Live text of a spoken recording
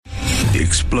The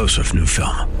explosive new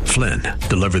film, Flynn,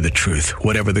 deliver the truth,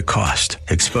 whatever the cost,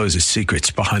 exposes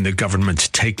secrets behind the government's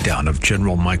takedown of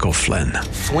General Michael Flynn.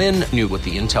 Flynn knew what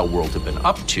the intel world had been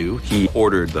up to. He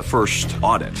ordered the first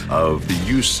audit of the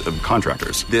use of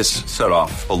contractors. This set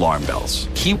off alarm bells.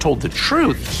 He told the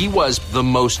truth. He was the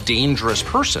most dangerous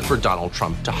person for Donald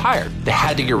Trump to hire. They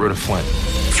had to get rid of Flynn.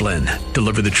 Flynn,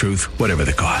 deliver the truth, whatever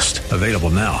the cost. Available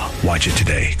now. Watch it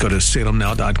today. Go to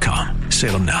salemnow.com.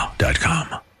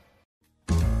 salemnow.com.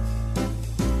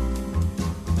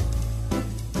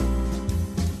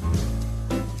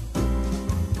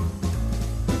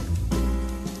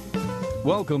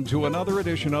 Welcome to another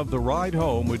edition of The Ride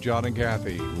Home with John and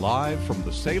Kathy, live from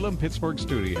the Salem-Pittsburgh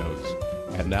studios.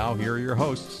 And now here are your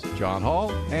hosts, John Hall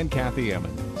and Kathy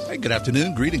Emmons. Hey, good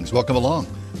afternoon. Greetings. Welcome along.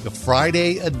 The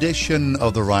Friday edition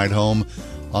of The Ride Home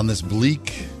on this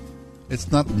bleak,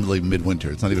 it's not really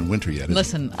midwinter. It's not even winter yet.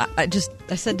 Listen, I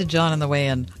said to John on the way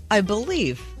in, I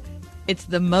believe it's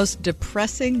the most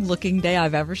depressing looking day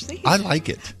I've ever seen. I like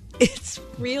it. It's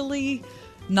really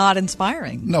not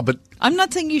inspiring. No, but I'm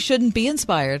not saying you shouldn't be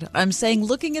inspired. I'm saying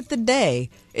looking at the day,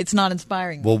 it's not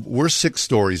inspiring. Well, we're 6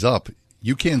 stories up.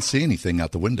 You can't see anything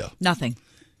out the window. Nothing.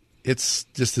 It's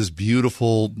just this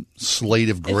beautiful slate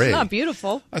of gray. It's not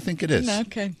beautiful. I think it is. No,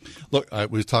 okay. Look, I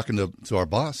was talking to our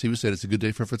boss. He was saying it's a good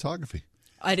day for photography.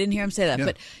 I didn't hear him say that, Yeah.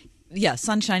 but yeah,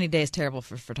 sunshiny day is terrible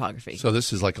for photography. So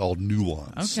this is like all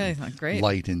nuance. Okay, great.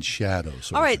 Light and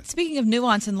shadows. All right, speaking of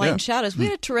nuance and light Yeah. and shadows, we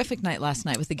had a terrific night last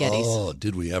night with the Gettys. Oh,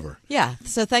 did we ever? Yeah,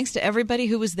 so thanks to everybody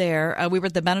who was there. We were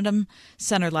at the Benedum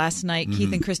Center last night.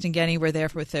 Keith and Kristen Getty were there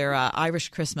with their Irish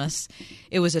Christmas.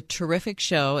 It was a terrific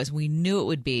show, as we knew it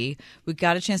would be. We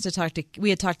got a chance to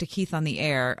we had talked to Keith on the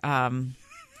air.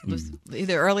 It was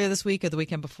either earlier this week or the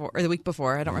weekend before, or the week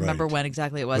before. I don't remember when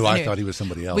exactly it was. No, I Anyway, thought he was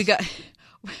somebody else.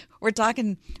 We're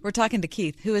talking to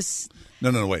Keith, who is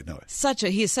Wait.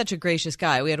 he is such a gracious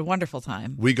guy. We had a wonderful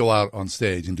time. We go out on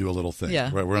stage and do a little thing.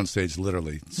 Yeah. Right, we're on stage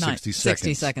literally 60 seconds.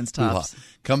 60 seconds tops. Hoo-ha.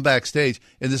 Come backstage,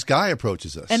 and this guy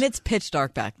approaches us. And it's pitch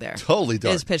dark back there. Totally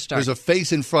dark. It is pitch dark. There's a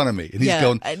face in front of me, and he's Yeah,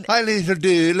 going, and- "Hi, little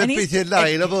dude, let and me he's- tell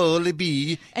you about the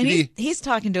bee." And he's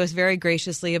talking to us very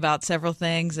graciously about several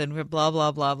things, and we're blah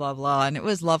blah blah blah blah, and it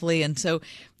was lovely. And so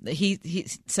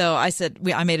so I said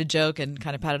I made a joke and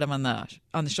kind of patted him on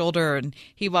the shoulder, and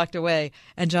he walked away.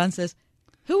 And John says,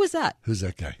 "Who was that?" Who's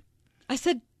that guy? I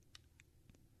said,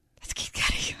 "That's Keith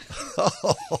Getty."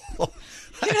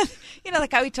 you know the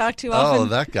guy we talked to often. Oh,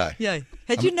 that guy. Yeah.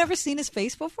 Had you never seen his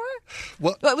face before?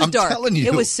 Well, It was I'm dark. telling you,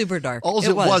 It was super dark. All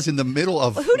it was in the middle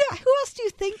of. Who else do you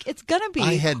think it's gonna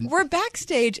be? We're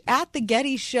backstage at the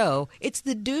Getty show. It's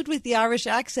the dude with the Irish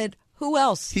accent. Who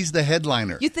else? He's the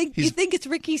headliner. You think it's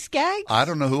Ricky Skaggs? I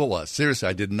don't know who it was. Seriously,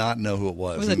 I did not know who it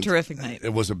was. It was a terrific night.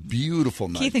 It was a beautiful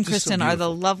night. Keith and Just so Kristen are the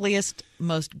beautiful. loveliest,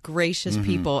 most gracious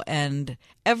people, and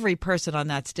every person on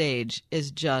that stage is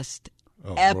just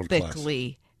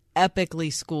epically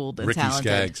schooled and Ricky talented.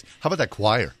 Skaggs. How about that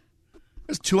choir?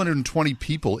 There's 220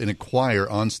 people in a choir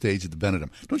on stage at the Benedum.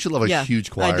 Don't you love a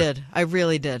huge choir? I did. I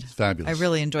really did. It's fabulous. I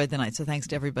really enjoyed the night, so thanks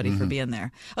to everybody for being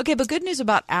there. Okay, but good news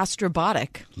about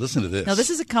Astrobotic. Listen to this. Now, this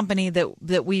is a company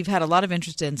that we've had a lot of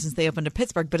interest in since they opened in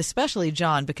Pittsburgh, but especially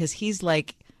John, because he's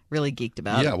like really geeked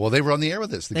about it. Yeah, well, they were on the air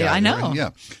with us. The guy. I know.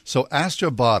 Yeah. So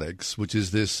Astrobotics, which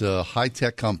is this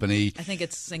high-tech company. I think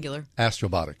it's singular.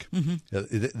 Astrobotic.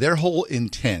 Their whole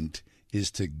intent is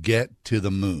to get to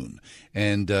the moon.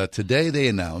 And today they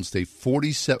announced a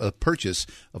purchase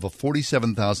of a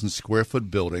 47,000 square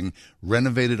foot building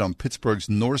renovated on Pittsburgh's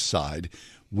north side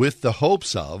with the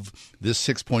hopes of this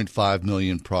 $6.5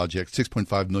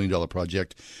 million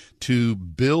project to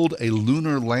build a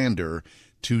lunar lander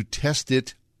to test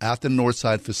it at the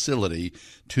Northside facility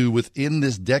to, within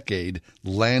this decade,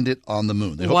 land it on the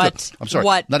moon. They hope to, I'm sorry,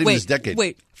 not even this decade.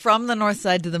 Wait, from the North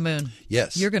Side to the moon?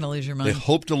 Yes. You're going to lose your mind. They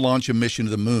hope to launch a mission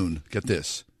to the moon, get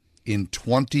this, in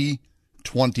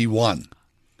 2021.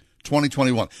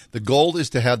 2021. The goal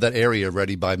is to have that area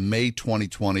ready by May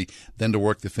 2020, then to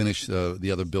work to finish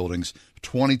the other buildings.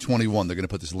 2021, they're going to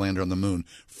put this lander on the moon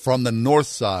from the north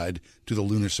side to the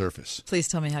lunar surface. Please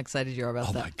tell me how excited you are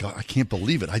about that. Oh, my God. I can't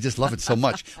believe it. I just love it so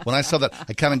much. When I saw that,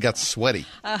 I kind of got sweaty.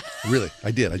 Really,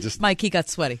 I did. Mike, he got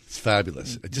sweaty. It's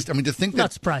fabulous. To think Not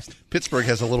that surprised. Pittsburgh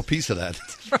has a little piece of that.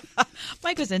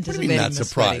 Mike was What anticipating do you mean not the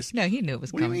surprised? sweaty. No, he knew it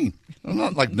was What do coming. you mean? I'm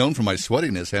not like known for my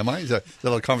sweatiness, am I? Is that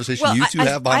a conversation Well, you two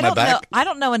have behind my back? I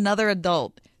don't know another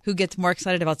adult who gets more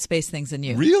excited about space things than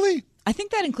you. Really? I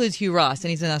think that includes Hugh Ross, and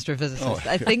he's an astrophysicist. Oh.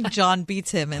 I think John beats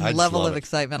him in I just level love of it.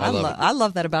 excitement. I love it. I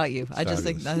love that about you. I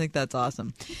think that's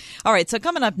awesome. All right, so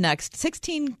coming up next,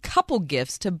 16 couple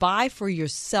gifts to buy for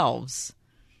yourselves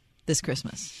this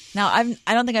Christmas. Now, I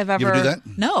don't think I've ever. You ever do that?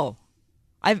 No.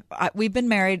 We've been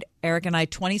married, Eric and I,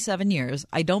 27 years.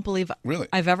 I don't believe Really?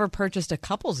 I've ever purchased a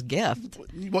couple's gift.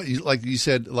 Like you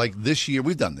said, like this year,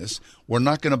 we've done this. We're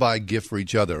not going to buy a gift for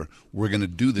each other. We're going to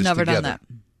do this Never together. done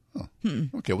that.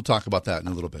 Oh. Okay, we'll talk about that in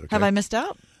a little bit. Okay? Have I missed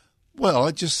out? Well,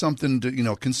 it's just something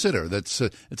to consider. It's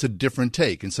a different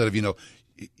take. Instead of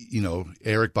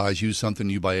Eric buys you something,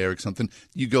 you buy Eric something.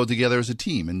 You go together as a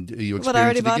team and you experience But I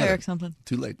already it bought together. Eric something.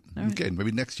 Too late. Right. Okay,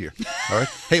 maybe next year. All right.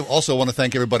 Hey, also want to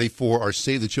thank everybody for our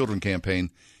Save the Children campaign.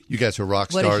 You guys are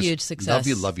rock What stars. a huge success.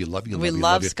 Love you. We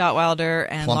love Scott Wilder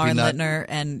and Plumpy Lauren Nut. Littner,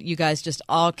 and you guys just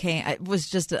all came. It was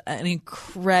just an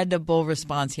incredible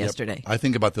response yesterday. I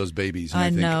think about those babies, and I I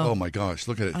think, know. oh my gosh,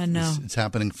 look at it. I know. It's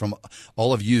happening from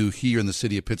all of you here in the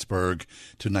city of Pittsburgh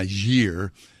to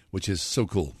Niger, which is so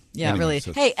cool. Yeah, Anyway, really.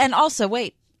 so- Hey, and also,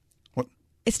 wait. What?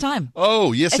 It's time.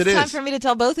 Oh, yes, It's it is. time for me to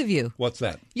tell both of you. What's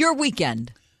that? Your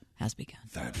weekend has begun.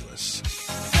 Fabulous.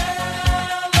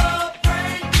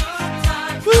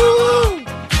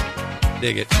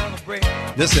 Dig it.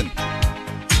 Listen,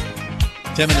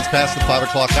 10 minutes past the 5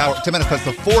 o'clock hour, 10 minutes past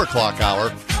the 4 o'clock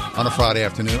hour on a Friday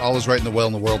afternoon. All is right in the well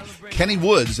in the world. Kenny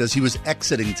Woods, as he was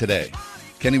exiting today,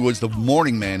 Kenny Woods, the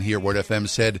morning man here at Word FM,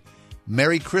 said,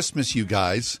 "Merry Christmas, you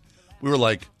guys." We were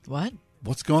like, What?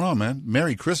 "What's going on, man?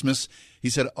 Merry Christmas." He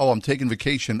said, "Oh, I'm taking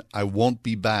vacation. I won't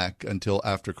be back until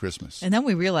after Christmas." And then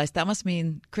we realized that must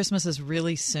mean Christmas is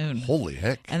really soon. Holy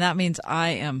heck. And that means I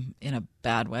am in a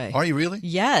bad way. Are you really?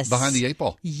 Yes. Behind the 8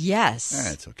 ball? Yes.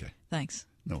 It's okay. Thanks.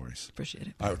 No worries. Appreciate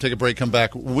it. All right, we'll take a break, come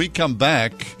back. When we come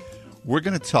back, we're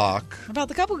going to talk. About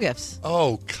the couple gifts.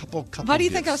 Couple Why do you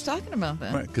think I was gifts. talking about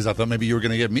that? Right, because I thought maybe you were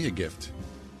going to give me a gift.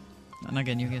 I'm not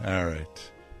getting you a gift. All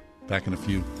right. Back in a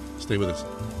few. Stay with us.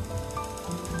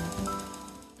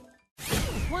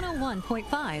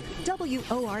 101.5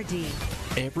 WORD.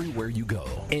 Everywhere you go,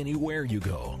 anywhere you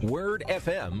go, Word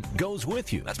FM goes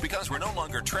with you. That's because we're no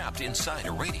longer trapped inside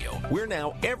a radio. We're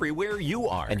now everywhere you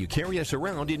are, and you carry us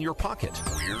around in your pocket.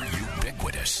 We're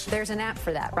ubiquitous. There's an app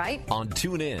for that, right? On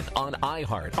TuneIn, on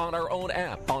iHeart, on our own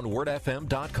app, on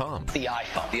WordFM.com. The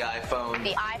iPhone. The iPhone.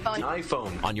 The iPhone.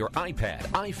 iPhone. On your iPad,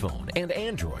 iPhone, and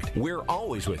Android. We're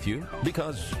always with you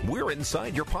because we're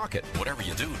inside your pocket. Whatever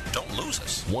you do, don't lose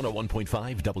us.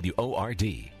 101.5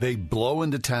 WORD. They blow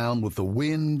into town with the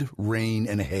wind, rain,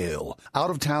 and hail.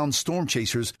 Out-of-town storm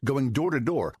chasers going door to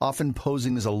door, often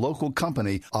posing as a local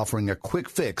company offering a quick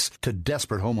fix to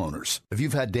desperate homeowners. If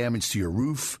you've had damage to your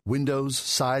roof, windows,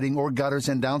 siding, or gutters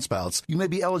and downspouts, you may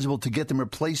be eligible to get them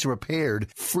replaced or repaired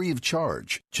free of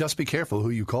charge. Just be careful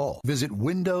who you call. Visit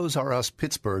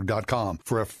WindowsRUsPittsburgh.com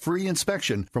for a free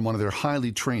inspection from one of their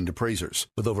highly trained appraisers.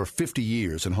 With over 50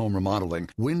 years in home remodeling,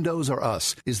 Windows R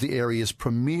Us is the area's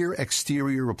premier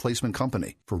exterior replacement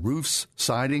company for roofs,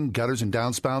 siding, gutters and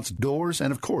downspouts, doors,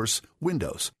 and of course,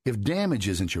 windows. If damage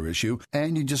isn't your issue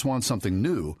and you just want something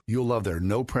new, you'll love their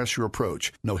no-pressure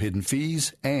approach, no hidden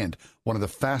fees, and one of the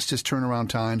fastest turnaround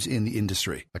times in the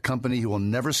industry. A company who will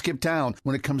never skip town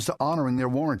when it comes to honoring their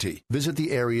warranty. Visit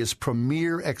the area's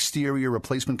premier exterior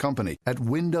replacement company at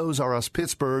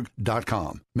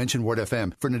WindowsRUsPittsburgh.com. Mention Word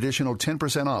FM for an additional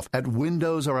 10% off at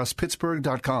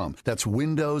WindowsRUsPittsburgh.com. That's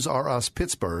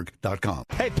WindowsRUsPittsburgh.com.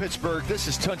 Hey, Pittsburgh, this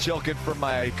is Tunch Ilkin from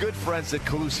my good friends at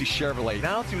Calusi Chevrolet.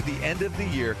 Now through the end of the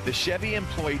year, the Chevy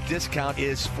employee discount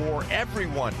is for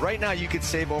everyone. Right now, you can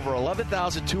save over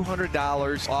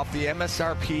 $11,200 off the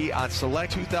MSRP on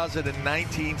select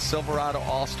 2019 Silverado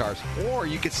All-Stars. Or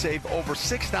you could save over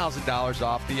 $6,000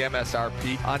 off the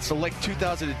MSRP on select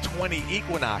 2020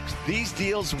 Equinox. These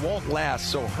deals won't last,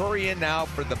 so hurry in now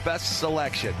for the best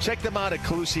selection. Check them out at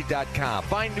Calusi.com.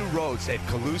 Find new roads at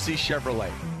Calusi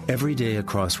Chevrolet. Every day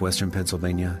across western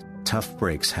Pennsylvania, tough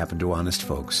breaks happen to honest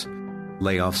folks.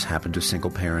 Layoffs happen to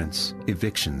single parents,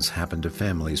 evictions happen to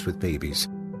families with babies,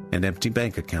 and empty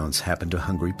bank accounts happen to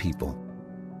hungry people.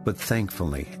 But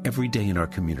thankfully, every day in our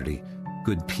community,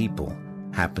 good people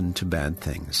happen to bad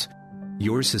things.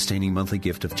 Your sustaining monthly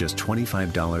gift of just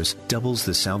 $25 doubles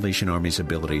the Salvation Army's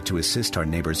ability to assist our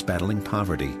neighbors battling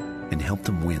poverty and help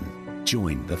them win.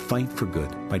 Join the fight for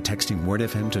good by texting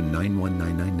WordFM to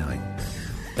 91999.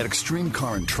 At Extreme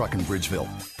Car and Truck in Bridgeville,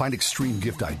 find extreme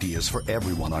gift ideas for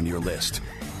everyone on your list.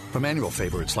 From annual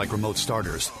favorites like remote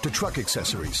starters to truck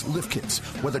accessories, lift kits,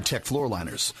 WeatherTech floor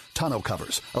liners, tonneau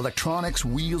covers, electronics,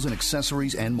 wheels and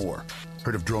accessories, and more.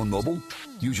 Heard of Drone Mobile?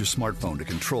 Use your smartphone to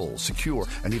control, secure,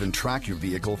 and even track your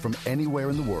vehicle from anywhere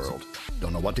in the world.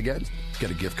 Don't know what to get?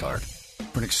 Get a gift card.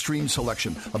 For an extreme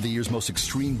selection of the year's most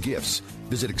extreme gifts,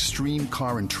 visit Extreme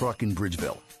Car and Truck in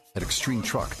Bridgeville at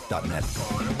extremetruck.net.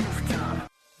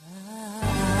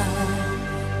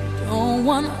 Don't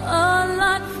want a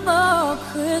lot for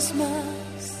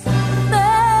Christmas.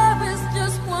 There is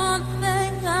just one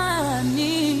thing I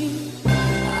need.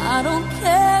 I don't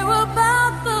care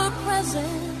about the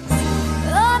presents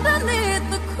underneath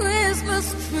the Christmas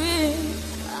tree.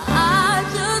 I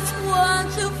just want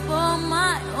you for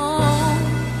my own,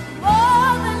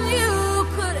 more than you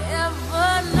could ever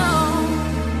know.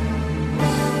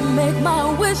 Make my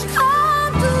wish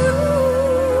come true.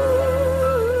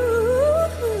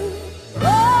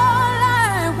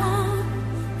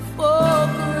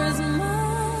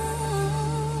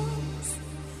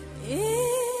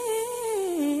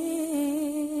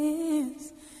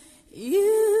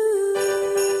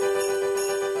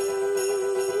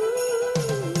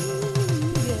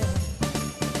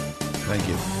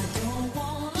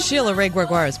 Sheila Ray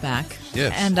Gregoire is back.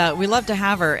 Yes. And we love to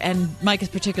have her. And Mike is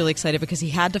particularly excited because he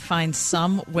had to find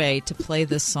some way to play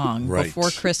this song before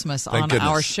Christmas on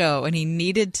our show. And he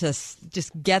needed to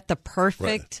just get the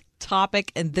perfect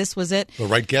topic, and this was it. The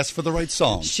right guess for the right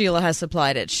song. Sheila has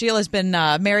supplied it. Sheila's been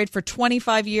married for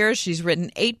 25 years. She's written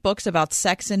 8 books about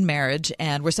sex and marriage,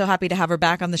 and we're so happy to have her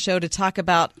back on the show to talk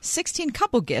about 16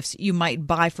 couple gifts you might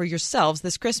buy for yourselves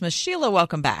this Christmas. Sheila,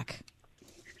 welcome back.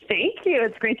 Thank you.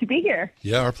 It's great to be here.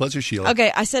 Yeah, our pleasure, Sheila. Okay,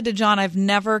 I said to John, I've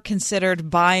never considered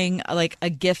buying like a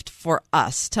gift for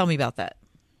us. Tell me about that.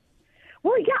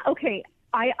 Well, yeah, okay.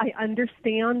 I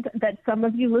understand that some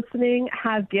of you listening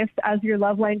have gifts as your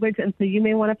love language, and so you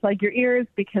may want to plug your ears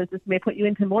because this may put you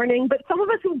into mourning. But some of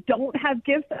us who don't have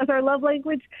gifts as our love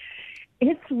language,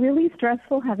 it's really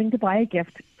stressful having to buy a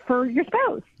gift for your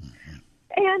spouse.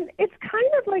 And it's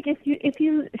kind of like if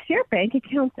you share bank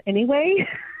accounts anyway,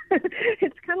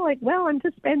 it's kind of like, well, I'm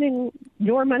just spending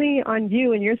your money on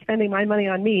you and you're spending my money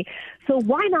on me. So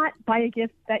why not buy a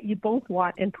gift that you both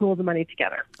want and pool the money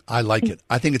together? I like it.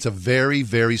 I think it's a very,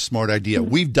 very smart idea.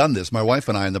 We've done this, my wife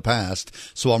and I, in the past,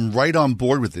 so I'm right on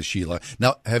board with this, Sheila.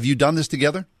 Now, have you done this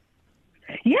together?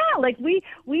 Yeah, like we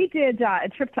did a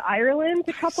trip to Ireland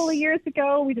a couple of years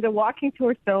ago. We did a walking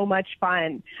tour, so much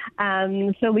fun.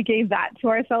 So we gave that to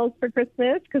ourselves for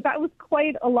Christmas because that was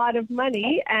quite a lot of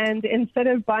money. And instead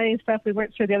of buying stuff we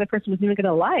weren't sure the other person was even going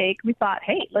to like, we thought,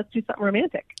 hey, let's do something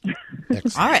romantic. All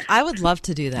right, I would love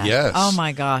to do that. Yes. Oh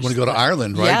my gosh. Want to go to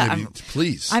Ireland, right? Yeah,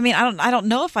 please. I mean, I don't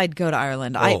know if I'd go to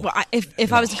Ireland.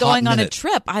 If I was going on a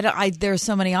trip, there are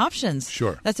so many options.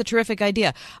 Sure. That's a terrific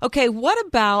idea. Okay, what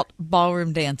about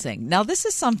ballroom dancing? Now, this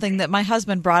is something that my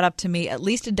husband brought up to me at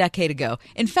least a decade ago.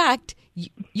 In fact,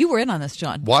 you were in on this,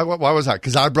 John. Why was I?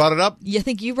 Because I brought it up? You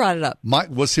think you brought it up?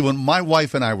 When my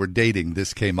wife and I were dating,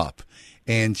 this came up.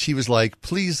 And she was like,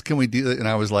 please, can we do it? And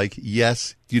I was like,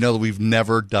 yes. Do you know that we've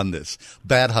never done this?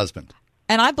 Bad husband.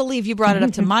 And I believe you brought it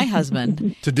up to my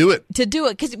husband. To do it.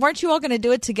 Because weren't you all going to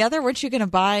do it together? Weren't you going to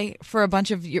buy for a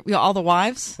bunch of all the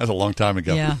wives? That's a long time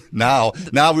ago. Yeah. Now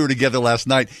we were together last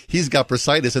night. He's got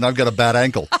bursitis and I've got a bad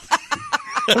ankle.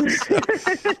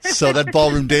 So that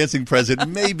ballroom dancing present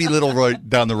may be little right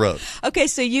down the road. Okay,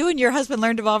 so you and your husband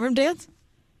learned to ballroom dance?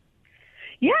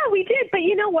 Yeah, we did. But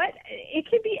you know what? It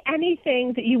can be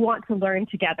anything that you want to learn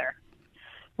together.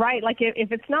 Right? Like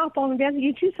if it's not ballroom dancing,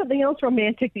 you choose something else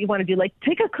romantic that you want to do. Like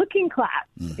take a cooking class,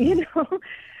 you know?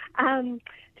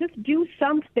 Just do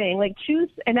something. Like choose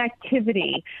an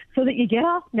activity so that you get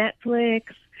off Netflix,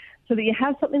 so that you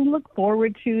have something to look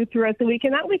forward to throughout the week.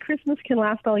 And that way Christmas can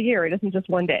last all year. It isn't just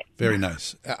one day. Very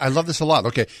nice. I love this a lot.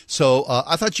 Okay, so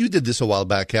I thought you did this a while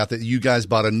back, Kath, that you guys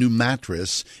bought a new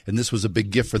mattress, and this was a big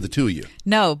gift for the two of you.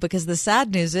 No, because the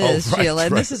sad news is, Sheila,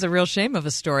 and this is a real shame of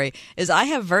a story, is I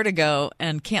have vertigo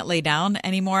and can't lay down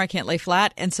anymore. I can't lay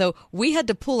flat. And so we had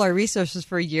to pool our resources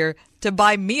for a year to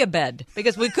buy me a bed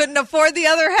because we couldn't afford the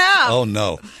other half. Oh,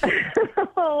 no.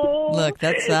 Look,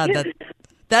 that's sad.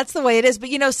 That's the way it is. But,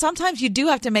 sometimes you do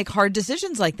have to make hard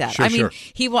decisions like that. Sure,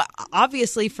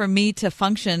 obviously, for me to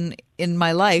function in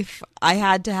my life, I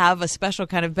had to have a special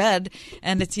kind of bed.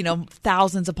 And it's,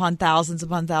 thousands upon thousands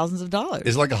upon thousands of dollars.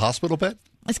 Is it like a hospital bed?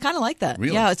 It's kind of like that.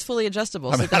 Really? Yeah, it's fully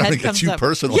adjustable. I don't want to get too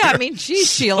personal. Yeah, here. I mean, geez,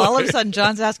 Sheila, all of a sudden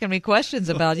John's asking me questions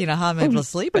about, how I'm able to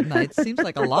sleep at night. Seems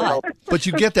like a lot. But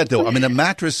you get that, though. I mean, a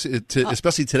mattress,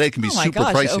 especially today, can be super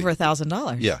pricey. Over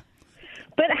 $1,000. Yeah.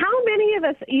 But how many of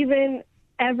us even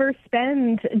ever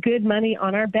spend good money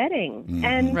on our bedding? Mm-hmm.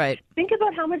 And think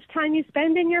about how much time you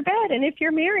spend in your bed. And if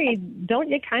you're married, don't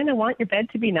you kind of want your bed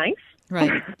to be nice?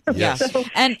 Right. Yes. So,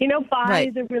 and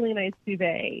buy the really nice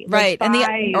duvet. Right.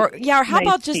 Or how nice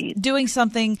about just sheets. doing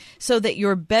something so that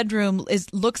your bedroom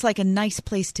looks like a nice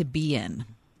place to be in?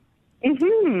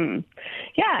 Mm-hmm.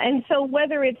 Yeah, and so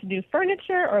whether it's new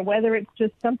furniture or whether it's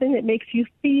just something that makes you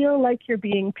feel like you're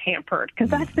being pampered, because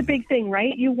that's the big thing,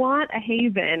 right? You want a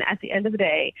haven at the end of the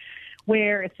day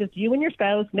where it's just you and your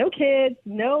spouse, no kids,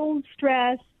 no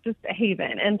stress, just a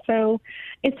haven. And so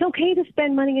it's okay to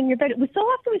spend money in your bed. So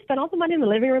often we spend all the money in the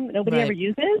living room that nobody ever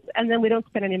uses, and then we don't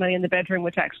spend any money in the bedroom,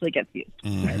 which actually gets used.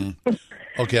 Mm-hmm.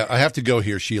 Okay, I have to go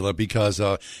here, Sheila, because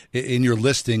in your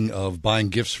listing of buying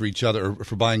gifts for each other, or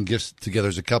for buying gifts together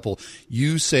as a couple,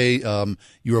 you say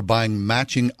you are buying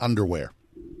matching underwear.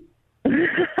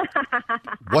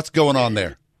 What's going on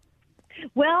there?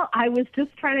 Well, I was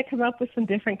just trying to come up with some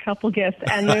different couple gifts,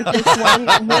 and there's this one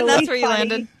really That's where you funny,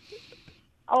 landed.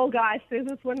 Oh, gosh, there's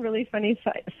this one really funny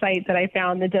site that I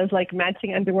found that does like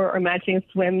matching underwear or matching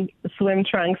swim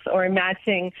trunks or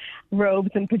matching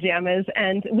robes and pajamas.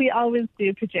 And we always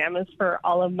do pajamas for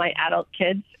all of my adult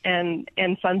kids and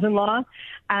sons-in-law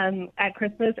at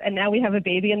Christmas. And now we have a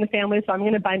baby in the family, so I'm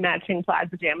going to buy matching plaid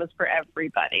pajamas for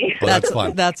everybody. Well, that's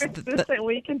fun. So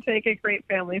we can take a great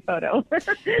family photo.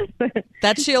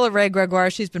 That's Sheila Ray Gregoire.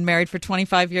 She's been married for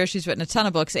 25 years. She's written a ton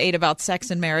of books, 8 about sex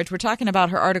and marriage. We're talking about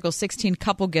her article, 16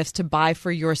 couple gifts to buy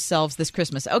for yourselves this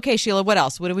Christmas. Okay, Sheila, what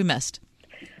else? What have we missed?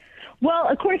 Well,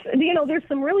 of course, there's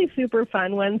some really super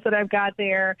fun ones that I've got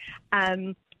there.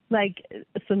 Like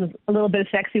a little bit of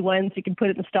sexy ones. You can put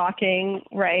it in the stocking,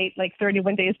 right? Like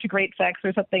 31 days to great sex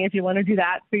or something if you want to do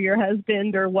that for your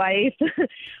husband or wife.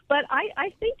 But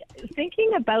I think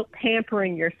thinking about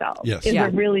pampering yourself is a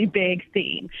really big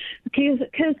theme, because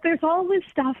there's always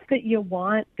stuff that you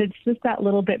want that's just that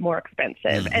little bit more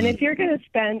expensive. Mm-hmm. And if you're going to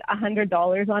spend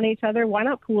 $100 on each other, why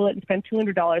not pool it and spend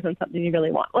 $200 on something you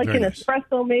really want, like an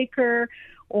espresso maker.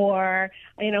 Or,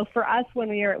 for us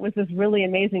it was this really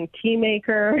amazing tea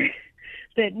maker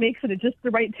that makes it at just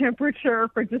the right temperature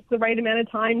for just the right amount of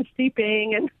time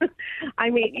steeping. And I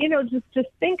mean, just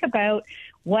think about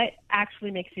what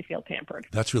actually makes you feel pampered.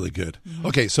 That's really good. Mm-hmm.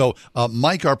 Okay, so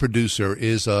Mike, our producer,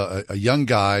 is a young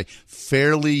guy,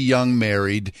 fairly young,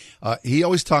 married. He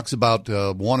always talks about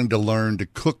wanting to learn to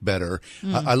cook better.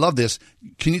 I love this.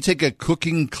 Can you take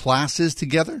cooking classes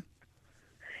together?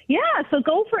 Yeah, so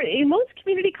go for it. Most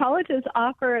community colleges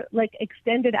offer like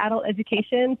extended adult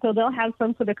education, so they'll have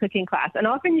some sort of cooking class. And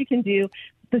often you can do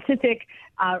specific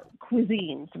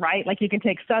cuisines, right? Like you can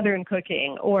take Southern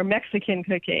cooking or Mexican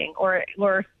cooking or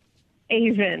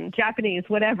Asian, Japanese,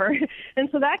 whatever. And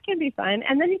so that can be fun.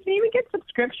 And then you can even get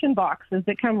subscription boxes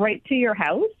that come right to your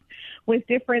house with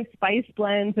different spice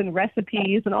blends and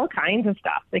recipes and all kinds of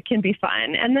stuff that can be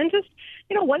fun. And then just,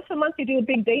 once a month you do a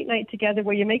big date night together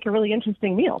where you make a really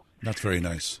interesting meal. That's very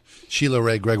nice. Sheila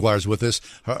Ray Gregoire is with us.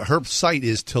 Her site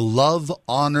is To Love,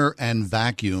 Honor, and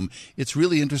Vacuum. It's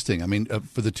really interesting. I mean,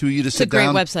 for the two of you to sit down. It's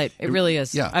a great website. It really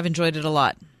is. Yeah. I've enjoyed it a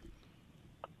lot.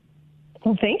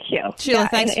 Well, thank you. Sheila,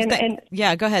 thanks.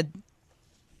 Yeah, go ahead.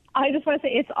 I just want to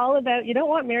say it's all about, you don't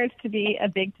want marriage to be a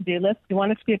big to-do list. You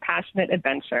want it to be a passionate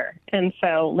adventure. And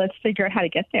so let's figure out how to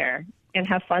get there and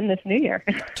have fun this new year.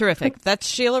 Terrific. That's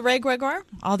Sheila Ray Gregoire.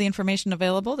 All the information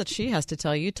available that she has to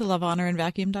tell you to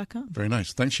lovehonorandvacuum.com. Very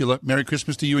nice. Thanks, Sheila. Merry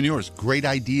Christmas to you and yours. Great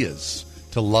ideas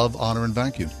to love, honor, and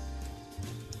vacuum.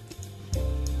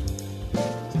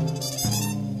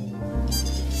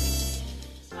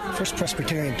 First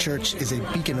Presbyterian Church is a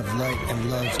beacon of light and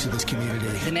love to this community.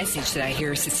 The message that I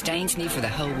hear sustains me for the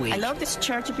whole week. I love this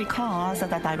church because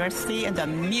of the diversity and the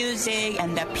music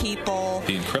and the people.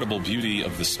 The incredible beauty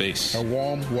of the space. A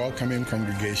warm, welcoming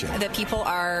congregation. The people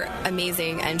are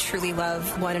amazing and truly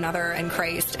love one another and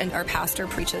Christ, and our pastor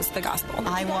preaches the gospel.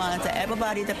 I want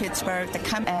everybody to Pittsburgh to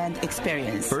come and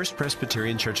experience. First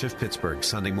Presbyterian Church of Pittsburgh,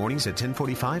 Sunday mornings at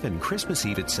 10:45 and Christmas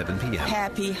Eve at 7 p.m.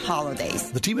 Happy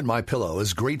holidays. The team at MyPillow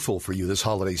is grateful for you this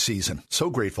holiday season. So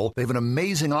grateful, they have an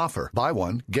amazing offer. Buy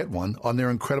one, get one on their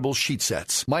incredible sheet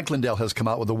sets. Mike Lindell has come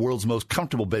out with the world's most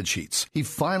comfortable bed sheets. He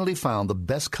finally found the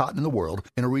best cotton in the world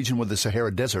in a region where the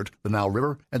Sahara Desert, the Nile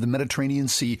River, and the Mediterranean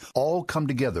Sea all come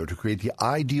together to create the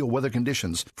ideal weather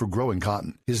conditions for growing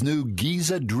cotton. His new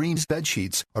Giza Dreams bed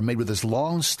sheets are made with this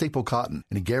long staple cotton,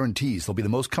 and he guarantees they'll be the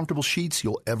most comfortable sheets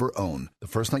you'll ever own. The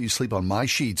first night you sleep on my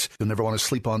sheets, you'll never want to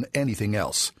sleep on anything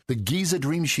else. The Giza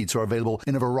Dream sheets are available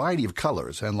in a variety of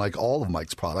colors, and like all of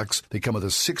Mike's products, they come with a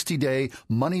 60-day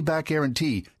money-back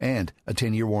guarantee and a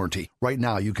 10-year warranty. Right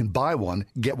now, you can buy one,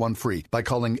 get one free by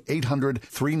calling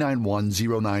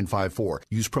 800-391-0954.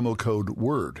 Use promo code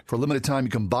WORD. For a limited time,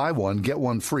 you can buy one, get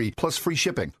one free, plus free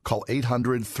shipping. Call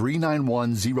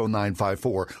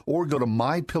 800-391-0954 or go to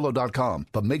mypillow.com.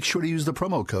 But make sure to use the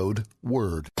promo code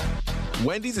WORD.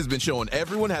 Wendy's has been showing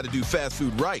everyone how to do fast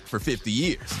food right for 50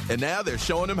 years. And now they're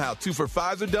showing them how 2 for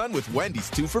 $5s are done with Wendy's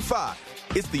 2 for $5.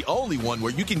 It's the only one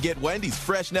where you can get Wendy's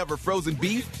fresh, never frozen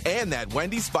beef and that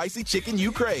Wendy's spicy chicken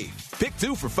you crave. Pick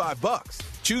 2 for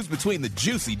 $5. Choose between the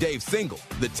juicy Dave Single,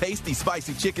 the tasty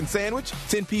spicy chicken sandwich,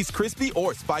 10-piece crispy,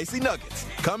 or spicy nuggets.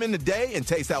 Come in today and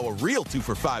taste how a real 2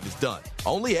 for $5 is done.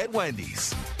 Only at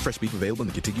Wendy's. Fresh beef available in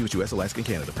the contiguous U.S., Alaska, and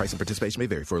Canada. Price and participation may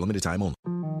vary for a limited time only.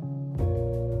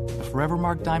 The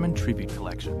Forevermark Diamond Tribute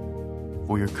Collection.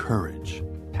 For your courage,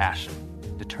 passion,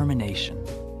 determination,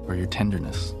 for your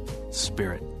tenderness,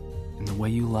 spirit, and the way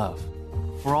you love.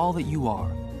 For all that you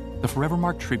are. The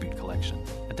Forevermark Tribute Collection.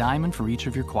 A diamond for each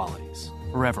of your qualities.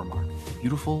 Forevermark.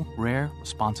 Beautiful, rare,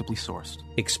 responsibly sourced.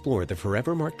 Explore the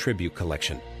Forevermark Tribute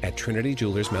Collection at Trinity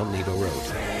Jewelers, Mount Nebo Road.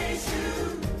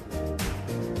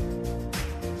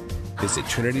 Visit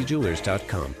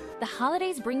TrinityJewelers.com. The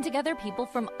holidays bring together people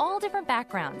from all different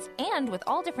backgrounds and with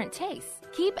all different tastes.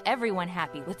 Keep everyone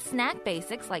happy with snack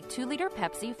basics like 2-liter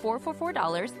Pepsi, 4 for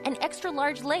 $4, and extra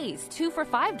large Lay's, 2 for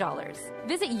 $5.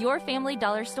 Visit your Family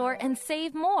Dollar store and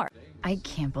save more. I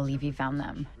can't believe he found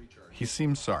them. He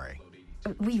seems sorry.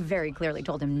 We very clearly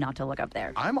told him not to look up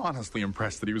there. I'm honestly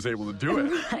impressed that he was able to do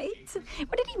it. Right?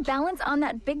 What, did he balance on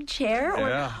that big chair? Or...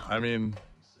 Yeah, I mean,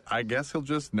 I guess he'll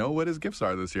just know what his gifts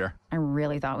are this year. I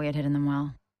really thought we had hidden them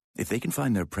well. If they can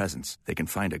find their presents, they can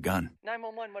find a gun.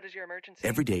 911, what is your emergency?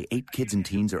 Every day, 8 kids and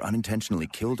teens are unintentionally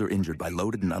killed or injured by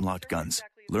loaded and unlocked guns.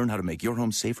 Learn how to make your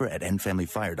home safer at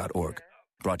endfamilyfire.org.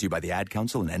 Brought to you by the Ad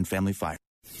Council and End Family Fire.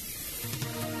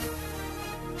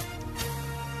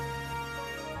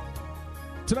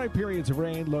 Tonight, periods of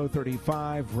rain, low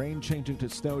 35. Rain changing to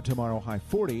snow tomorrow, high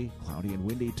 40. Cloudy and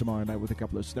windy tomorrow night with a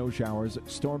couple of snow showers.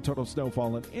 Storm total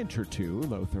snowfall an inch or 2,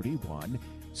 low 31.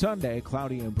 Sunday,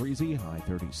 cloudy and breezy, high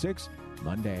 36.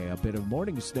 Monday, a bit of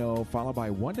morning snow, followed by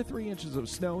 1 to 3 inches of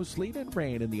snow, sleet, and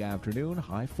rain in the afternoon,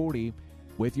 high 40.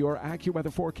 With your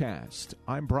AccuWeather forecast,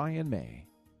 I'm Brian May.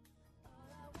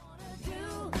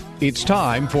 It's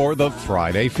time for the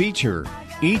Friday Feature.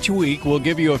 Each week, we'll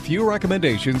give you a few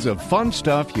recommendations of fun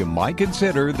stuff you might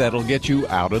consider that'll get you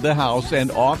out of the house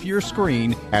and off your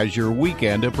screen as your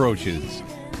weekend approaches.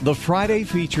 The Friday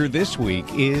Feature this week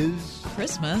is...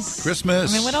 Christmas.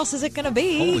 Christmas. I mean, what else is it going to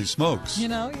be? Holy smokes. You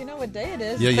know what day it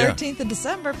is. Yeah, 13th of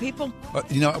December, people.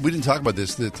 We didn't talk about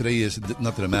this. Today is,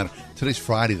 not that it matters. Today's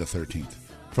Friday the 13th.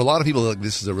 For a lot of people, like,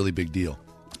 this is a really big deal.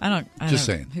 I don't.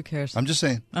 Saying. Who cares? I'm just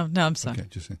saying. Oh, no, I'm sorry. Okay,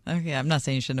 just saying. Okay, I'm not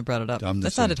saying you shouldn't have brought it up.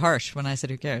 That sounded harsh when I said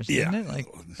who cares. Yeah. Didn't it? Like,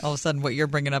 all of a sudden, what you're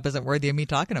bringing up isn't worthy of me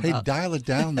talking about. Hey, dial it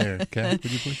down there, okay?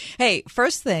 Would you please? Hey,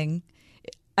 first thing,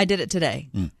 I did it today.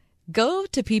 Go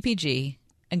to PPG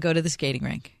and go to the skating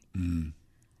rink.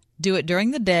 Do it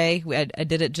during the day. I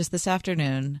did it just this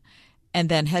afternoon. And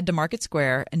then head to Market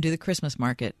Square and do the Christmas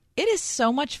market. It is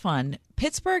so much fun.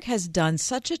 Pittsburgh has done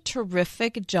such a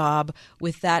terrific job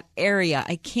with that area.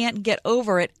 I can't get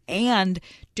over it. And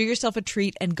do yourself a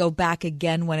treat and go back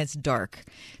again when it's dark.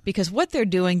 Because what they're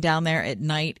doing down there at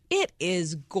night, it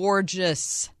is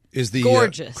gorgeous. Is the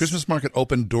gorgeous. Christmas market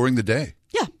open during the day?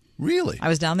 Yeah. Really? I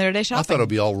was down there today shopping. I thought it would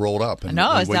be all rolled up. No,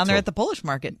 I was down there at the Polish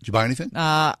market. Did you buy anything?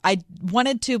 I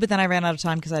wanted to, but then I ran out of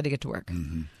time because I had to get to work.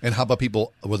 Mm-hmm. And how about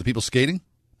people? Were the people skating?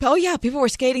 Oh, yeah. People were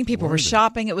skating. People were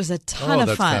shopping. It was a ton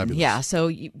of fun. Fabulous. Yeah. So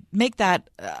you make that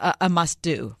a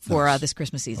must-do for this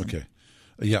Christmas season. Okay.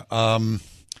 Yeah.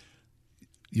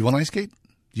 You want to ice skate?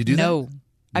 You do that? No.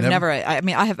 I've never. I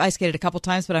mean, I have ice skated a couple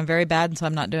times, but I'm very bad, and so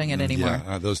I'm not doing it anymore.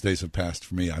 Yeah, those days have passed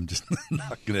for me. I'm just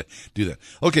not going to do that.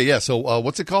 Okay, yeah. So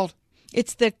what's it called?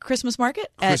 It's the Christmas market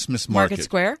at Market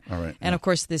Square. All right. And, of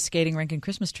course, the skating rink and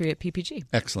Christmas tree at PPG.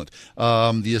 Excellent.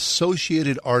 The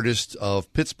Associated Artists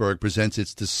of Pittsburgh presents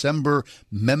its December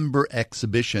member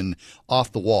exhibition,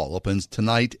 Off the Wall. Opens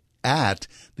tonight at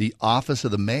the Office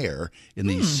of the Mayor in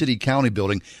the City County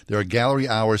building. There are gallery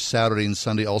hours Saturday and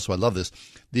Sunday also. I love this.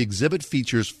 The exhibit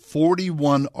features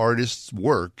 41 artists'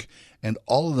 work, and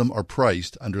all of them are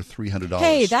priced under $300.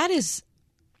 Hey, that is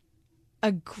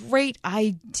a great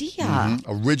idea.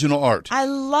 Original art. I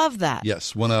love that.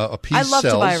 Yes, when a piece I love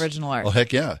sells, to buy original art. Oh,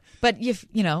 heck yeah. But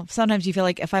sometimes you feel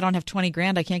like if I don't have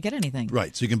 $20,000, I can't get anything.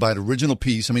 Right. So you can buy an original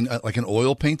piece. I mean, like an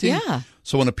oil painting. Yeah.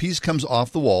 So when a piece comes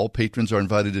off the wall, patrons are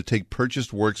invited to take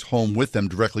purchased works home with them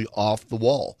directly off the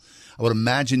wall. I would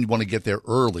imagine you want to get there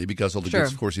early because all the good,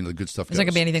 of course, the good stuff goes. There's not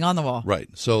going to be anything on the wall. Right.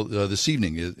 So this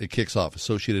evening it kicks off.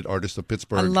 Associated Artists of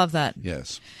Pittsburgh. I love that.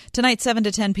 Yes. Tonight, 7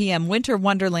 to 10 p.m., Winter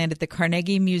Wonderland at the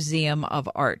Carnegie Museum of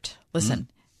Art. Listen,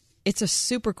 it's a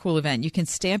super cool event. You can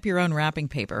stamp your own wrapping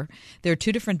paper. There are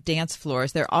 2 different dance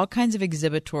floors. There are all kinds of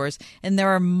exhibit tours, and there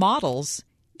are models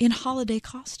in holiday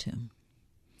costume.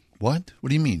 What? What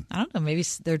do you mean? I don't know. Maybe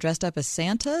they're dressed up as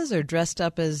Santas or dressed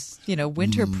up as,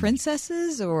 winter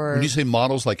princesses or... When you say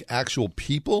models, like actual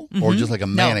people or just like a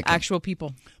mannequin? No, actual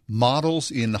people. Models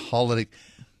in holiday...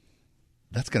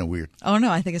 That's kind of weird. Oh,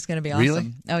 no. I think it's going to be awesome.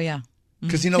 Really? Oh, yeah.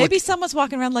 Because, you know, maybe someone's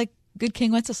walking around like good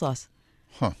King Wenceslas.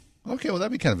 Huh. Okay, well,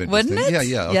 that'd be kind of interesting. Wouldn't it?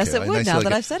 Yeah. Okay. Yes, it would, now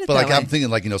that I've said it but that like way. I'm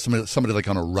thinking like, you know, somebody like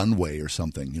on a runway or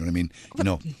something. You know what I mean? You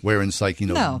know, wearing like, you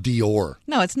know, No. Dior.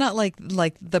 No, it's not like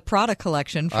the Prada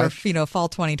collection for fall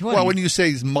 2020. Well, when you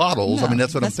say models, No, I mean,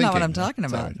 that's what I'm thinking. That's not what I'm talking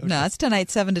about. Right, okay. No, it's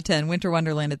tonight, 7 to 10, Winter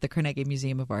Wonderland at the Carnegie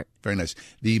Museum of Art. Very nice.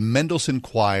 The Mendelssohn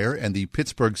Choir and the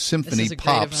Pittsburgh Symphony This is a great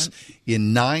Pops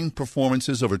in 9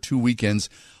 performances over 2 weekends.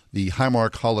 The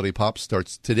Highmark Holiday Pop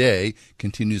starts today,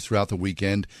 continues throughout the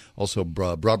weekend. Also,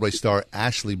 Broadway star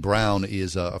Ashley Brown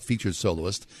is a featured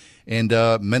soloist. And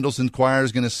Mendelssohn Choir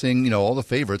is going to sing, you know, all the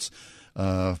favorites.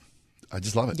 I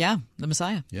just love it. Yeah, the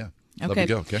Messiah. Yeah. Okay. Love to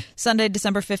go, okay? Sunday,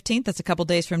 December 15th, that's a couple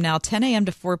days from now, 10 a.m.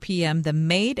 to 4 p.m., the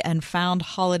Made and Found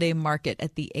Holiday Market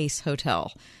at the Ace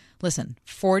Hotel. Listen,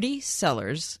 40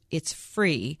 sellers, it's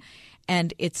free,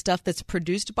 and it's stuff that's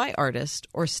produced by artists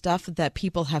or stuff that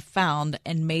people have found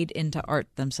and made into art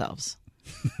themselves.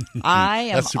 I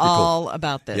am all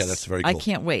about this. Yeah, that's very cool. I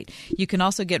can't wait. You can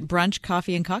also get brunch,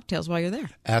 coffee, and cocktails while you're there.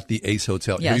 At the Ace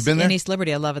Hotel. Yes, Have you been there? in East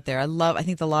Liberty. I love it there. I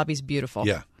think the lobby's beautiful.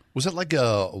 Yeah. Was that like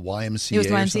a YMCA? It was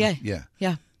or YMCA. something? Yeah.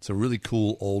 Yeah. It's a really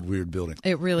cool, old, weird building.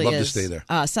 It really Love is. to stay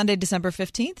there. Sunday, December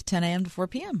 15th, 10 a.m. to 4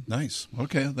 p.m. Nice.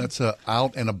 Okay. That's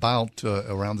out and about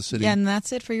around the city. Yeah, and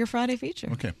that's it for your Friday feature.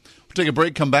 Okay. We'll take a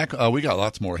break, come back. We got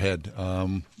lots more ahead.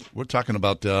 We're talking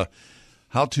about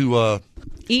how to...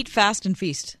 eat, fast, and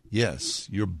feast. Yes.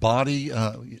 Your body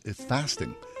is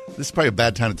fasting. This is probably a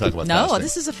bad time to talk about fasting. No,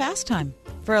 this is a fast time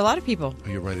for a lot of people. Oh,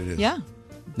 you're right, it is. Yeah.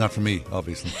 Not for me,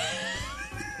 obviously.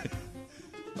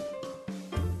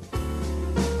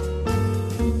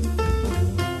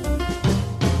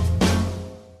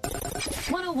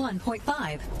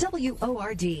 101.5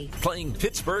 WORD. Playing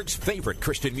Pittsburgh's favorite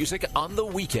Christian music on the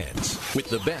weekends with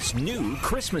the best new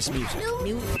Christmas music.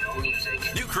 New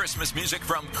Christmas music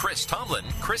from Chris Tomlin,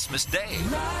 Christmas Day.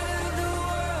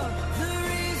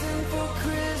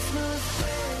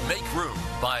 Make Room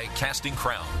by Casting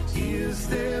Crowns. Is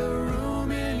there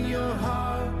room in your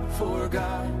heart for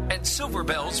God? And Silver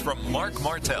Bells from Mark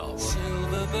Martel.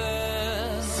 Silver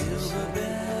bells, silver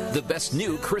bells. The best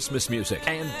new Christmas music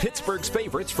and Pittsburgh's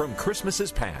favorites from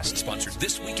Christmases past. Sponsored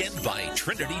this weekend by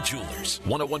Trinity Jewelers.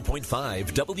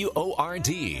 101.5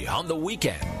 WORD on the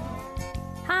weekend.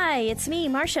 Hi, it's me,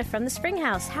 Marcia from the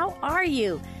Springhouse. How are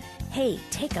you? Hey,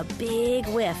 take a big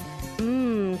whiff.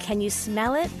 Can you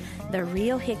smell it? The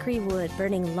real hickory wood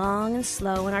burning long and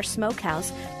slow in our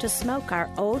smokehouse to smoke our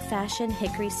old-fashioned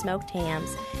hickory smoked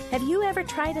hams. Have you ever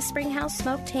tried a Springhouse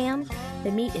smoked ham?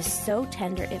 The meat is so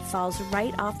tender it falls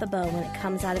right off the bone when it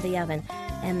comes out of the oven.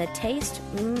 And the taste,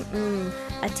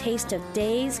 a taste of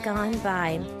days gone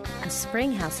by. A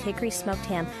Springhouse hickory smoked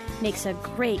ham makes a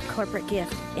great corporate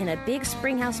gift in a big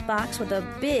Springhouse box with a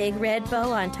big red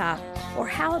bow on top. Or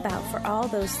how about for all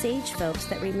those sage folks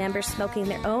that remember smoking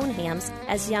their own hams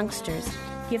as youngsters?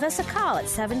 Give us a call at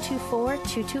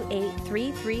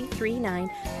 724-228-3339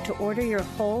 to order your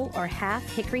whole or half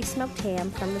hickory smoked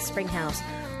ham from the Springhouse.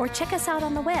 Or check us out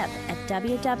on the web at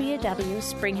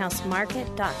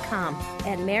www.springhousemarket.com.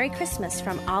 And Merry Christmas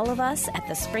from all of us at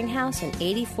the Springhouse in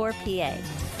 84 PA.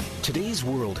 Today's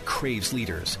world craves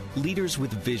leaders. Leaders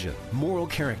with vision, moral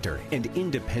character, and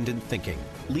independent thinking.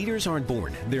 Leaders aren't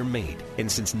born, they're made. And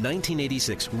since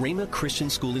 1986, Rhema Christian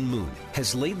School in Moon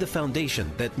has laid the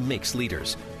foundation that makes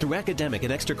leaders. Through academic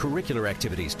and extracurricular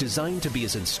activities designed to be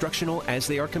as instructional as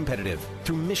they are competitive.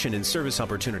 Through mission and service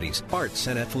opportunities, arts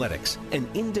and athletics. An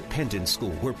independent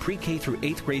school where pre-K through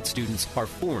 8th grade students are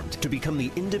formed to become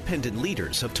the independent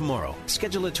leaders of tomorrow.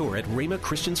 Schedule a tour at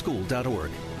rhemachristianschool.org.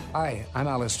 Hi, I'm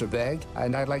Alistair Begg,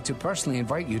 and I'd like to personally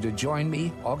invite you to join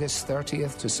me August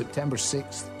 30th to September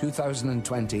 6th,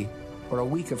 2020, for a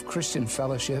week of Christian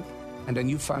fellowship and a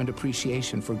newfound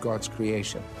appreciation for God's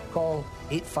creation. Call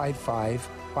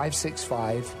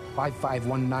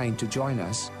 855-565-5519 to join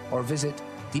us, or visit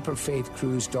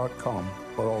deeperfaithcruise.com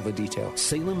for all the details.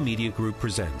 Salem Media Group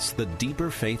presents the Deeper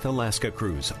Faith Alaska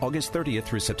Cruise, August 30th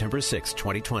through September 6,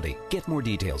 2020. Get more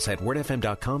details at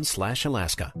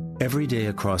wordfm.com/Alaska. Every day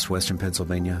across western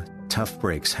Pennsylvania, tough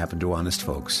breaks happen to honest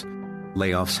folks.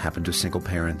 Layoffs happen to single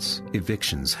parents,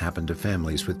 evictions happen to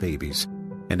families with babies,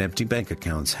 and empty bank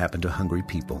accounts happen to hungry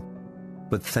people.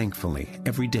 But thankfully,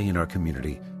 every day in our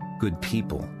community, good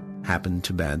people happen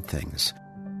to bad things.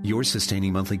 Your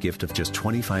sustaining monthly gift of just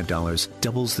 $25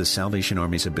 doubles the Salvation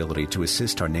Army's ability to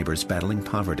assist our neighbors battling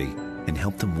poverty and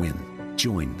help them win.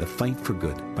 Join the fight for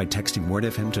good by texting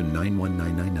WordFM to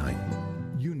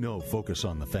 91999. You know Focus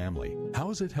on the Family How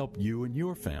has it helped you and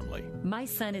your family? My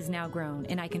son is now grown,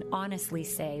 and I can honestly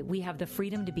say we have the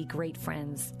freedom to be great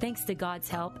friends, thanks to God's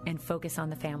help and Focus on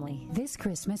the Family. This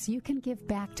Christmas, you can give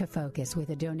back to Focus with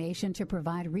a donation to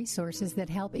provide resources that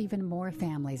help even more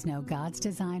families know God's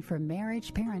design for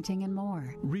marriage, parenting, and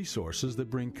more. Resources that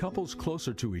bring couples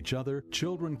closer to each other,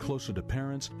 children closer to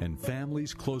parents, and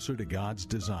families closer to God's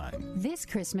design. This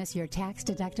Christmas, your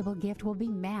tax-deductible gift will be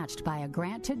matched by a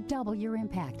grant to double your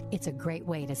impact. It's a great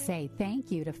way to say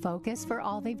thank you to Focus for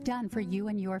all they've done for you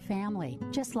and your family.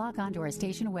 Just log on to our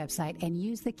station website and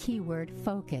use the keyword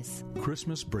FOCUS.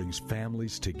 Christmas brings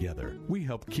families together. We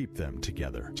help keep them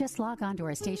together. Just log on to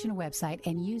our station website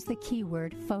and use the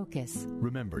keyword FOCUS.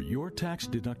 Remember, your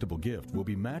tax-deductible gift will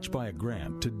be matched by a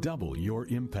grant to double your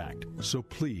impact. So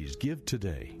please give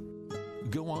today.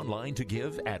 Go online to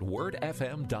give at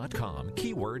wordfm.com,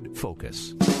 keyword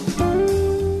focus.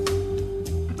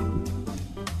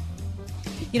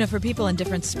 You know, for people in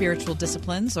different spiritual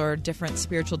disciplines or different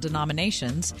spiritual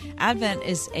denominations, Advent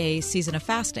is a season of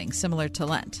fasting, similar to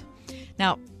Lent.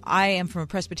 Now, I am from a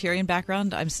Presbyterian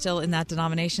background. I'm still in that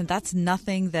denomination. That's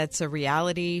nothing that's a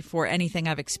reality for anything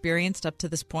I've experienced up to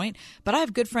this point. But I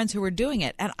have good friends who are doing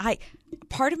it. And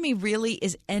part of me really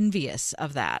is envious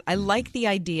of that. I like the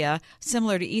idea,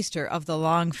 similar to Easter, of the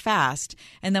long fast.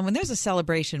 And then when there's a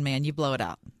celebration, man, you blow it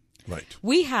out. Right.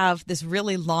 We have this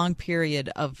really long period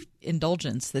of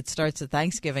indulgence that starts at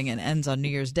Thanksgiving and ends on New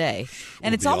Year's Day.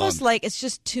 And it's almost like it's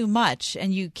just too much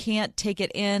and you can't take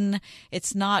it in.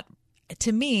 It's not,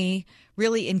 to me,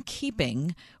 really in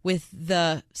keeping with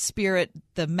the spirit,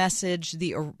 the message,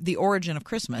 the origin of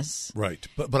Christmas. Right.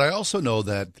 But I also know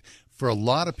that for a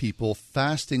lot of people,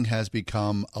 fasting has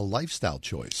become a lifestyle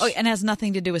choice. Oh, and has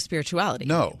nothing to do with spirituality.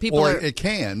 No, it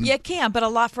can. Yeah, it can,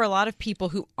 but for a lot of people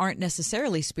who aren't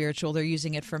necessarily spiritual, they're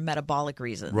using it for metabolic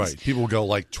reasons. Right. People go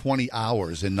like 20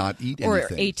 hours and not eat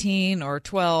anything. Or 18 or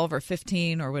 12 or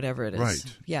 15 or whatever it is.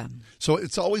 Right. Yeah. So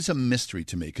it's always a mystery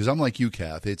to me because I'm like you,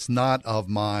 Kath. It's not of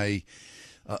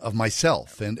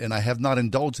myself, and I have not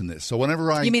indulged in this. So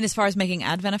whenever You mean as far as making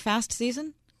Advent a fast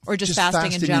season? Or just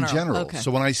fasting in general? Okay. So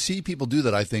when I see people do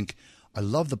that, I think, I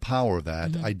love the power of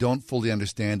that. Mm-hmm. I don't fully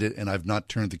understand it, and I've not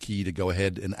turned the key to go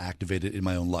ahead and activate it in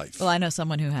my own life. Well, I know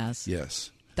someone who has.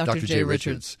 Yes. Dr. Jay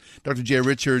Richards. Dr. Jay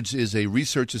Richards is a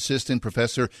research assistant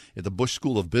professor at the Bush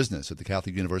School of Business at the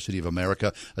Catholic University of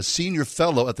America, a senior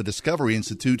fellow at the Discovery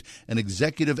Institute, and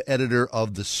executive editor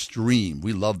of The Stream.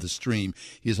 We love The Stream.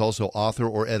 He is also author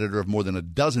or editor of more than a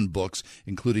dozen books,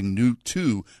 including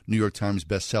two New York Times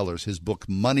bestsellers. His book,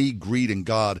 Money, Greed, and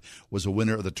God, was a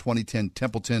winner of the 2010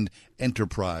 Templeton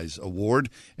Enterprise Award.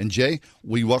 And Jay,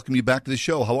 we welcome you back to the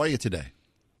show. How are you today?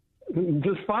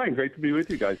 Just fine. Great to be with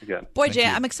you guys again. Boy, Jay,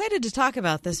 I'm excited to talk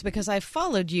about this because I've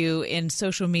followed you in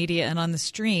social media and on the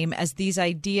stream as these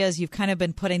ideas, you've kind of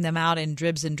been putting them out in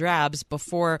dribs and drabs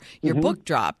before your book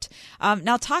dropped.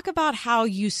 Now, talk about how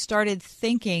you started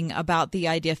thinking about the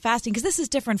idea of fasting, because this is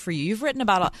different for you. You've written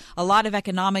about a lot of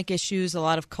economic issues, a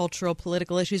lot of cultural,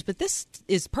 political issues, but this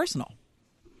is personal.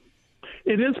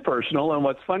 It is personal, and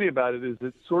what's funny about it is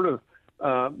it's sort of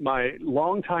my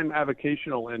longtime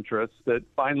avocational interests that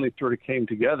finally sort of came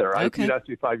together. Okay. If you'd asked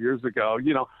me 5 years ago,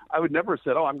 I would never have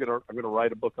said, I'm going to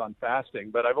write a book on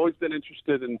fasting. But I've always been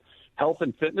interested in health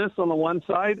and fitness on the one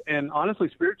side, and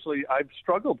honestly, spiritually, I've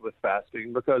struggled with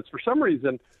fasting because for some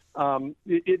reason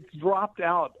it's dropped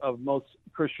out of most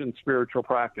Christian spiritual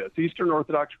practice. Eastern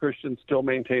Orthodox Christians still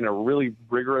maintain a really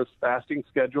rigorous fasting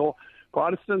schedule.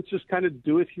 Protestants just kind of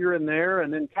do it here and there,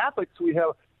 and then Catholics, we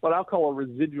have what I'll call a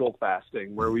residual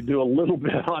fasting, where we do a little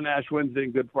bit on Ash Wednesday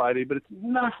and Good Friday, but it's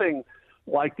nothing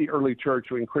like the early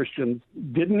church when Christians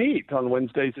didn't eat on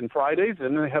Wednesdays and Fridays,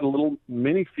 and then they had a little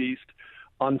mini feast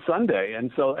on Sunday.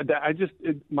 And so I just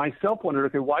myself wondered,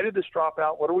 okay, why did this drop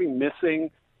out? What are we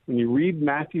missing? When you read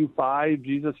Matthew 5,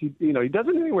 Jesus, he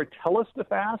doesn't anywhere tell us to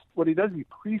fast. What he does, he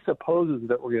presupposes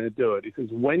that we're going to do it. He says,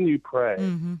 when you pray,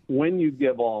 when you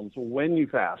give alms, when you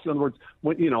fast. In other words,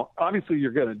 obviously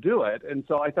you're going to do it. And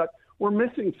so I thought, we're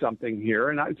missing something here.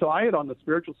 And so I had, on the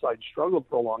spiritual side, struggled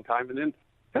for a long time, and then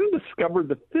kind of discovered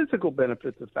the physical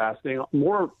benefits of fasting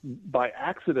more by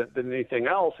accident than anything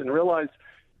else, and realized,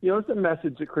 it's a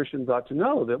message that Christians ought to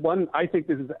know. That one, I think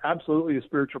this is absolutely a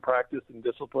spiritual practice and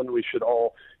discipline we should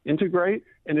all integrate.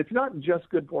 And it's not just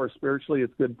good for us spiritually,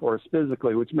 it's good for us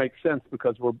physically, which makes sense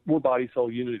because we're body,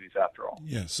 soul unities after all.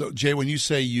 Yeah. So, Jay, when you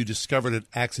say you discovered it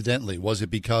accidentally, was it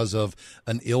because of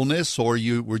an illness or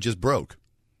you were just broke?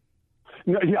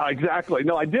 No, yeah, exactly.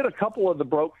 No, I did a couple of the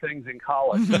broke things in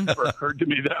college. That never occurred to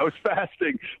me that I was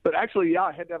fasting. But actually, yeah,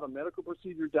 I had to have a medical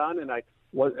procedure done, and I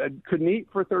couldn't eat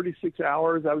for 36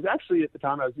 hours. I was actually, at the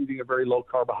time, I was eating a very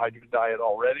low-carbohydrate diet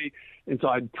already. And so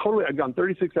I'd gone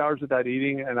 36 hours without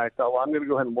eating, and I thought, well, I'm going to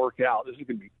go ahead and work out. This is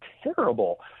going to be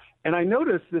terrible. And I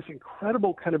noticed this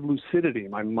incredible kind of lucidity.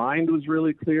 My mind was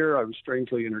really clear. I was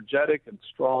strangely energetic and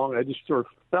strong. I just sort of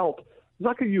felt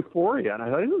like a euphoria. And I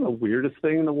thought, this is the weirdest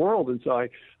thing in the world. And so I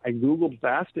Googled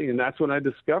fasting, and that's when I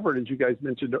discovered, as you guys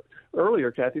mentioned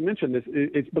earlier, Kathy mentioned this,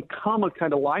 it's become a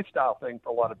kind of lifestyle thing for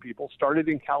a lot of people. Started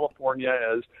in California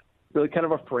as really kind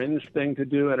of a fringe thing to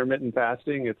do, intermittent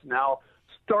fasting. It's now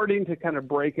starting to kind of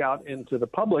break out into the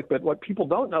public. But what people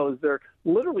don't know is there are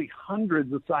literally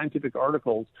hundreds of scientific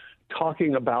articles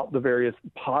talking about the various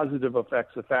positive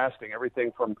effects of fasting,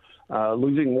 everything from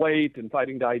losing weight and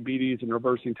fighting diabetes and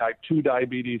reversing type 2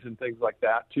 diabetes and things like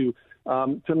that to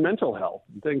mental health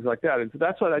and things like that. And so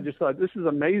that's what I just thought, this is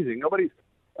amazing. Nobody's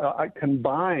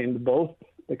combined both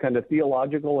the kind of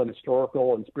theological and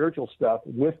historical and spiritual stuff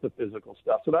with the physical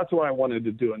stuff. So that's what I wanted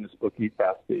to do in this book, Eat,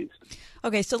 Fast, Feast.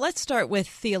 Okay, so let's start with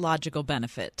theological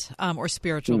benefit, or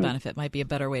spiritual benefit might be a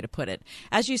better way to put it.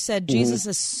 As you said, Jesus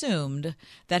assumed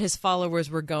that his followers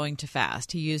were going to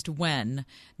fast. He used when,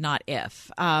 not if.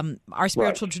 Our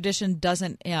spiritual tradition does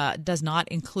not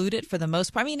include it for the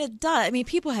most part. I mean, it does. I mean,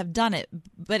 people have done it,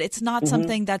 but it's not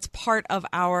something that's part of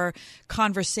our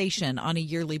conversation on a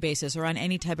yearly basis or on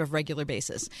any type of regular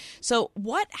basis. So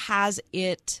what has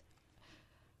it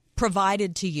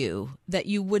provided to you that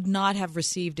you would not have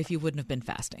received if you wouldn't have been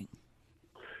fasting?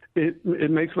 It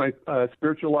makes my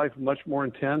spiritual life much more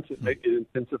intense. It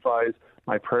intensifies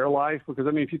my prayer life because,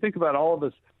 I mean, if you think about all of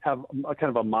us have a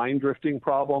kind of a mind drifting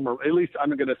problem, or at least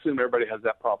I'm going to assume everybody has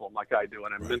that problem like I do,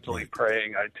 and I'm mentally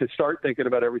praying to start thinking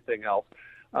about everything else.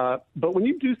 But when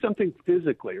you do something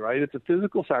physically, right, it's a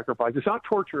physical sacrifice. It's not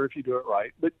torture if you do it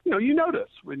right, but you notice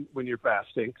when you're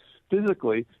fasting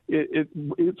physically,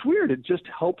 it's weird. It just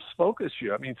helps focus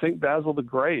you. I mean, St. Basil the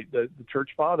Great, the church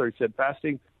father, he said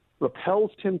fasting repels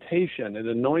temptation and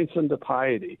anoints unto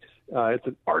piety. It's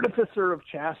an artificer of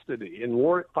chastity. In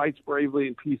war it fights bravely,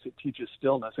 in peace it teaches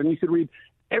stillness. And you could read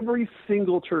every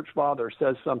single church father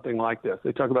says something like this.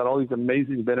 They talk about all these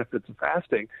amazing benefits of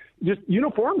fasting, just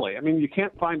uniformly. I mean, you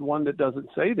can't find one that doesn't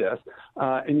say this,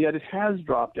 and yet it has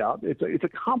dropped out. It's a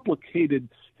complicated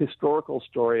historical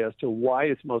story as to why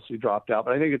it's mostly dropped out,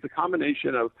 but I think it's a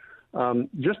combination of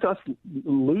just us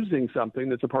losing something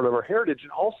that's a part of our heritage,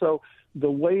 and also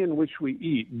the way in which we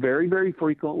eat very, very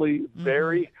frequently,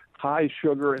 very high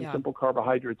sugar and simple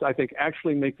carbohydrates, I think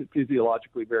actually makes it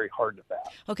physiologically very hard to fast.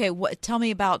 Okay, tell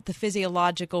me about the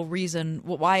physiological reason.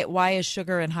 Why is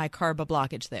sugar and high carb a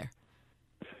blockage there?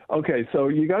 Okay, so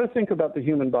you got to think about the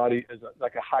human body as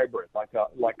like a hybrid, like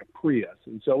a Prius,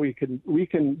 and so we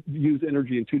can use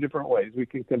energy in two different ways. We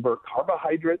can convert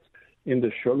carbohydrates into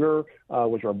sugar,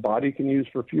 which our body can use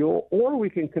for fuel, or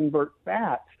we can convert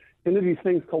fats into these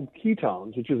things called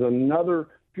ketones, which is another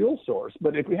fuel source.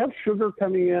 But if we have sugar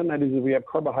coming in, that is, if we have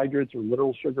carbohydrates or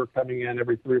literal sugar coming in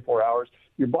every 3 or 4 hours,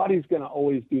 your body's going to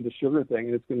always do the sugar thing,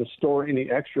 and it's going to store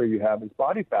any extra you have as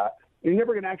body fat. You're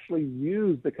never going to actually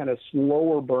use the kind of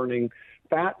slower burning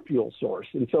fat fuel source.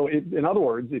 And so, in other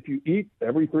words, if you eat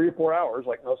every 3 or 4 hours,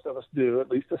 like most of us do,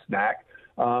 at least a snack,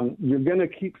 you're going to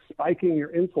keep spiking your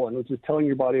insulin, which is telling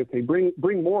your body, okay,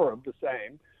 bring more of the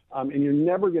same. And you're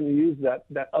never going to use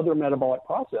that other metabolic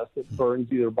process that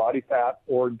burns either body fat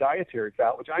or dietary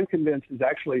fat, which I'm convinced is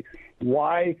actually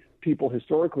why people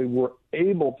historically were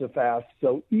able to fast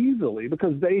so easily,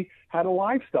 because they had a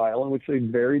lifestyle in which they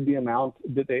varied the amount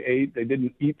that they ate. They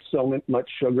didn't eat so much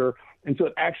sugar. And so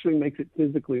it actually makes it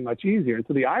physically much easier. And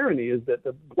so the irony is that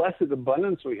the blessed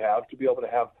abundance we have to be able to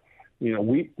have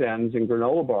wheat thins and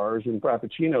granola bars and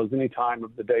frappuccinos any time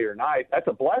of the day or night, that's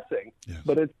a blessing. Yes.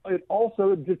 But it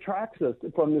also detracts us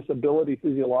from this ability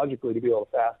physiologically to be able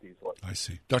to fast easily. I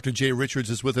see. Dr. Jay Richards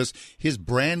is with us. His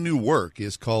brand new work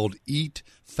is called Eat,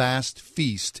 Fast,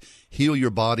 Feast, Heal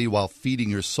Your Body While Feeding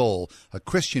Your Soul, a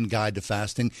Christian guide to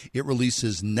fasting. It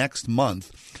releases next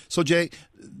month. So, Jay,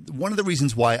 one of the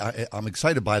reasons why I'm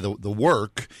excited by the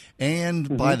work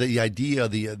and by the idea,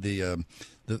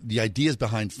 the ideas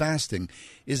behind fasting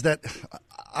is that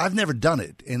I've never done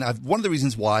it. And one of the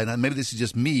reasons why, and maybe this is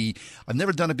just me, I've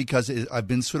never done it because I've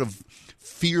been sort of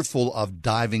fearful of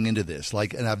diving into this.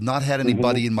 And I've not had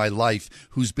anybody in my life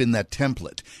who's been that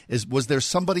template. Was there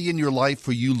somebody in your life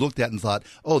where you looked at and thought,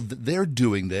 oh, they're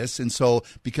doing this, and so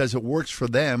because it works for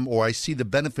them or I see the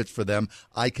benefits for them,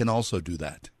 I can also do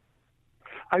that?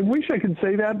 I wish I could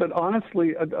say that, but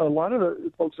honestly, a lot of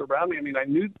the folks around me, I mean, I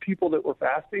knew people that were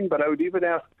fasting, but I would even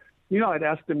ask, I'd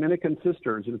ask Dominican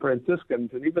sisters and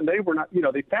Franciscans, and even they were not,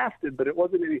 they fasted, but it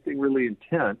wasn't anything really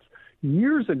intense.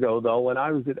 Years ago, though, when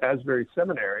I was at Asbury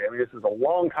Seminary, I mean, this is a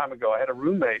long time ago, I had a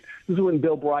roommate. This is when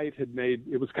Bill Bright had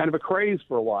it was kind of a craze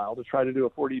for a while to try to do a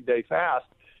 40-day fast.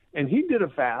 And he did a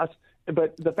fast,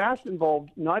 but the fast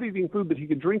involved not eating food, but he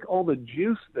could drink all the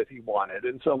juice that he wanted.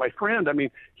 And so my friend, I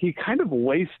mean, he kind of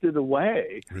wasted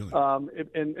away. Really?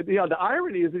 The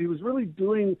irony is that he was really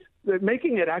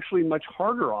making it actually much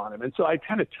harder on him. And so I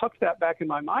kind of tucked that back in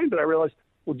my mind, but I realized,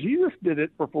 well, Jesus did it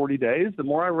for 40 days. The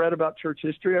more I read about church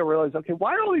history, I realized, okay,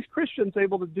 why are all these Christians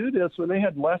able to do this when they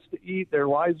had less to eat, their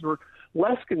lives were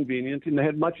less convenient, and they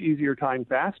had much easier time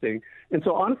fasting? And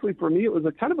so honestly, for me, it was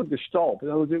a kind of a gestalt. In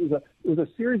other words, it was a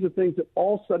series of things that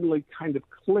all suddenly kind of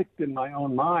clicked in my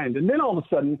own mind. And then all of a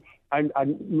sudden,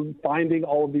 I'm finding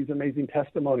all of these amazing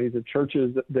testimonies of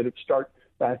churches that have started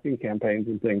fasting campaigns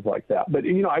and things like that. But,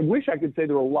 I wish I could say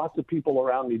there were lots of people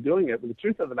around me doing it, but the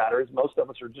truth of the matter is most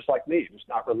of us are just like me, just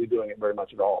not really doing it very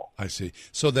much at all. I see.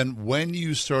 So then when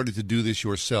you started to do this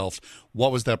yourself,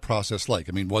 what was that process like?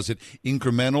 I mean, was it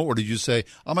incremental, or did you say,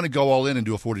 I'm going to go all in and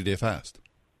do a 40-day fast?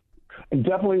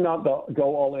 Definitely not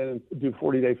go all in and do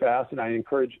 40-day fast, and I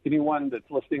encourage anyone that's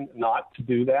listening not to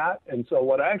do that. And so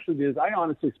what I actually did is I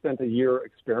honestly spent a year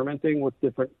experimenting with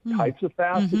different types of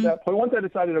fasts at that point. Once I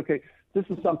decided, okay, this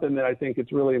is something that I think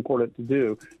it's really important to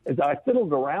do, is I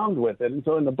fiddled around with it. And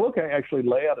so in the book, I actually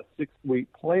lay out a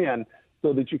 6-week plan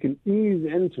so that you can ease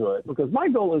into it, because my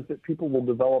goal is that people will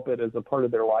develop it as a part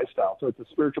of their lifestyle. So it's a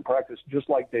spiritual practice just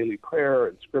like daily prayer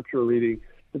and scripture reading,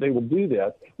 that they will do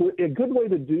this. A good way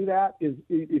to do that is,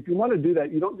 if you want to do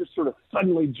that, you don't just sort of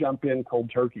suddenly jump in cold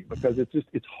turkey, because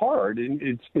it's hard and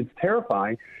it's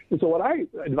terrifying. And so what I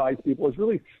advise people is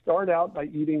really start out by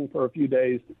eating for a few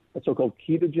days a so-called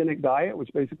ketogenic diet, which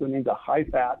basically means a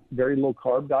high-fat, very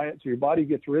low-carb diet. So your body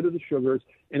gets rid of the sugars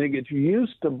and it gets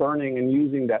used to burning and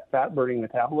using that fat-burning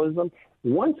metabolism.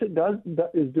 Once it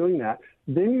is doing that,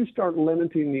 then you start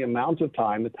limiting the amount of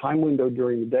time, the time window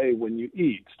during the day when you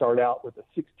eat. Start out with a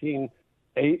 16-8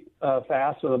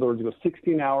 fast. So in other words, you go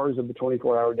 16 hours of the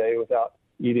 24-hour day without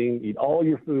eating. Eat all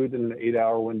your food in an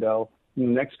 8-hour window.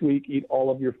 Next week, eat all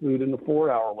of your food in the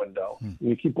 4-hour window. And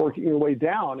you keep working your way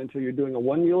down until you're doing a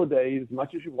 1 meal a day, as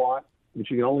much as you want, which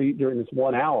you can only eat during this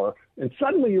 1 hour. And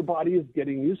suddenly your body is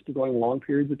getting used to going long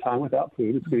periods of time without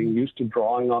food. It's getting used to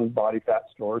drawing on body fat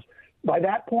stores. By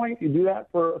that point, you do that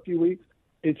for a few weeks,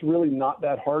 it's really not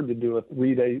that hard to do a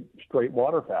 3-day straight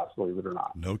water fast, believe it or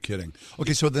not. No kidding.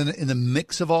 Okay, so then in the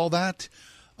mix of all that,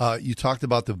 you talked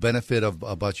about the benefit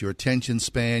about your attention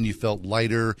span. You felt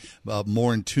lighter,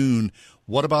 more in tune.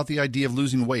 What about the idea of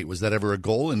losing weight? Was that ever a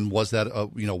goal, and was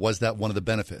that one of the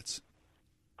benefits?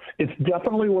 It's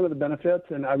definitely one of the benefits,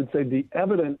 and I would say the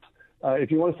evidence.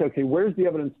 If you want to say, okay, where's the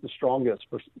evidence the strongest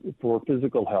for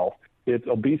physical health? It's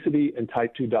obesity and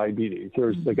type 2 diabetes.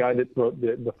 There's the guy that wrote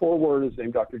the foreword is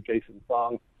named Dr. Jason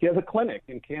Fung. He has a clinic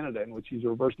in Canada in which he's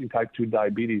reversing type 2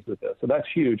 diabetes with this. So that's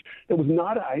huge. It was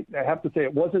not, I have to say,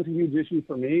 it wasn't a huge issue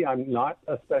for me. I'm not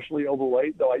especially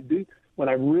overweight, though when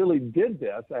I really did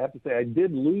this, I have to say I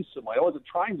did lose some weight. I wasn't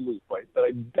trying to lose weight, but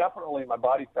my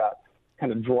body fat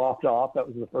kind of dropped off. That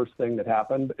was the first thing that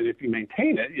happened. And if you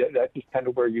maintain it, that's just kind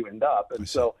of where you end up. And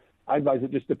so I advise it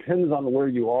just depends on where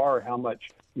you are, how much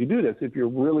you do this. If you're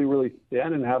really, really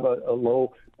thin and have a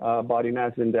low body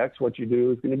mass index, what you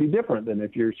do is going to be different than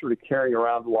if you're sort of carrying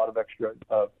around a lot of extra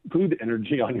food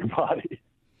energy on your body.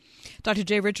 Dr.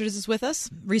 Jay Richards is with us,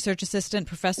 research assistant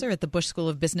professor at the Bush School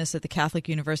of Business at the Catholic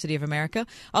University of America,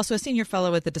 also a senior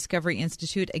fellow at the Discovery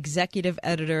Institute, executive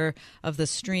editor of The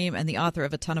Stream, and the author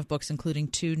of a ton of books, including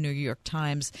 2 New York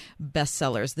Times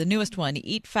bestsellers. The newest one,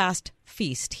 Eat Fast,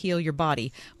 Feast, Heal Your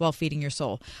Body While Feeding Your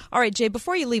Soul. All right, Jay,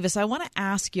 before you leave us, I want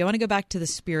to go back to the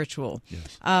spiritual.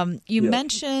 Yes. You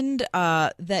mentioned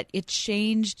that it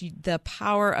changed the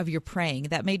power of your praying.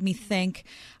 That made me think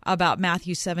about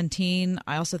Matthew 17.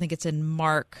 I also think it's in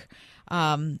Mark,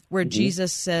 where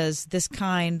Jesus says this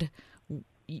kind.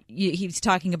 He's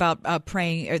talking about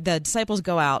praying. The disciples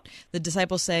go out. The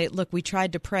disciples say, "Look, we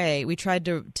tried to pray. We tried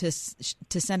to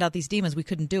send out these demons. We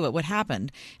couldn't do it. What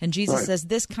happened?" And Jesus says,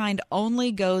 "This kind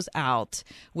only goes out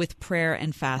with prayer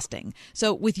and fasting."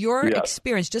 So, with your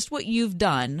experience, just what you've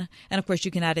done, and of course,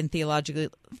 you can add in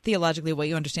theologically what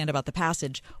you understand about the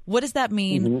passage. What does that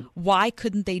mean? Why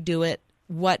couldn't they do it?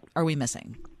 What are we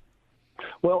missing?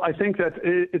 Well, I think that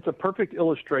it's a perfect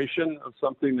illustration of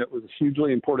something that was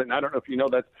hugely important. And I don't know if you know,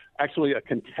 that's actually a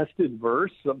contested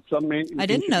verse. Some I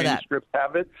didn't know that. manuscripts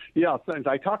have it. Yeah, sometimes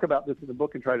I talk about this in the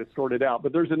book and try to sort it out.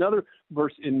 But there's another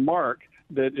verse in Mark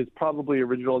that is probably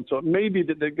original, and so it may be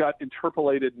that they got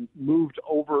interpolated and moved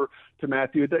over to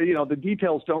Matthew. The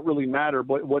details don't really matter,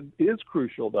 but what is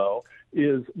crucial, though,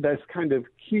 is this kind of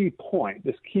key point,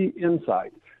 this key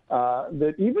insight,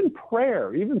 that even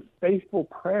prayer, even faithful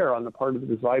prayer on the part of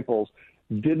the disciples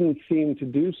didn't seem to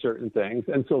do certain things.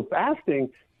 And so fasting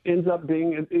ends up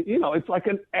being, it's like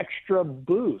an extra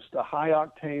boost, a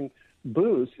high-octane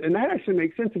boost. And that actually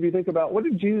makes sense if you think about what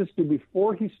did Jesus do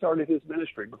before he started his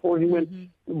ministry, before he went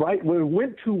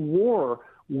to war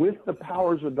with the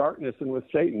powers of darkness and with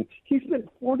Satan. He spent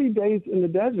 40 days in the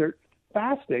desert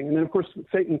fasting. And then, of course,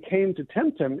 Satan came to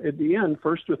tempt him at the end,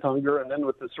 first with hunger and then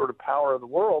with the sort of power of the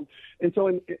world. And so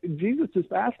in Jesus'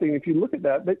 fasting, if you look at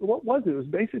that, what was it? It was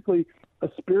basically a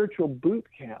spiritual boot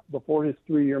camp before his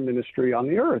 3-year ministry on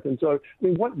the earth. And so,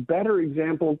 what better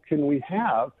example can we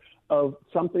have of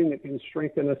something that can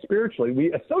strengthen us spiritually?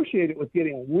 We associate it with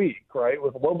getting weak, right,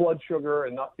 with low blood sugar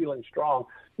and not feeling strong,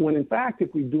 when in fact,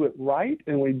 if we do it right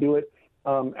and we do it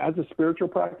as a spiritual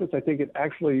practice, I think it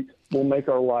actually will make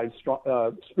our lives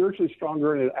spiritually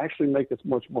stronger, and it actually make us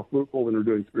much more fruitful when we're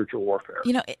doing spiritual warfare.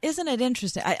 Isn't it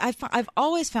interesting? I've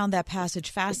always found that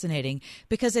passage fascinating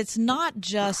because it's not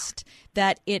just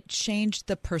that it changed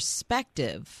the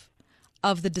perspective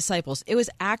of the disciples. It was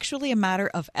actually a matter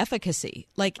of efficacy.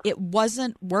 Like, it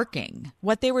wasn't working.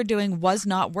 What they were doing was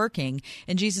not working.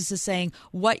 And Jesus is saying,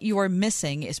 what you are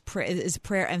missing is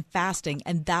prayer and fasting,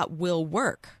 and that will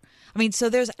work. So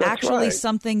there's actually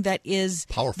something that is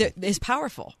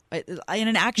powerful in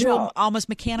an actual, almost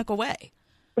mechanical way.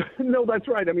 No, that's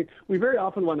right. We very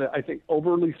often want to, I think,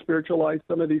 overly spiritualize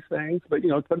some of these things. But,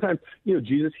 sometimes,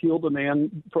 Jesus healed a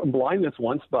man from blindness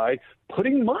once by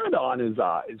putting mud on his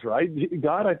eyes, right?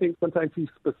 God, I think sometimes he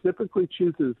specifically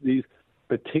chooses these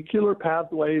particular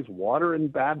pathways, water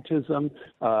and baptism,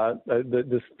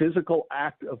 this physical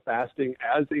act of fasting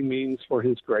as a means for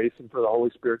his grace and for the Holy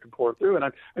Spirit to pour through. And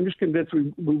I'm just convinced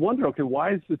we wonder, okay,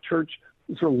 why is the church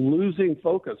sort of losing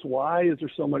focus? Why is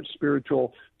there so much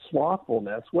spiritual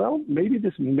slothfulness? Well, maybe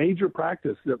this major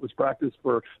practice that was practiced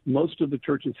for most of the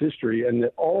church's history and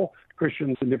that all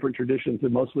Christians in different traditions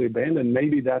have mostly abandoned,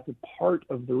 maybe that's a part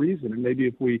of the reason. And maybe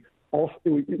if we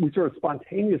sort of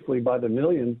spontaneously by the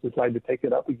millions decide to take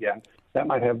it up again, that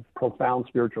might have profound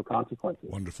spiritual consequences.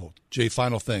 Wonderful. Jay,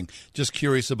 final thing. Just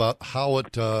curious about how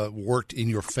it worked in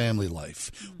your family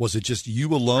life. Was it just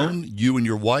you alone, you and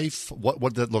your wife? What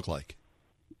did that look like?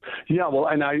 Yeah, well,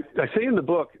 and I say in the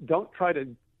book, don't try to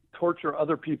torture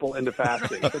other people into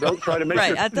fasting. So don't try to make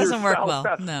that doesn't work well.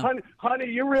 Fast. No. Honey,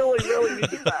 you really need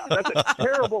to fast. That's a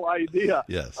terrible idea.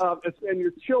 Yes. And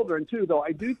your children, too, though.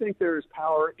 I do think there is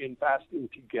power in fasting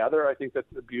together. I think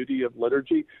that's the beauty of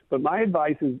liturgy. But my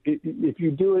advice is if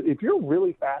you do it, if you're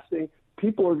really fasting,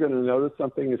 people are going to notice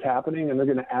something is happening, and they're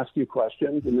going to ask you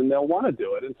questions, and then they'll want to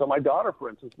do it. And so my daughter, for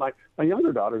instance, my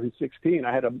younger daughter, who's 16,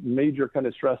 I had a major kind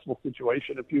of stressful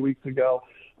situation a few weeks ago.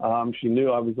 She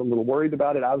knew I was a little worried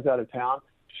about it. I was out of town.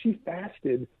 She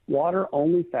fasted,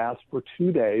 water-only fast for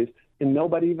 2 days, and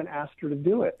nobody even asked her to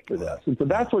do it for this. And so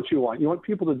that's what you want. You want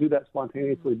people to do that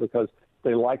spontaneously because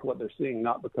they like what they're seeing,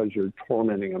 not because you're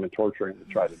tormenting them and torturing them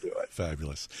to try to do it.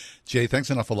 Fabulous. Jay,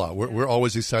 thanks an awful lot. We're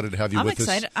always excited to have you with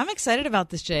us. I'm excited about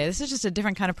this, Jay. This is just a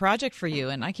different kind of project for you,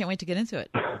 and I can't wait to get into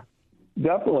it.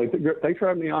 Definitely. Thanks for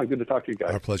having me on. Good to talk to you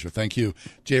guys. Our pleasure. Thank you.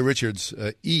 Jay Richards,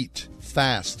 eat,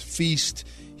 fast, feast,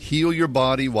 heal your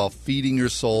body while feeding your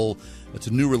soul. It's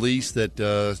a new release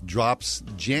that drops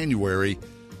January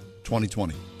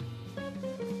 2020.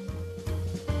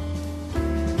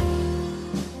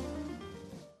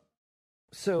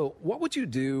 So what would you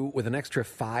do with an extra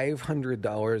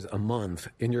 $500 a month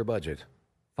in your budget?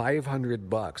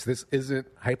 $500. This isn't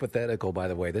hypothetical, by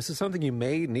the way. This is something you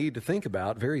may need to think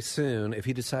about very soon if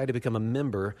you decide to become a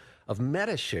member of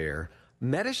Medi-Share.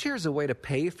 Medi-Share is a way to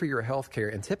pay for your health care,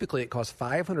 and typically it costs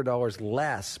 $500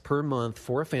 less per month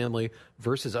for a family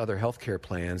versus other health care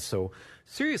plans. So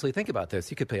seriously, think about this.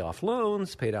 You could pay off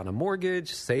loans, pay down a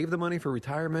mortgage, save the money for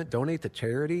retirement, donate to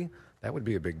charity. That would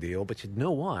be a big deal. But you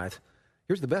know what?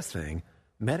 Here's the best thing.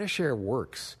 Medi-Share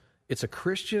works. It's a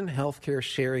Christian healthcare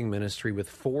sharing ministry with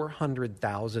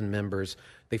 400,000 members.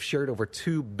 They've shared over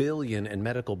 $2 billion in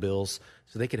medical bills,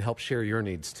 so they can help share your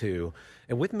needs too.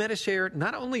 And with Medi-Share,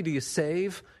 not only do you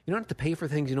save, you don't have to pay for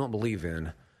things you don't believe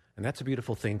in. And that's a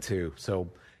beautiful thing too. So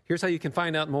Here's how you can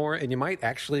find out more, and you might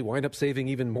actually wind up saving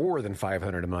even more than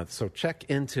 $500 a month. So check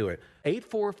into it.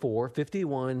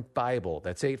 844-51-BIBLE.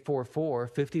 That's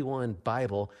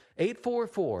 844-51-BIBLE.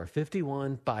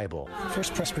 844-51-BIBLE.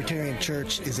 First Presbyterian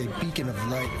Church is a beacon of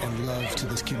light and love to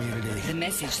this community. The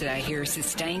message that I hear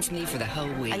sustains me for the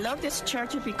whole week. I love this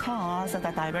church because of the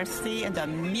diversity and the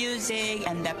music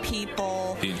and the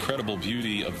people. The incredible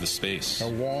beauty of the space. A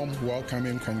warm,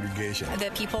 welcoming congregation.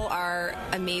 The people are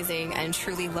amazing and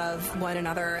truly love one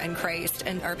another and Christ,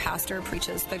 and our pastor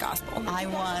preaches the gospel. I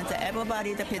want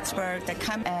everybody to Pittsburgh to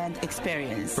come and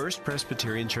experience. First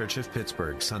Presbyterian Church of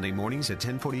Pittsburgh, Sunday mornings at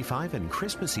 10:45 and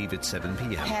Christmas Eve at 7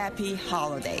 p.m. Happy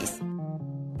holidays.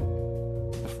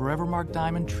 The Forevermark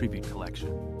Diamond Tribute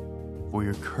Collection. For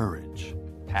your courage,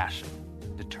 passion,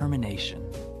 determination,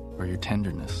 for your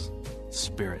tenderness,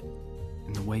 spirit,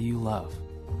 and the way you love.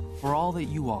 For all that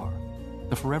you are.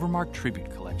 The Forevermark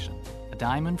Tribute Collection. A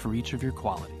diamond for each of your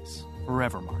qualities.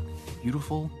 Forevermark.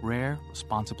 Beautiful, rare,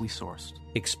 responsibly sourced.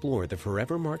 Explore the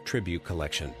Forevermark Tribute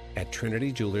Collection at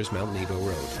Trinity Jewelers, Mount Nebo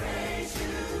Road.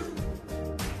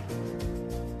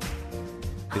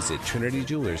 Visit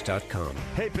TrinityJewelers.com.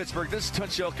 Hey Pittsburgh, this is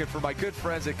Tunch Ilkin for my good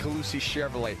friends at Calusi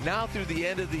Chevrolet. Now through the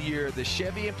end of the year, the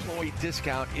Chevy employee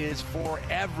discount is for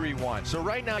everyone. So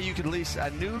right now you can lease a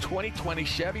new 2020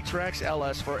 Chevy Trax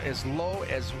LS for as low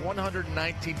as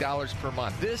 $119 per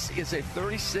month. This is a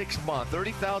 36-month,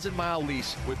 30,000-mile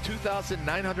lease with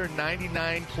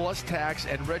 $2,999 plus tax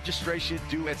and registration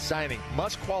due at signing.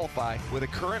 Must qualify with a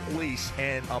current lease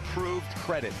and approved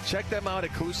credit. Check them out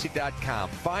at Calusi.com.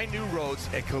 Find new roads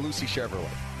at Calusi Chevrolet.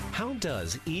 How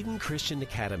does Eden Christian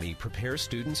Academy prepare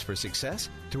students for success?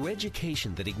 Through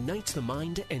education that ignites the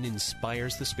mind and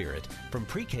inspires the spirit, from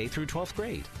pre-K through 12th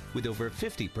grade, with over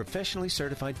 50 professionally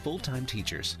certified full-time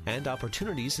teachers and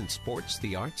opportunities in sports,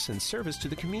 the arts, and service to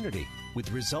the community.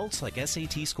 With results like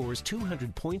SAT scores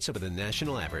 200 points over the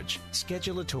national average.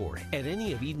 Schedule a tour at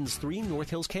any of Eden's 3 North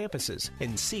Hills campuses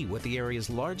and see what the area's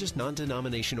largest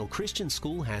non-denominational Christian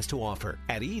school has to offer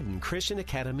at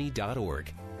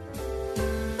EdenChristianAcademy.org.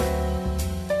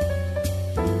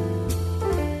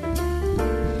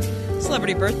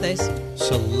 Celebrity birthdays.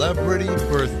 Celebrity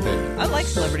birthday. I like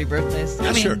celebrity birthdays.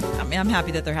 Yeah, sure. I'm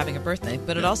happy that they're having a birthday,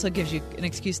 but it also gives you an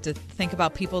excuse to think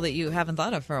about people that you haven't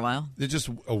thought of for a while. They're just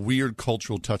a weird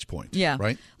cultural touch point. Yeah.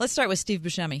 Right? Let's start with Steve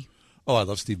Buscemi. Oh, I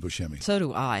love Steve Buscemi. So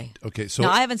do I. Okay, so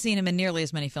now, I haven't seen him in nearly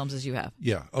as many films as you have.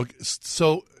 Yeah. Okay.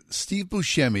 So Steve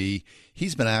Buscemi,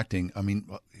 he's been acting. I mean,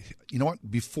 you know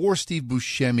what? Before Steve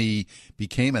Buscemi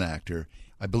became an actor,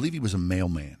 I believe he was a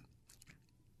mailman.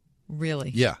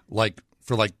 Really? Yeah,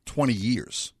 for 20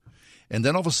 years. And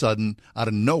then all of a sudden, out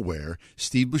of nowhere,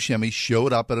 Steve Buscemi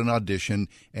showed up at an audition,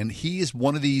 and he is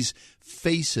one of these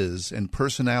faces and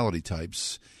personality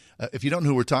types. If you don't know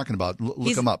who we're talking about,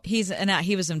 look him up. He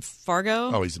was in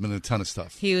Fargo. Oh, he's been in a ton of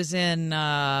stuff. He was in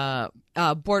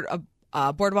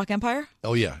Boardwalk Empire.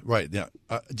 Oh, yeah, right. Yeah,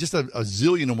 just a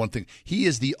zillion and one thing. He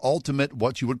is the ultimate,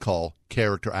 what you would call,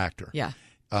 character actor. Yeah.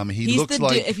 He looks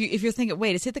like... if you're thinking,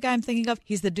 wait, is it the guy I'm thinking of?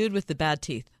 He's the dude with the bad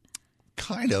teeth.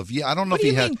 Kind of, yeah. I don't know What if do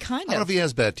he you has. mean, kind I don't know of? if he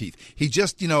has bad teeth. He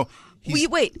just,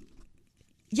 Wait.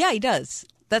 Yeah, he does.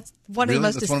 That's one really? of the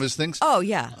most. That's one of his things. Oh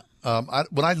yeah.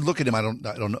 When I look at him, I don't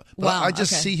know. But Wow, I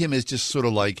just okay. see him as just sort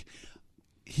of like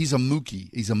he's a mookie.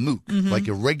 He's a mook, Mhm. like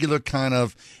a regular kind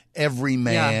of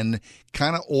everyman,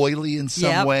 kind of oily in some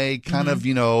Yep. way, kind of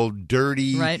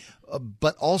dirty, Right.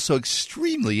 But also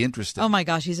extremely interesting. Oh my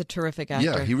gosh, he's a terrific actor.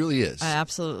 Yeah, he really is. I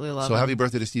absolutely love So him. happy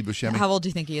birthday to Steve Buscemi. How old do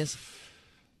you think he is?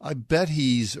 I bet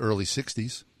he's early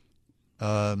 60s.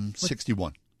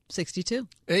 61. 62.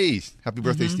 Hey, happy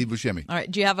birthday, Mhm. Steve Buscemi. All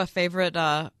right. Do you have a favorite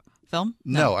film?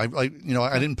 No, I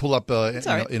didn't pull up It's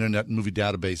all right. internet movie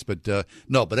database, but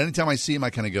no. But anytime I see him, I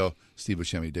kind of go, Steve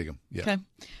Buscemi, dig him. Yeah. Okay.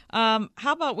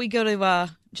 How about we go to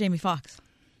Jamie Foxx?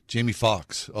 Jamie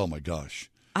Foxx. Oh my gosh,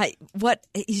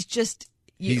 He's just.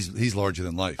 he's larger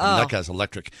than life. I mean, Oh. that guy's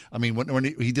electric. I mean, when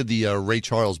he did the Ray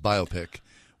Charles biopic,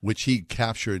 which he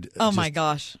captured. Oh my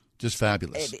gosh. Just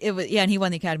fabulous. It was, and he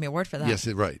won the Academy Award for that. Yes,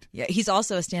 right. Yeah, he's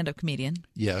also a stand-up comedian.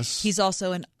 Yes. He's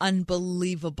also an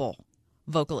unbelievable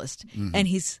vocalist, Mhm. and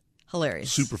he's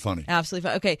hilarious. Super funny. Absolutely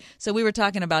fun. Okay, so we were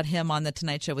talking about him on The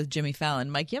Tonight Show with Jimmy Fallon.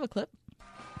 Mike, you have a clip?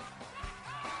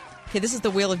 Okay, this is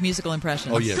the Wheel of Musical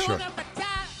Impressions. Oh, yeah, sure.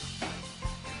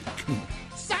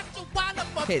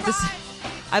 Okay,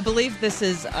 I believe this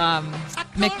is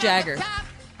Mick Jagger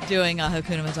doing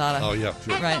Hakuna Matata. Oh, yeah.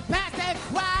 Sure. Right.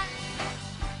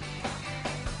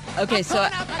 Okay, so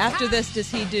after this,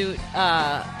 does he do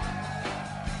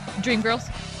Dreamgirls?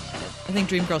 I think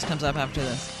Dreamgirls comes up after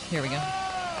this. Here we go.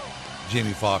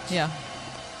 Jamie Foxx. Yeah.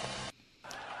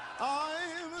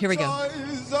 Here we go.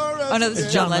 Oh, no, this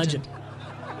is John Legend.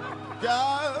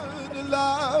 God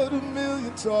allowed a million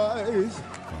toys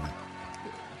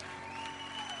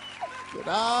that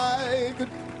I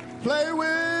could play with.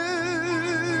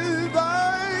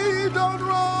 I don't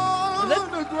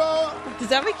want to grow. Does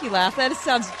that make you laugh? That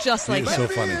sounds just like It's so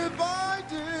funny.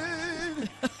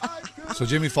 So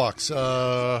Jamie Foxx,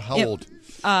 how old?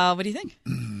 What do you think?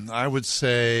 I would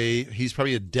say he's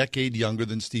probably a decade younger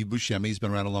than Steve Buscemi. He's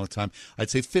been around a long time. I'd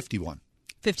say 51.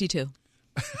 52.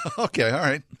 Okay, all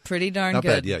right. Pretty darn Not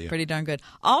good. bad, yeah. Pretty darn good.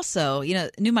 Also,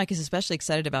 New Mike is especially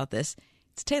excited about this.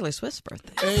 It's Taylor Swift's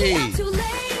birthday. Hey,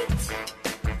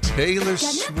 Taylor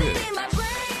Swift.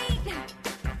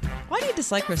 Why do you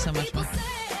dislike her so much?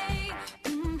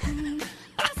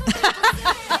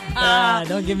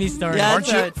 Don't give me stories. Yeah, aren't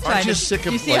you sick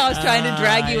of? You see how I was trying to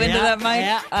drag you into that, Mike?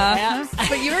 Yeah.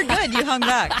 But you were good. You hung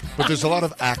back. But there's a lot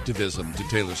of activism to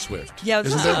Taylor Swift. Yeah,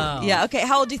 isn't there? Yeah. Okay.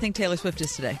 How old do you think Taylor Swift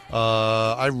is today?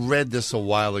 I read this a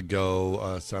while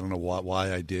ago. So I don't know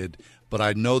why I did, but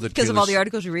I know that because of all the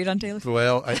articles you read on Taylor Swift.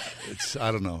 Well, I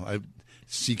don't know.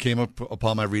 She came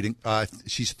upon my reading.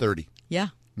 She's 30. Yeah.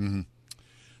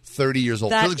 30 years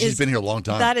old. She's been here a long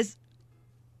time. That is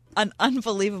an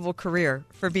unbelievable career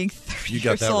for being 30 You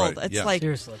got years that old. right. It's Yeah. like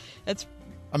Seriously. It's.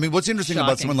 I mean, what's interesting about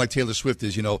shocking. someone like Taylor Swift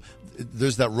is,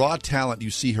 there's that raw talent.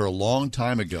 You see her a long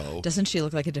time ago. Doesn't she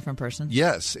look like a different person?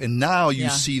 Yes, and now you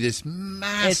see this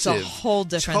massive, it's a whole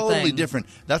different totally thing. different.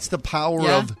 That's the power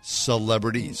of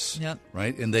celebrities, Yep.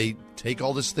 right? And they take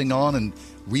all this thing on and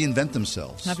reinvent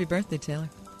themselves. Happy birthday, Taylor.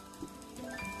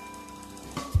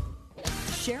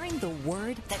 Sharing the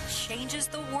word that changes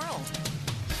the world.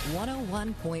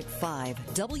 101.5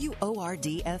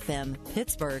 WORD FM,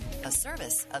 Pittsburgh, a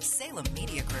service of Salem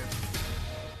Media Group.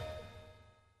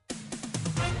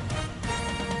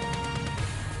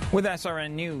 With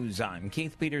SRN News, I'm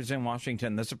Keith Peters in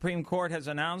Washington. The Supreme Court has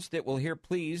announced it will hear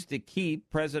pleas to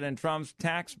keep President Trump's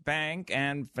tax, bank,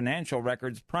 and financial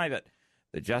records private.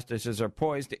 The justices are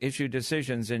poised to issue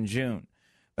decisions in June.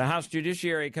 The House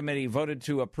Judiciary Committee voted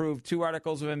to approve 2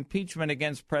 articles of impeachment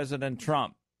against President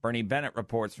Trump. Bernie Bennett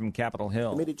reports from Capitol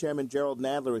Hill. Committee Chairman Gerald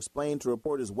Nadler explained to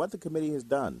reporters what the committee has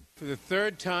done. For the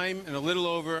third time in a little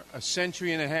over a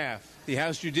century and a half, the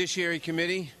House Judiciary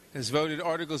Committee has voted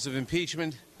articles of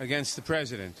impeachment against the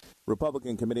president.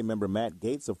 Republican committee member Matt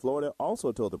Gaetz of Florida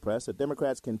also told the press that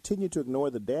Democrats continue to ignore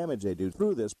the damage they do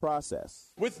through this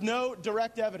process. With no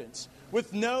direct evidence,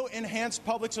 with no enhanced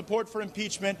public support for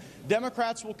impeachment,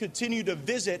 Democrats will continue to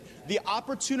visit the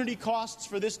opportunity costs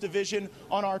for this division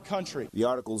on our country. The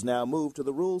articles now move to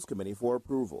the Rules Committee for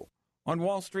approval. On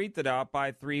Wall Street, the Dow up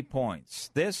by 3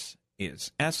 points. This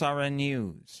is SRN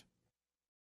News.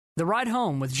 The Ride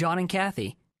Home with John and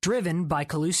Kathy, driven by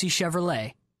Calusi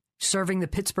Chevrolet, serving the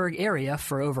Pittsburgh area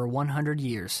for over 100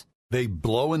 years. They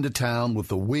blow into town with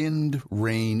the wind,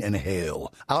 rain, and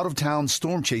hail. Out-of-town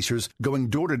storm chasers going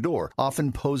door to door,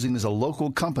 often posing as a local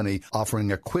company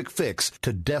offering a quick fix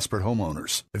to desperate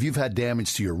homeowners. If you've had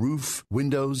damage to your roof,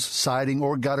 windows, siding,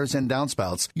 or gutters and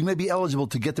downspouts, you may be eligible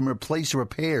to get them replaced or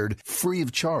repaired free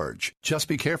of charge. Just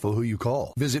be careful who you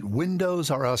call. Visit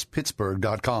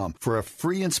WindowsRUsPittsburgh.com for a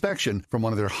free inspection from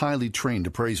one of their highly trained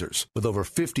appraisers. With over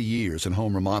 50 years in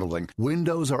home remodeling,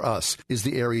 Windows R Us is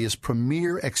the area's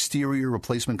premier exterior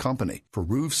replacement company for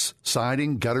roofs,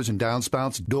 siding, gutters and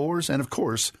downspouts, doors, and of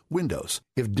course, windows.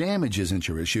 If damage isn't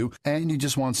your issue and you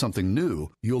just want something new,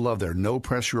 you'll love their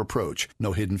no-pressure approach,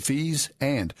 no hidden fees,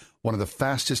 and one of the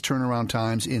fastest turnaround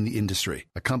times in the industry.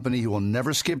 A company who will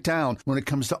never skip town when it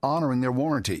comes to honoring their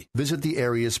warranty. Visit the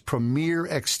area's premier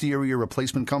exterior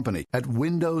replacement company at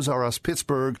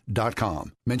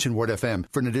WindowsRUsPittsburgh.com. Mention Word FM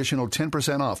for an additional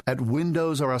 10% off at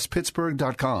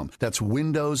WindowsRUsPittsburgh.com. That's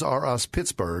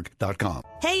WindowsRUsPittsburgh.com.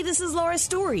 Hey, this is Laura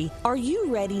Story. Are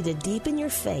you ready to deepen your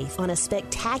faith on a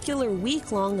spectacular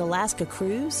week-long Alaska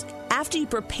cruise? After you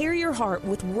prepare your heart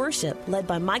with worship led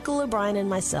by Michael O'Brien and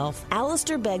myself,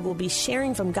 Alistair Begg will be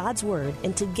sharing from God's Word,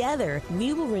 and together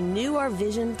we will renew our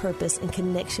vision, purpose, and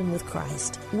connection with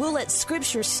Christ. We'll let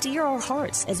Scripture steer our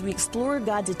hearts as we explore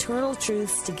God's eternal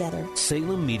truths together.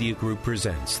 Salem Media Group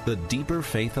presents the Deeper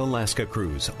Faith Alaska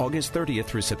Cruise, August 30th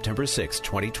through September 6th,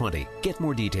 2020. Get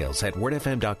more details at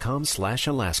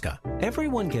wordfm.com/Alaska.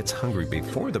 Everyone gets hungry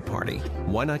before the party.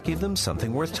 Why not give them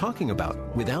something worth talking about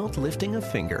without lifting a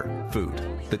finger? Food.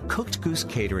 The Cooked Goose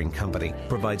Catering Company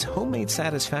provides homemade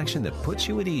satisfaction that puts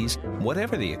you at ease,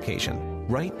 whatever the occasion.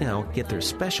 Right now, get their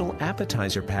special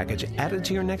appetizer package added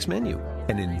to your next menu.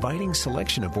 An inviting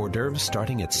selection of hors d'oeuvres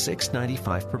starting at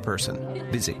 $6.95 per person.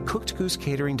 Visit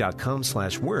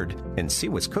cookedgoosecatering.com/word and see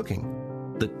what's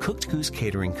cooking. The Cooked Goose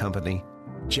Catering Company.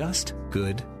 Just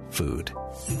good food.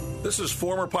 This is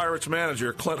former Pirates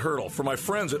manager Clint Hurdle for my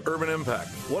friends at Urban Impact.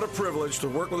 What a privilege to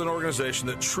work with an organization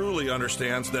that truly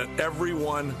understands that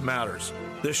everyone matters.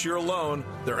 This year alone,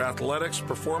 their athletics,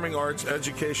 performing arts,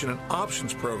 education, and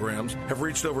options programs have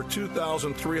reached over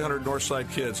 2,300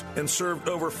 Northside kids and served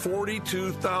over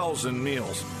 42,000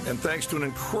 meals. And thanks to an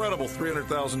incredible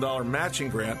 $300,000 matching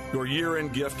grant, your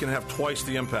year-end gift can have twice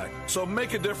the impact. So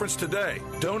make a difference today.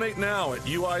 Donate now at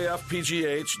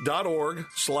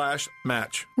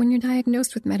uifpgh.org/match. When you're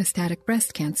diagnosed with metastatic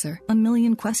breast cancer, a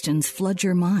million questions flood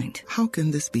your mind. How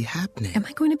can this be happening? Am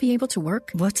I going to be able to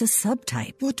work? What's a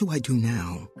subtype? What do I do now?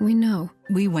 We know.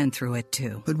 We went through it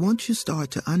too. But once you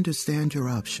start to understand your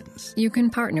options, you can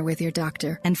partner with your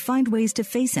doctor and find ways to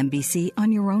face MBC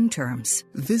on your own terms.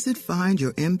 Visit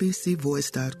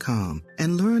findyourmbcvoice.com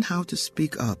and learn how to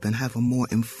speak up and have a more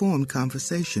informed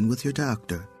conversation with your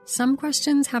doctor. Some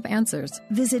questions have answers.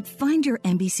 Visit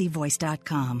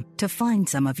findyourmbcvoice.com to find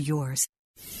some of yours.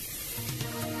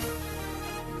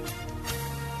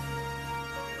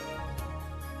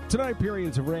 Tonight,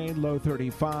 periods of rain, low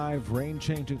 35. Rain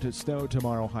changing to snow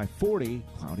tomorrow, high 40.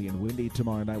 Cloudy and windy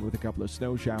tomorrow night with a couple of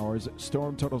snow showers.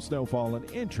 Storm total snowfall an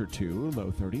inch or two,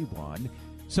 low 31.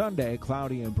 Sunday,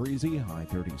 cloudy and breezy, high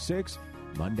 36.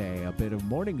 Monday, a bit of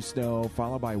morning snow,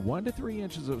 followed by 1 to 3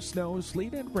 inches of snow,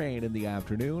 sleet, and rain in the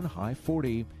afternoon, high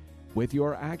 40. With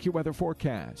your AccuWeather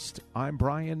forecast, I'm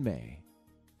Brian May.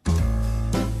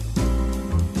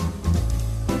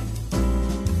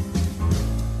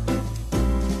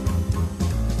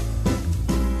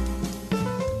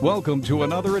 Welcome to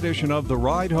another edition of The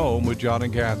Ride Home with John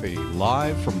and Kathy,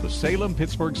 live from the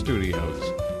Salem-Pittsburgh studios.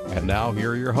 And now,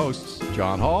 here are your hosts,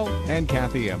 John Hall and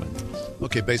Kathy Emmons.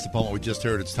 Okay, based upon what we just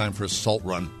heard, it's time for a salt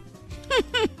run.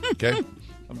 Okay?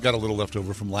 I've got a little left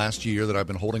over from last year that I've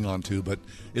been holding on to, but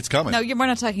it's coming. No, we're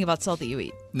not talking about salt that you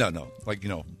eat. No. Like,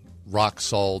 rock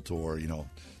salt or,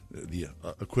 the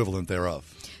equivalent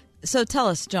thereof. So tell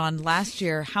us, John, last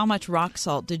year, how much rock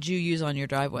salt did you use on your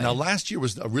driveway? Now, last year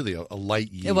was really a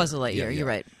light year. It was a light year. You're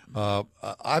right.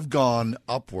 I've gone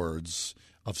upwards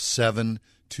of 700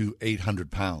 to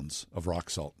 800 pounds of rock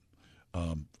salt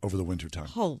over the wintertime.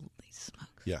 Holy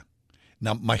smokes. Yeah.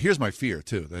 Now, here's my fear,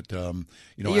 too, that, you're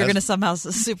going to somehow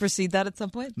supersede that at some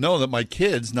point? No, that my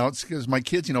kids, it's because my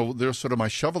kids, they're sort of my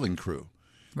shoveling crew.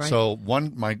 Right. So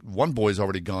one boy's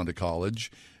already gone to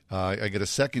college. I get a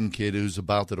second kid who's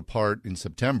about to depart in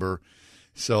September,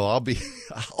 so I'll be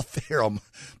out there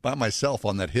by myself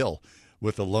on that hill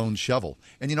with a lone shovel.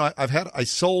 And I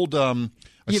sold my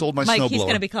snowblower. Mike, he's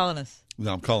going to be calling us.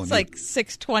 No, I'm calling it's you. Like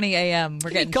 6:20 a.m.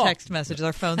 We're getting text messages.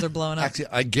 Our phones are blowing up. Actually,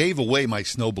 I gave away my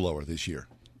snowblower this year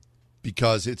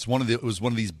because it was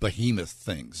one of these behemoth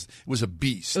things. It was a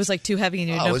beast. It was like too heavy and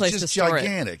you had no place to store it. It was just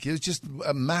gigantic. It was just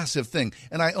a massive thing,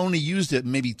 and I only used it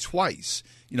maybe twice.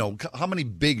 How many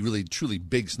big, really, truly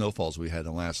big snowfalls we had in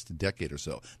the last decade or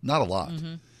so? Not a lot.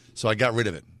 Mm-hmm. So I got rid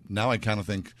of it. Now I kind of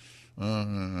think,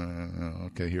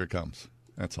 okay, here it comes.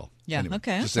 That's all. Yeah, anyway,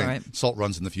 okay, just saying, all right. Salt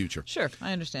runs in the future. Sure,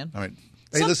 I understand. All right.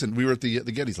 Hey, listen, we were at the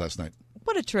Gettys last night.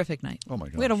 What a terrific night. Oh, my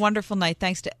God. We had a wonderful night.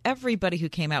 Thanks to everybody who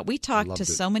came out. We talked to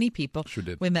so many people. Sure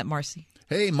did. We met Marcy.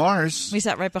 Hey, Mars. We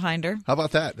sat right behind her. How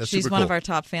about that? That's She's super one cool. of our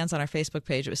top fans on our Facebook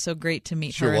page. It was so great to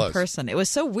meet Sure her in was. person. It was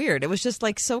so weird. It was just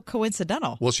like so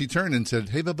coincidental. Well, she turned and said,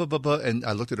 hey, and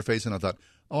I looked at her face and I thought,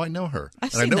 oh, I know her. I've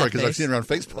and seen I know that her because I've face. seen her on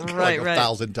Facebook Right.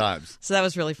 1,000 times. So that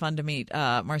was really fun to meet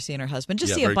Marcy and her husband.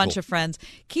 Just see a very bunch cool. of friends.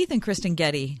 Keith and Kristen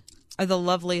Getty are the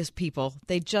loveliest people.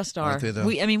 They just are. Aren't they, though?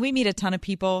 We meet a ton of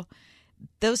people.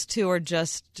 Those two are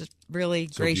just really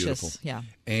So gracious. beautiful. Yeah.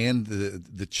 And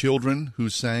the children who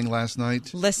sang last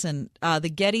night. Listen, the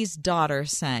Getty's daughter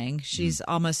sang. She's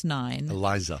almost 9.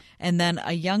 Eliza. And then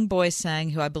a young boy sang,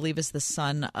 who I believe is the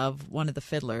son of one of the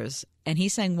fiddlers. And he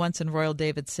sang once in Royal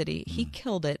David City. He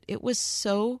killed it. It was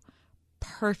so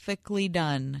perfectly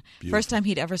done. Beautiful. First time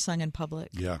he'd ever sung in public.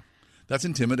 Yeah. That's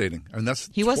intimidating. I mean,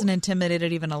 He wasn't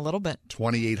intimidated even a little bit.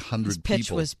 2,800 His pitch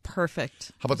people. was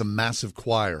perfect. How about the massive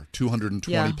choir?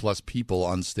 220 plus people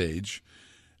on stage.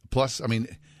 Plus,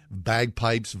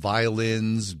 bagpipes,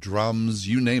 violins, drums,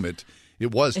 you name it.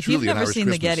 It was If truly you've an never Irish seen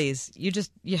Christmas. the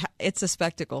Gettys, it's a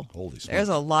spectacle. Holy smokes. There's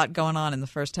a lot going on in the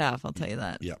first half, I'll tell you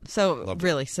that. Yeah. So Loved it.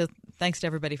 really, thanks to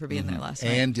everybody for being there last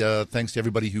night. And thanks to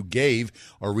everybody who gave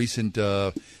our recent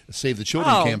Save the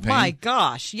Children campaign. Oh, my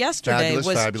gosh. Yesterday was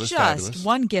fabulous.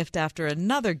 one gift after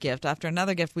another gift after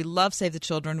another gift. We love Save the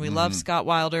Children. We love Scott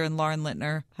Wilder and Lauren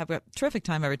Littner. Have a terrific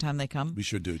time every time they come. We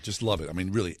should do. Just love it. I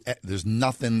mean, really, there's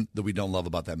nothing that we don't love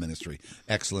about that ministry.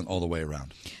 Excellent all the way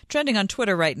around. Trending on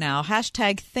Twitter right now,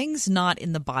 #things not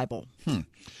in the Bible.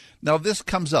 Now, this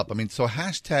comes up. So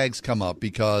hashtags come up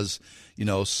because,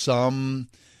 some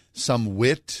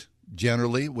wit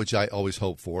generally, which I always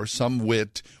hope for. Some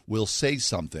wit will say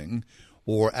something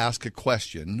or ask a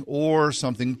question or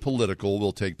something political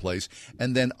will take place,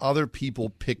 and then other people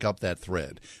pick up that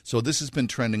thread. So this has been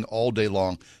trending all day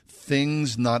long.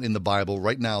 Things not in the Bible.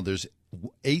 Right now there's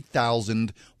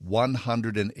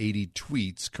 8,180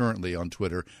 tweets currently on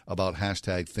Twitter about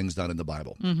hashtag things not in the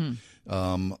Bible. Mm-hmm.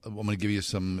 I'm going to give you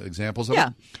some examples of it.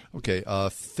 Okay,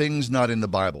 things not in the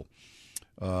Bible.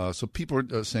 So people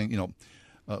are saying,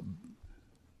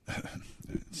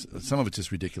 some of it's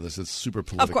just ridiculous. It's super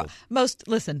political. Of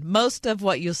course. Most of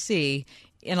what you'll see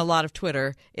in a lot of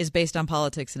Twitter is based on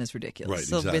politics and it's ridiculous. Right,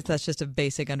 so exactly. that's just a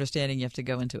basic understanding you have to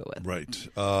go into it with. Right.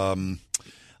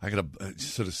 I got to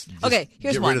sort of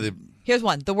here's get one. rid of Here's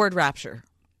one. The word rapture.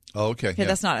 Oh, okay. Okay,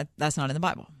 that's not in the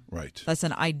Bible. Right. That's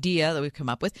an idea that we've come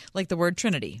up with, like the word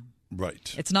Trinity.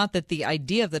 Right. It's not that the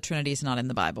idea of the Trinity is not in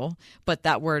the Bible, but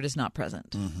that word is not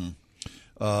present.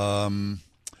 Mm-hmm.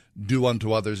 Do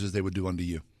unto others as they would do unto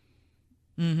you.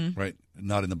 Mm-hmm. Right.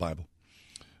 Not in the Bible.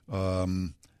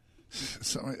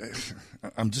 So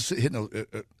I'm just hitting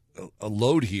a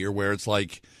load here where it's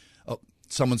like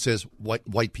someone says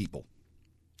white people.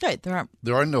 Right. There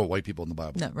are no white people in the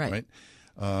Bible. No. Right.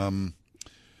 And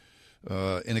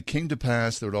it came to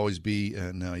pass there would always be.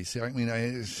 Now you see. I mean,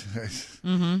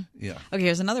 mm-hmm. Yeah. Okay.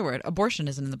 Here's another word. Abortion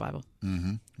isn't in the Bible.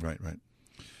 Mm-hmm. Right.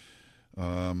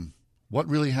 What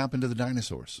really happened to the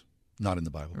dinosaurs? Not in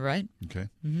the Bible. Right. Okay.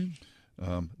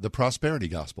 Mm-hmm. The prosperity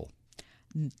gospel.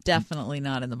 Definitely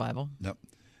not in the Bible. Nope.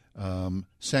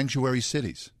 Sanctuary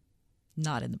cities.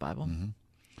 Not in the Bible. Mm-hmm.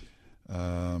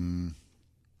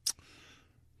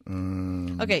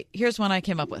 Okay, here's one I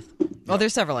came up with. Well,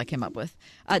 there's several I came up with.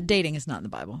 Dating is not in the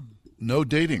Bible. No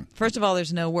dating. First of all,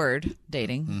 there's no word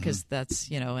dating because that's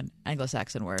an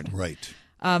Anglo-Saxon word. Right.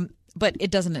 But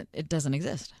it doesn't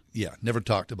exist. Yeah, never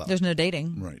talked about. There's no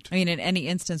dating. Right. I mean, in any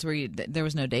instance where there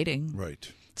was no dating. Right.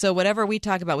 So whatever we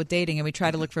talk about with dating and we try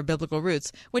to look for biblical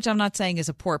roots, which I'm not saying is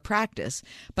a poor practice,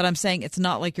 but I'm saying it's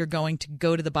not like you're going to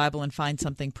go to the Bible and find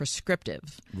something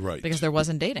prescriptive. Right. Because there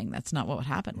wasn't dating. That's not what would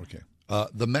happen. Okay.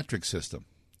 The metric system,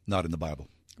 not in the Bible.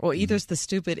 Well, either it's the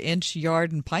stupid inch,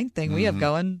 yard, and pint thing we have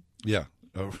going. Yeah.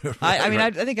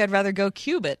 I think I'd rather go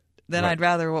cubit than I'd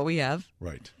rather what we have.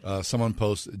 Right. Someone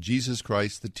posts, Jesus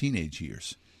Christ, the teenage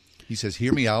years. He says,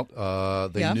 hear me out.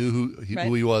 They knew who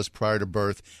he was prior to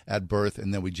birth, at birth,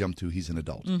 and then we jump to he's an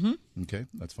adult. Mm-hmm. Okay,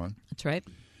 that's fine. That's right.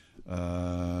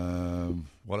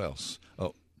 What else?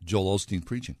 Oh, Joel Osteen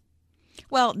preaching.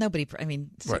 Well,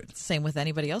 same with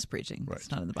anybody else preaching. Right.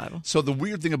 It's not in the Bible. So the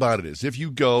weird thing about it is, if you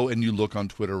go and you look on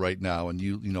Twitter right now and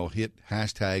you hit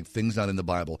hashtag things not in the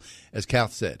Bible, as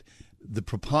Kath said, the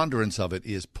preponderance of it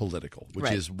is political,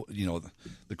 which is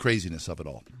the craziness of it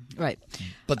all. Right.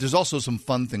 But there's also some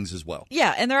fun things as well.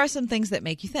 Yeah, and there are some things that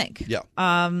make you think. Yeah.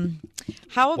 How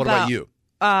about what about you?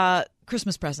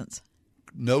 Christmas presents?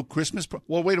 No Christmas.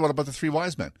 Well, wait. What about the three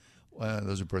wise men?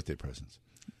 Those are birthday presents.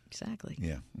 Exactly.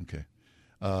 Yeah. Okay.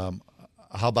 How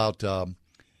about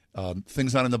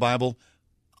things not in the Bible?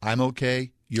 I'm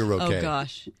okay. You're okay. Oh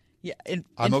gosh. Yeah.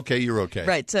 I'm okay. You're okay.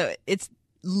 Right. So it's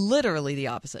literally the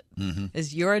opposite. Mm-hmm.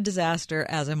 Is you're a disaster,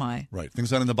 as am I. Right.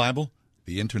 Things not in the Bible.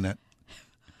 The internet.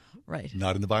 Right.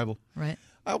 Not in the Bible. Right.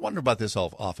 I wonder about this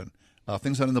often.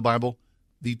 Things not in the Bible.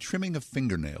 The trimming of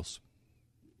fingernails.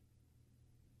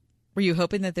 Were you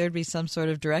hoping that there'd be some sort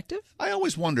of directive? I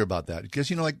always wonder about that because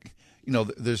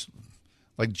there's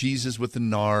like Jesus with the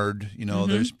nard.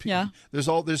 There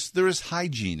is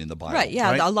hygiene in the Bible. Right.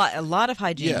 Yeah. Right? A lot of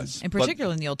hygiene. Yes, in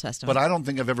particular in the Old Testament. But I don't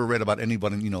think I've ever read about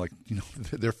anybody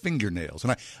their fingernails.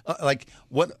 And I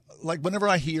whenever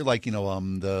I hear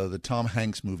the Tom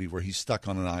Hanks movie where he's stuck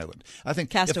on an island, I think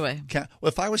Castaway.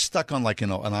 If I was stuck on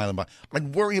an island,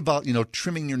 I'd worry about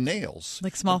trimming your nails,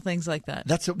 like small things like that.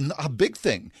 That's a big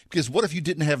thing because what if you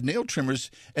didn't have nail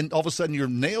trimmers and all of a sudden your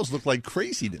nails look like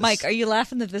craziness? Mike, are you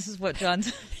laughing that this is what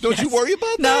John's? Don't you worry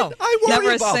about that? No, I worry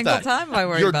never about a single that. time have I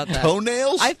worried your about that.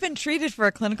 Toenails? I've been treated for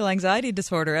a clinical anxiety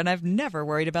disorder, and I've never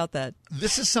worried about that.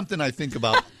 This is something I think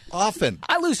about often.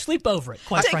 I lose sleep over it,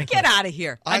 quite frankly. Get out of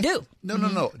here. I do.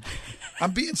 No.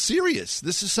 I'm being serious.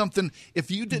 This is something,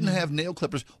 if you didn't have nail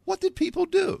clippers, what did people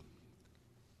do?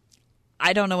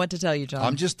 I don't know what to tell you, John.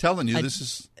 I'm just telling you, this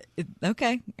is...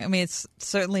 Okay. I mean, it's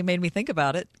certainly made me think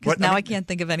about it, because now I can't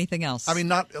think of anything else. I mean,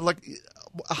 not like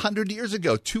 100 years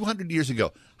ago, 200 years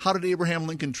ago, how did Abraham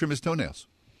Lincoln trim his toenails?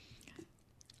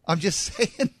 I'm just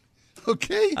saying,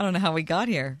 okay? I don't know how we got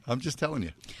here. I'm just telling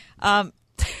you.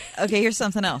 Okay, here's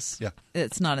something else. Yeah.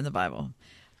 It's not in the Bible.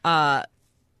 I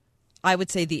would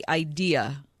say the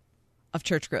idea of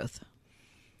church growth.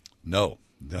 No,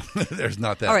 No, there's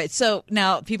not that. All right, so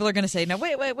now people are going to say, no,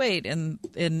 wait.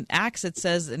 In Acts it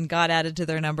says, and God added to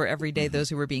their number every day those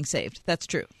who were being saved. That's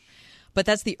true. But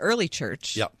that's the early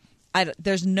church. Yep.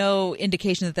 There's no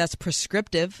indication that that's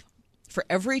prescriptive for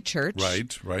every church.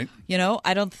 Right. You know,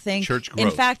 I don't think. Church growth.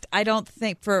 In fact, I don't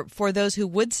think for those who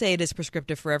would say it is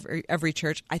prescriptive for every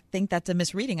church, I think that's a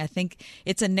misreading. I think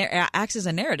it's Acts is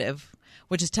a narrative,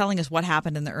 which is telling us what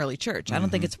happened in the early church. I don't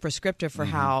think it's prescriptive for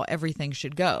how everything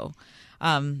should go.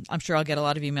 I'm sure I'll get a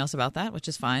lot of emails about that, which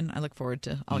is fine. I look forward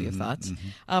to all your thoughts.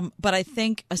 But I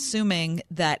think assuming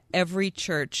that every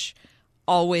church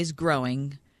always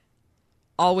growing,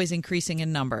 always increasing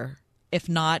in number, if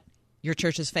not your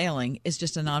church is failing, is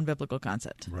just a non-biblical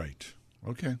concept. Right.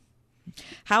 Okay.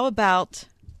 How about,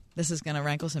 this is going to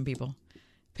rankle some people,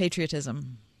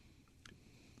 patriotism?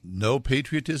 No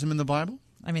patriotism in the Bible?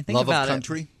 I mean, think about it. Love of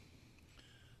country?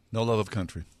 No love of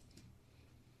country.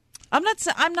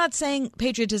 I'm not saying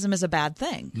patriotism is a bad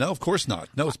thing. No, of course not.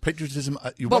 No, it's patriotism.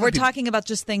 But we're talking about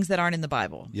just things that aren't in the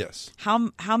Bible. Yes.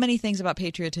 How many things about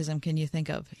patriotism can you think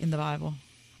of in the Bible?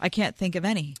 I can't think of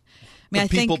any. I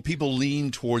think people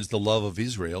lean towards the love of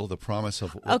Israel, the promise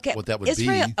of what that would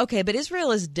be. Okay, but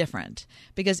Israel is different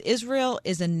because Israel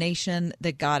is a nation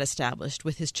that God established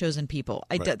with his chosen people.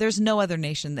 Right. There's no other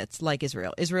nation that's like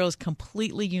Israel. Israel is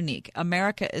completely unique.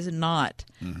 America is not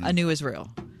a new Israel.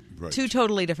 Right. Two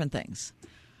totally different things.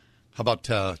 How about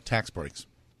tax breaks?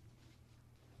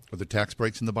 Are there tax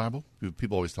breaks in the Bible?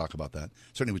 People always talk about that.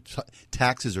 Certainly,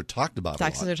 taxes are talked about.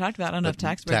 Taxes are talked about. I don't know if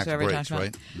tax breaks are ever talked about.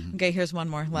 Right? Mm-hmm. Okay, here's one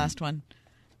more. Last one.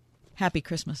 Happy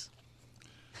Christmas.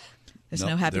 There's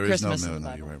no Happy Christmas.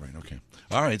 No, you're right. Okay.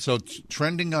 All right. So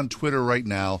trending on Twitter right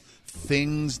now,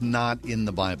 things not in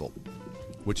the Bible,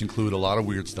 which include a lot of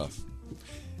weird stuff.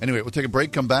 Anyway, we'll take a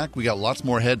break. Come back. We got lots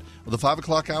more ahead of the 5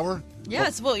 o'clock hour.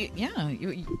 Yes,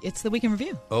 it's the Week in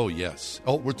Review. Oh, yes.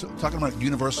 Oh, we're talking about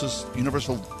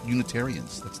universal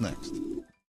Unitarians. That's next.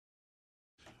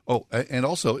 Oh, and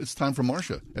also it's time for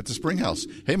Marcia at the Spring House.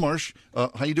 Hey, Marsh,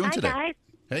 how you doing today? Hi, guys.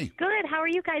 Hey. Good. How are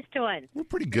you guys doing? We're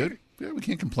pretty good. Yeah, we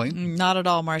can't complain. Not at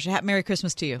all, Marcia. Merry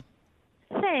Christmas to you.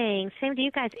 Thanks. Same to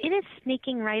you guys. It is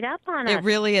sneaking right up on us. It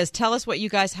really is. Tell us what you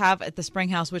guys have at the Spring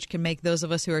House, which can make those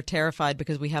of us who are terrified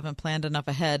because we haven't planned enough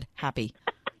ahead happy.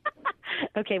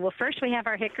 Okay, well, first we have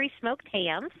our hickory smoked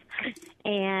hams,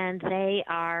 and they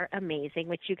are amazing,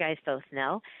 which you guys both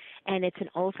know. And it's an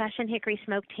old-fashioned hickory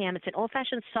smoked ham. It's an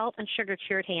old-fashioned salt and sugar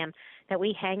cured ham that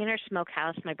we hang in our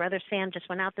smokehouse. My brother Sam just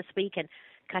went out this week and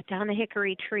cut down the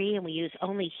hickory tree, and we use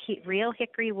only real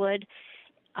hickory wood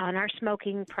on our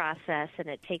smoking process, and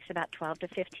it takes about 12 to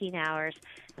 15 hours,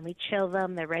 and we chill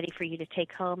them. They're ready for you to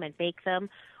take home and bake them,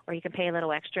 or you can pay a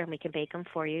little extra and we can bake them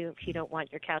for you if you don't want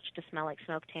your couch to smell like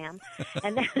smoked ham.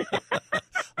 And then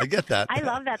I get that. I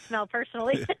love that smell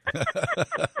personally.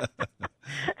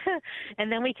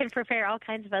 And then we can prepare all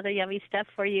kinds of other yummy stuff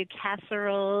for you,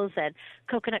 casseroles and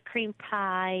coconut cream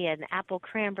pie and apple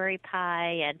cranberry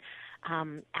pie and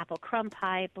apple crumb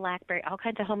pie, blackberry, all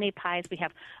kinds of homemade pies. We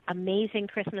have amazing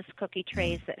Christmas cookie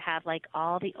trays that have like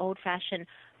all the old-fashioned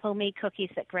homemade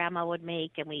cookies that Grandma would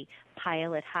make, and we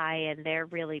pile it high, and they're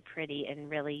really pretty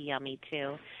and really yummy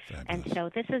too. Fabulous. And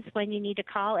so this is when you need to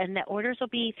call, and the orders will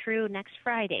be through next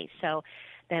Friday. So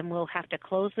then we'll have to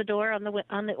close the door on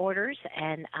the orders,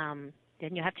 and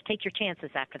then you'll have to take your chances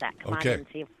after that. Come on and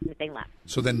see if anything left.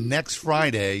 So then next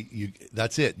Friday,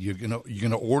 that's it. You're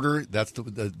gonna order. That's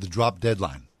the drop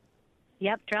deadline.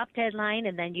 Yep, drop deadline,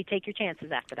 and then you take your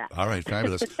chances after that. All right,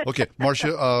 fabulous. Okay,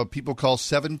 Marcia, people call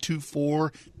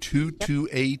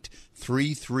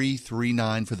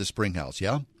 724-228-3339 for the Spring House,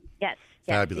 yeah? Yes.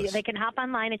 Fabulous. They can hop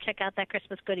online and check out that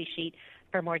Christmas goodie sheet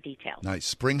for more details.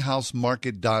 Nice.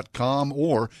 SpringhouseMarket.com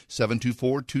or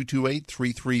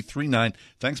 724-228-3339.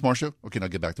 Thanks, Marcia. Okay, now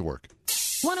get back to work.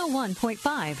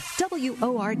 101.5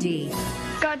 WORD.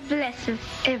 God bless us,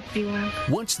 everyone.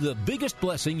 What's the biggest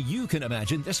blessing you can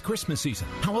imagine this Christmas season?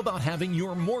 How about having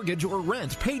your mortgage or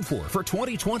rent paid for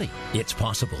 2020? It's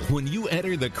possible when you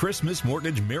enter the Christmas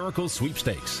Mortgage Miracle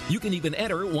Sweepstakes. You can even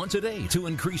enter once a day to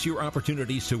increase your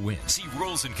opportunities to win. See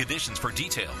rules and conditions for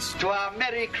details. To our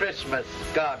Merry Christmas.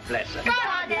 God bless us.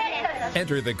 God bless us.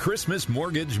 Enter the Christmas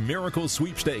Mortgage Miracle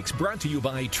Sweepstakes, brought to you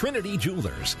by Trinity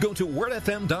Jewelers. Go to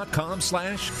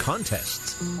wordfm.com/contests.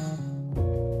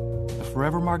 The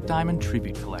Forevermark Diamond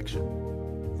Tribute Collection.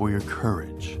 For your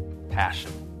courage, passion,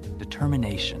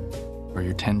 determination, for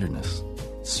your tenderness,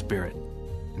 spirit,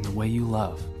 and the way you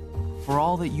love. For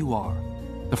all that you are.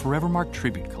 The Forevermark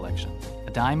Tribute Collection.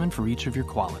 A diamond for each of your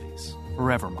qualities.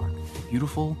 Forevermark.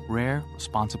 Beautiful, rare,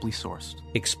 responsibly sourced.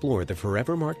 Explore the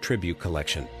Forevermark Tribute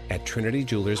Collection at Trinity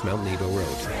Jewelers, Mount Nebo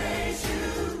Road.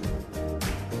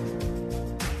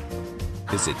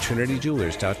 Visit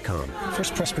TrinityJewelers.com.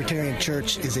 First Presbyterian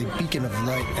Church is a beacon of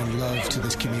light and love to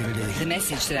this community. The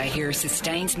message that I hear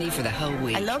sustains me for the whole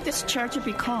week. I love this church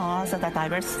because of the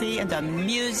diversity and the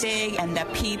music and the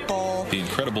people. The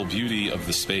incredible beauty of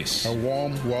the space. A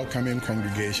warm, welcoming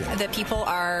congregation. The people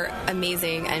are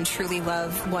amazing and truly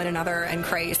love one another and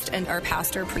Christ, and our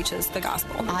pastor preaches the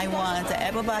gospel. I want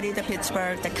everybody to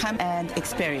Pittsburgh to come and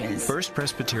experience. First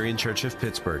Presbyterian Church of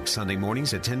Pittsburgh, Sunday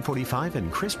mornings at 10:45 and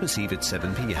Christmas Eve at 7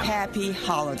 p.m. Happy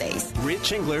holidays.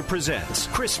 Rich Engler presents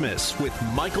Christmas with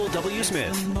Michael W.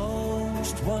 Smith. The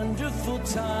most wonderful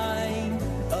time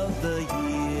of the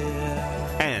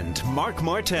year. And Mark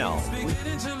Martell. It's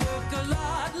beginning to look a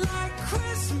lot like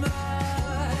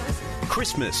Christmas.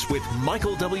 Christmas with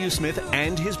Michael W. Smith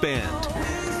and his band.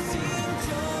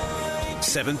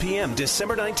 7 p.m.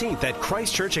 December 19th at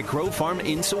Christ Church at Grove Farm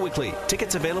in Sewickley.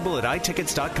 Tickets available at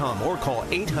iTickets.com or call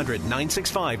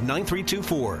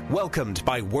 800-965-9324. Welcomed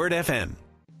by Word FM.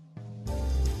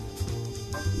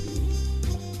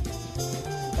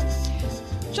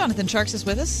 Jonathan Sharks is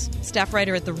with us, staff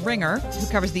writer at The Ringer,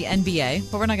 who covers the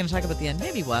NBA. But we're not going to talk about the NBA.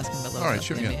 Maybe we'll ask him a little All right, about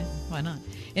sure, the NBA. yeah. Why not?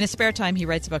 In his spare time, he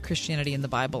writes about Christianity and the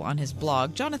Bible on his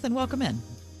blog. Jonathan, welcome in.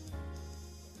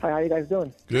 Hi, how you guys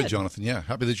doing? Good, Jonathan. Yeah,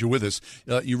 happy that you're with us.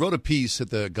 You wrote a piece at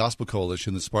the Gospel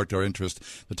Coalition that sparked our interest.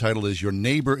 The title is "Your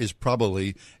Neighbor is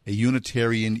Probably a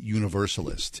Unitarian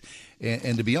Universalist."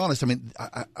 And to be honest, I mean,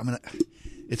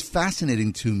 it's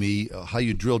fascinating to me how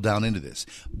you drill down into this.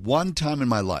 One time in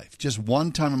my life, just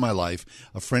one time in my life,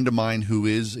 a friend of mine who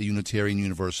is a Unitarian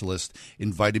Universalist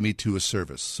invited me to a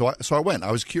service. So I went.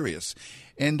 I was curious.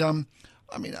 And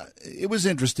I mean, it was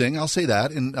interesting. I'll say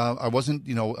that. And I wasn't,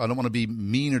 I don't want to be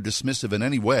mean or dismissive in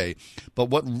any way. But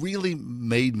what really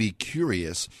made me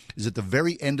curious is at the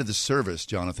very end of the service,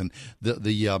 Jonathan,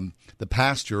 the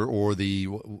pastor or the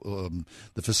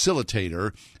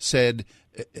facilitator said,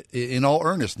 in all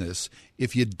earnestness,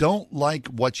 if you don't like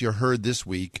what you heard this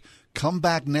week, come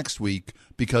back next week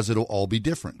because it'll all be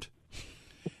different.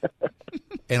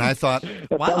 And I thought,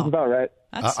 wow, sounds about right.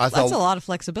 That's a lot of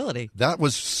flexibility. That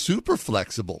was super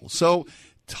flexible. So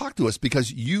talk to us,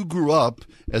 because you grew up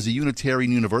as a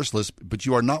Unitarian Universalist, but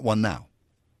you are not one now.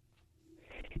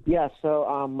 Yeah,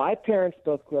 so my parents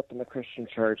both grew up in the Christian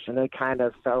church, and they kind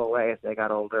of fell away as they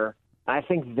got older. I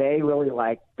think they really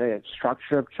liked the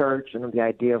structure of church and the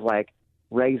idea of, like,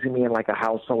 raising me in, like, a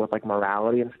household with, like,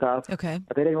 morality and stuff. Okay.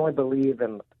 But they didn't really believe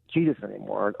in Jesus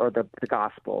anymore or the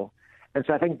gospel. And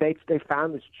so I think they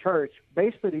found this church,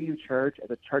 basically the U Church,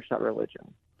 as a church, not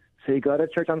religion. So you go to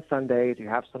church on Sundays, you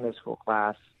have Sunday school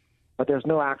class, but there's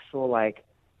no actual, like,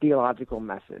 theological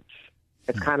message.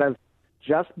 It's kind of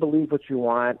just believe what you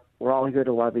want. We're all here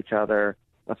to love each other.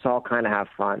 Let's all kind of have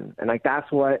fun. And, like,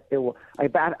 that's what it will.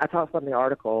 Like, I talked about in the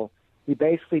article. We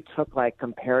basically took, like,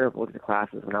 comparative religious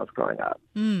classes when I was growing up.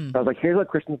 So I was like, here's what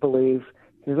Christians believe.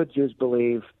 Here's what Jews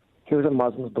believe. Here's what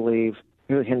Muslims believe.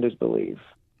 Here's what Hindus believe.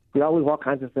 We all believe all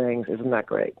kinds of things. Isn't that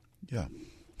great? Yeah.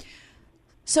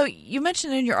 So you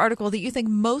mentioned in your article that you think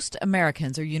most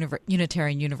Americans are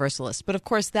Unitarian Universalists, but of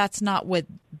course that's not what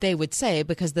they would say,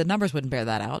 because the numbers wouldn't bear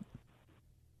that out.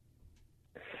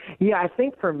 Yeah, I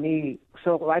think for me,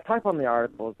 so what I talk about in the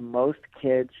article is most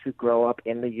kids who grow up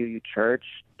in the UU church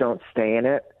don't stay in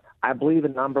it. I believe the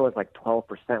number was like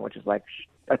 12%, which is like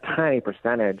a tiny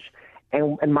percentage.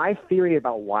 And my theory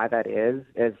about why that is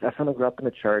as someone who grew up in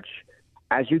the church,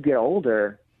 as you get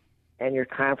older and you're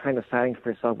kind of deciding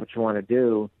for yourself what you want to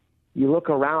do, you look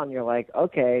around and you're like,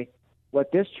 okay,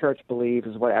 what this church believes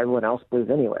is what everyone else believes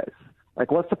anyways.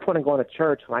 Like, what's the point of going to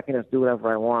church when I can just do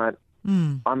whatever I want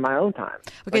on my own time?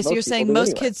 Okay, like so you're saying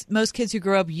most kids who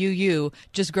grow up UU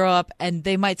just grow up and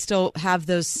they might still have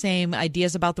those same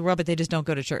ideas about the world, but they just don't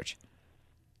go to church.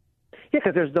 Yeah,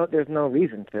 because there's no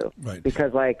reason to. Right.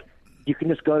 Because, like, you can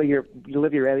just go to you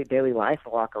live your daily life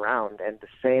and walk around, and the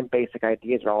same basic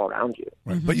ideas are all around you.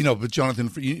 Right. Mm-hmm. But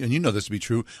Jonathan, and you know this to be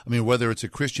true, I mean, whether it's a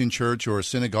Christian church or a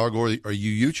synagogue or a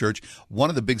UU church, one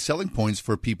of the big selling points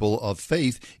for people of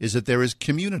faith is that there is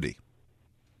community.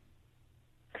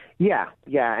 Yeah,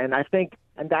 and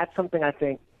that's something I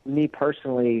think me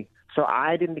personally, so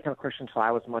I didn't become a Christian until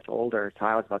I was much older, until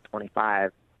I was about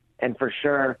 25, and for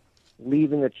sure,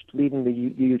 leaving the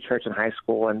UU church in high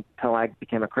school until I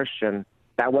became a Christian,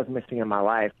 that was missing in my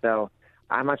life. So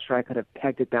I'm not sure I could have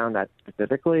pegged it down that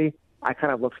specifically. I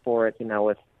kind of looked for it,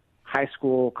 with high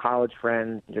school, college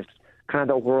friends, just kind of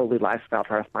the worldly lifestyle,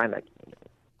 trying to find that community.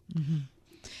 Mm-hmm.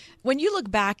 When you look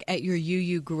back at your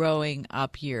UU growing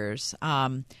up years,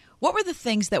 what were the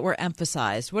things that were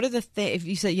emphasized? What are the if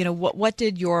you say, what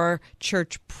did your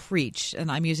church preach?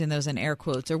 And I'm using those in air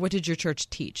quotes. Or what did your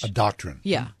church teach? A doctrine.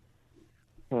 Yeah.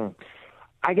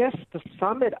 I guess to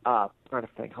sum it up, I'm trying to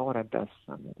think, how would I best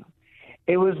sum it up?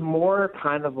 It was more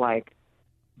kind of like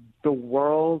the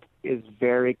world is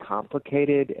very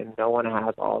complicated and no one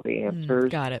has all the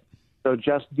answers. Got it. So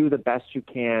just do the best you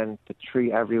can to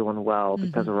treat everyone well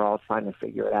because we're all trying to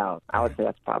figure it out. I would say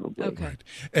that's probably okay. Right.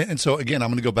 And so again, I'm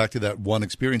going to go back to that one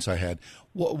experience I had.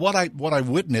 What I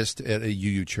witnessed at a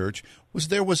UU church was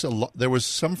there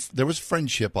was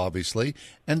friendship, obviously,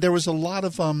 and there was a lot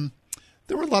of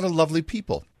lovely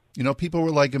people. You know, people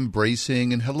were like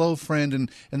embracing and hello, friend, and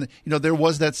you know there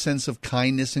was that sense of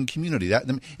kindness and community.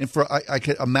 I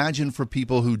could imagine for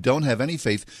people who don't have any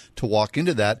faith to walk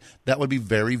into that would be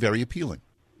very, very appealing.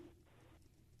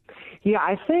 Yeah,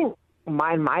 I think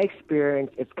my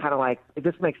experience, it's kind of like, if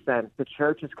this makes sense, the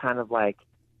church is kind of like,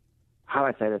 how do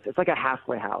I say this? It's like a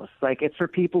halfway house. Like it's for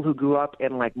people who grew up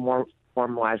in like more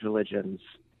formalized religions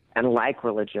and like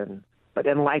religion, but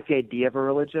didn't like the idea of a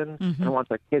religion and want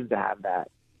their kids to have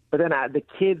that. But then the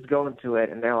kids go into it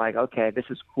and they're like, okay, this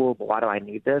is cool, but why do I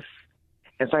need this?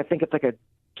 And so I think it's like a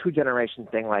 2-generation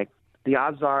thing. Like the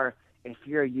odds are if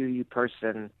you're a UU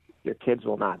person, your kids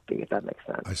will not be, if that makes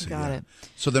sense. I see. Got it.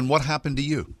 So then what happened to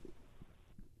you?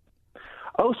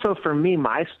 Oh, so for me,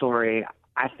 my story,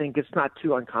 I think it's not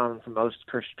too uncommon for most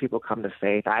Christian people come to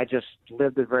faith. I just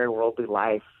lived a very worldly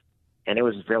life, and it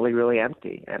was really, really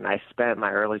empty. And I spent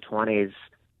my early 20s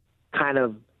kind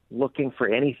of looking for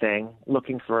anything,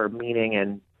 looking for meaning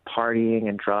and partying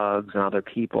and drugs and other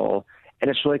people,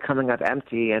 and it's really coming up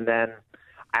empty. And then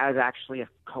I was actually a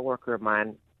coworker of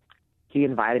mine. He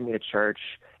invited me to church,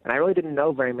 and I really didn't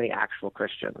know very many actual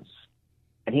Christians.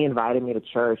 And he invited me to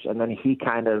church, and then he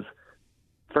kind of,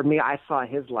 for me, I saw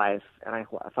his life, and I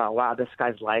thought, wow, this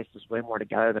guy's life is way more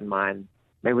together than mine.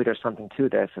 Maybe there's something to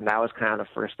this. And that was kind of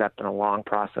the first step in a long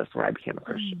process where I became a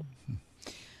Christian.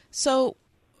 So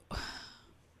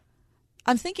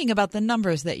I'm thinking about the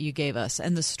numbers that you gave us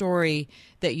and the story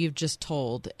that you've just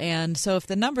told. And so if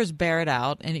the numbers bear it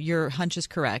out and your hunch is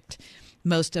correct,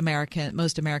 most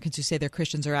Americans who say they're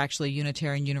Christians are actually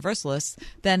Unitarian Universalists,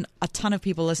 then a ton of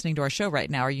people listening to our show right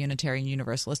now are Unitarian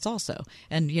Universalists also.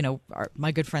 And, you know,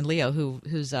 my good friend Leo,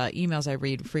 whose emails I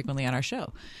read frequently on our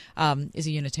show, is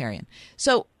a Unitarian.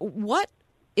 So what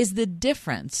is the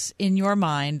difference in your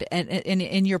mind and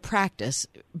in your practice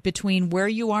between where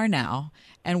you are now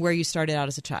and where you started out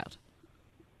as a child?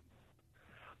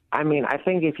 I mean, I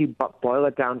think if you boil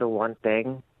it down to one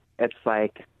thing, it's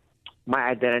like my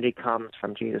identity comes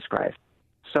from Jesus Christ.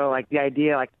 So, like, the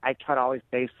idea, like, I try to always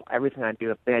base everything I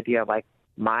do, the idea of, like,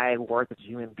 my worth as a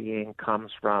human being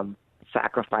comes from the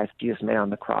sacrifice Jesus made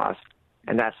on the cross,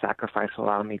 and that sacrifice will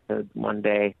allow me to one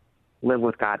day live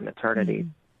with God in eternity.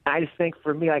 And I just think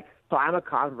for me, like, so I'm a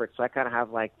convert, so I kind of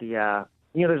have, like, the,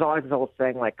 you know, there's always this old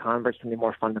saying, like, converts can be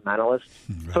more fundamentalist.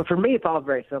 Right. So for me, it's all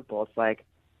very simple. It's like,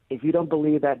 if you don't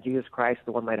believe that Jesus Christ is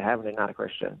the one made of heaven, you're not a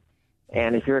Christian.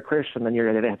 And if you're a Christian, then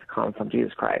you're going to have to come from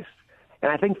Jesus Christ.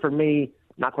 And I think for me,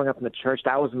 not growing up in the church,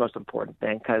 that was the most important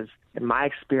thing, because in my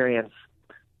experience,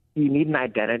 you need an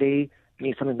identity, you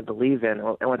need something to believe in.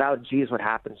 And without Jesus, what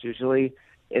happens usually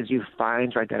is you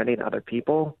find your identity in other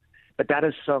people. But that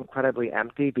is so incredibly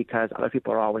empty because other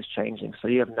people are always changing. So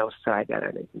you have no set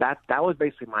identity. That was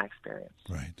basically my experience.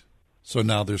 Right. So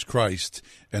now there's Christ,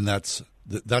 and that's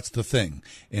the thing.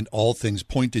 And all things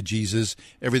point to Jesus.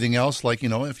 Everything else, like, you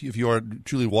know, if you are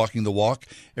truly walking the walk,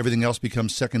 everything else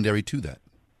becomes secondary to that.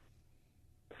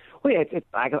 Well, yeah, it's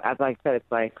like, as I said,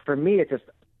 it's like, for me,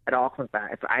 it all comes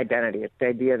back. It's identity. It's the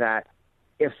idea that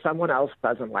if someone else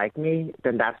doesn't like me,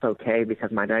 then that's okay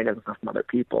because my identity doesn't come from other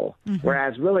people.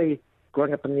 Whereas really,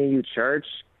 growing up in the UU church,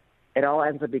 it all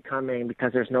ends up becoming,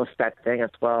 because there's no set thing,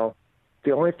 it's, well,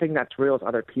 the only thing that's real is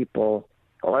other people.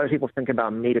 What other people think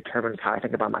about me determines how I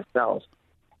think about myself.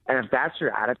 And if that's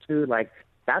your attitude, like,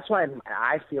 that's why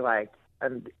I feel like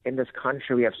in this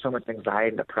country we have so much anxiety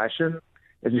and depression,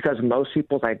 is because most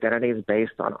people's identity is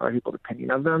based on other people's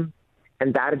opinion of them.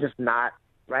 And that is just not,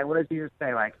 right? What does Jesus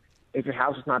say? Like, if your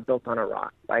house is not built on a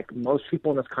rock, like, most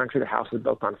people in this country, the house is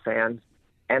built on sand.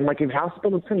 And, like, if your house is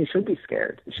built on sand, you should be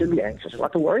scared. You should be anxious. There's a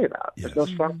lot to worry about. Yes. There's no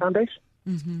strong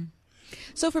foundation.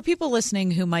 So for people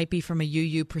listening who might be from a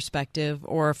UU perspective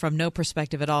or from no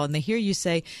perspective at all, and they hear you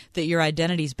say that your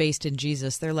identity is based in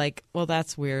Jesus, they're like, well,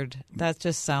 that's weird. That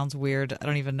just sounds weird. I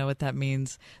don't even know what that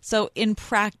means. So in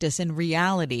practice, in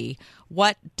reality,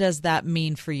 what does that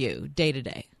mean for you day to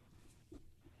day?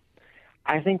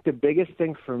 I think the biggest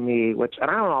thing for me, and I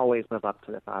don't always live up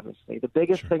to this, obviously, the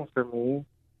biggest thing for me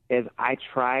is I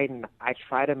try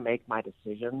to make my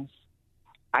decisions.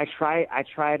 I try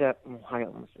to.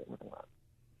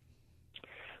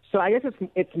 So I guess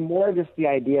it's more just the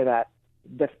idea that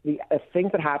the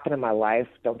things that happen in my life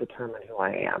don't determine who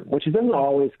I am, which doesn't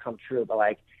always come true. But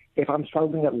like, if I'm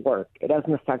struggling at work, it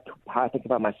doesn't affect how I think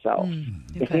about myself.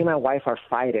 If me and my wife are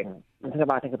fighting,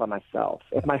 I think about myself.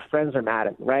 If my friends are mad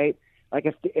at me, right? Like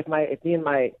if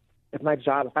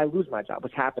I lose my job,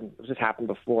 which just happened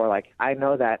before, like I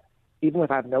know that even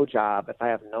if I have no job, if I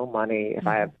have no money, if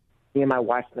I have me and my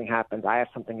wife, something happens, I have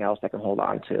something else I can hold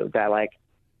on to. That like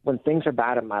when things are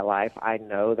bad in my life, I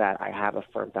know that I have a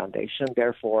firm foundation.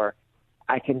 Therefore,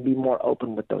 I can be more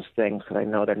open with those things because I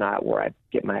know they're not where I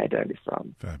get my identity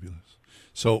from. Fabulous.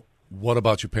 So what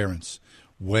about your parents?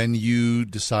 When you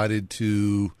decided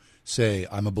to say,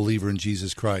 I'm a believer in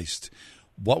Jesus Christ,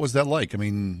 what was that like? I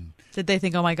mean, did they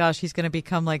think, oh my gosh, he's going to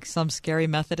become like some scary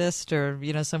Methodist or,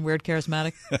 some weird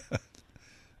charismatic?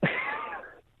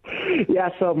 Yeah,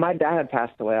 so my dad had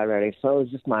passed away already, so it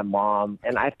was just my mom.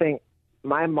 And I think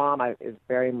my mom is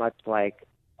very much like,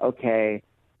 okay,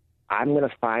 I'm going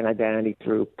to find identity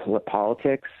through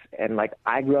politics. And like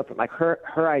I grew up, like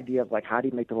her idea of like, how do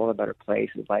you make the world a better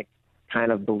place is like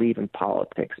kind of believe in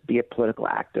politics, be a political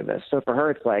activist. So for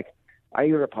her, it's like, are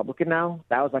you a Republican now?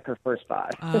 That was like her first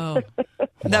thought. Oh,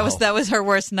 that was her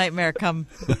worst nightmare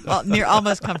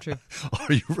almost come true.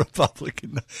 Are you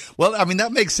Republican? Well, I mean,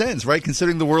 that makes sense, right?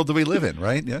 Considering the world that we live in,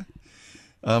 right? Yeah.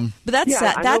 But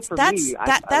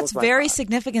that's very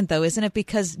significant, though, isn't it?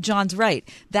 Because John's right.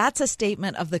 That's a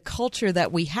statement of the culture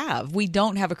that we have. We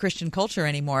don't have a Christian culture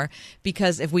anymore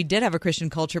because if we did have a Christian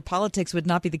culture, politics would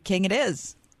not be the king it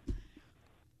is.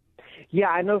 Yeah,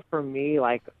 I know for me,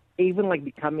 like, even like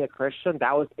becoming a Christian,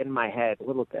 that was in my head a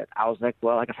little bit. I was like,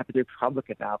 well, like I have to be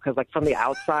Republican now because like from the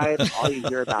outside, all you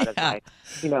hear about is like,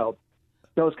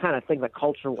 those kind of things, like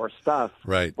culture war stuff.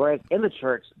 Right. Whereas in the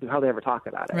church, we hardly ever talk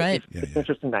about it. Right. It's an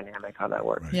interesting dynamic how that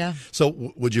works. Right. Yeah.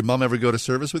 So would your mom ever go to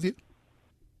service with you?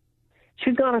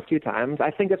 She's gone a few times.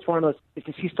 I think it's one of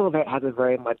those, she still has a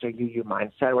very much a UU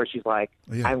mindset where she's like,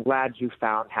 I'm glad you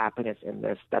found happiness in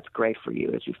this. That's great for you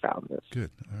that you found this.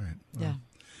 Good. All right. Well, yeah.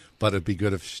 But it'd be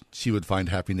good if she would find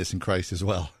happiness in Christ as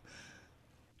well.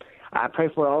 I pray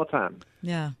for it all the time.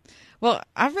 Yeah. Well,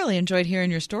 I've really enjoyed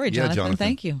hearing your story, Jonathan. Yeah, Jonathan.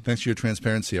 Thank you. Thanks for your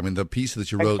transparency. I mean, the piece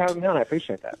that you Thanks wrote. for having me on. I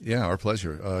appreciate that. Yeah, our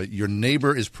pleasure. Your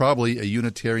neighbor is probably a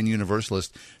Unitarian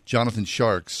Universalist, Jonathan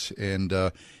Sharks, and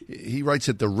he writes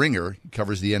at The Ringer. He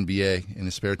covers the NBA in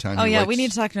his spare time. We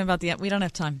need to talk to him about we don't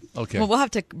have time. Okay. Well, we'll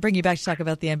have to bring you back to talk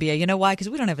about the NBA. You know why? Because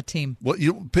we don't have a team. Well,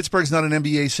 Pittsburgh's not an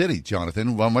NBA city,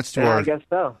 Jonathan. Well, much to I guess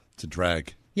so. It's a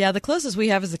drag. Yeah, the closest we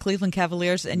have is the Cleveland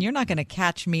Cavaliers, and you're not going to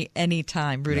catch me any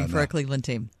time rooting for a Cleveland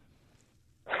team.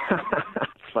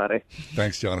 That's funny.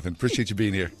 Thanks, Jonathan. Appreciate you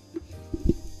being here.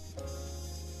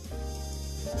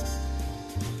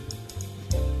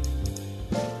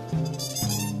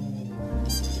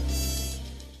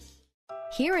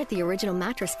 Here at the Original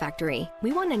Mattress Factory,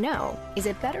 we want to know, is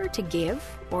it better to give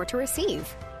or to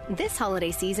receive? This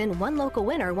holiday season, one local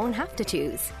winner won't have to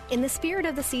choose. In the spirit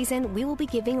of the season, we will be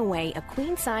giving away a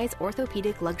queen-size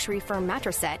orthopedic luxury firm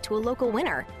mattress set to a local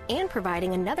winner and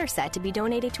providing another set to be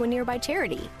donated to a nearby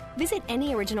charity. Visit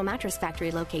any Original Mattress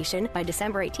Factory location by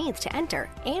December 18th to enter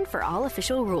and for all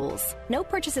official rules. No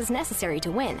purchase is necessary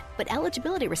to win, but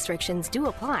eligibility restrictions do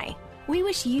apply. We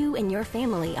wish you and your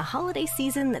family a holiday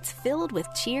season that's filled with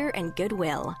cheer and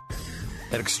goodwill.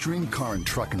 At Extreme Car and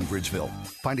Truck in Bridgeville,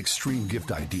 find extreme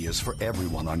gift ideas for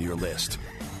everyone on your list.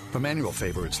 From annual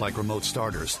favorites like remote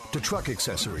starters to truck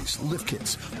accessories, lift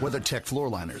kits, WeatherTech floor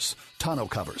liners, tonneau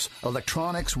covers,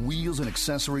 electronics, wheels and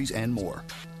accessories, and more.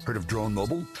 Heard of Drone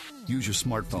Mobile? Use your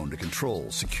smartphone to control,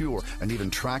 secure, and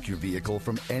even track your vehicle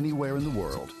from anywhere in the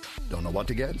world. Don't know what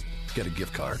to get? Get a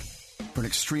gift card. For an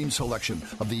extreme selection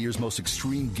of the year's most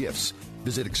extreme gifts,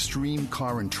 visit Extreme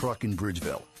Car and Truck in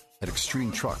Bridgeville at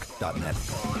extremetruck.net.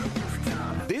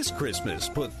 This Christmas,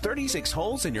 put 36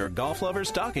 holes in your golf lover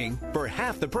stocking for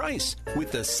half the price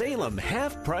with the Salem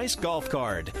Half Price Golf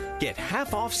Card. Get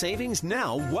half off savings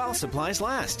now while supplies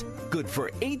last. Good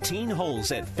for 18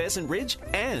 holes at Pheasant Ridge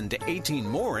and 18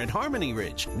 more at Harmony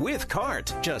Ridge with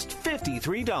cart, just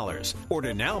 $53.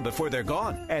 Order now before they're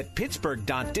gone at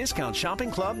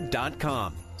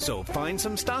pittsburgh.discountshoppingclub.com. So find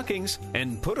some stockings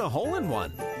and put a hole in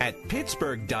one at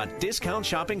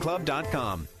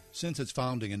pittsburgh.discountshoppingclub.com. Since its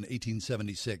founding in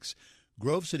 1876,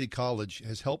 Grove City College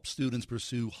has helped students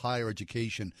pursue higher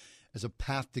education as a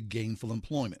path to gainful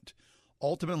employment.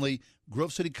 Ultimately,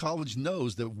 Grove City College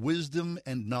knows that wisdom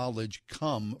and knowledge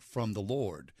come from the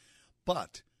Lord.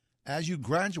 But as you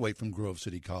graduate from Grove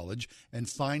City College and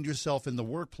find yourself in the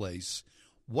workplace,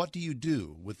 what do you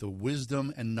do with the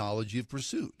wisdom and knowledge you've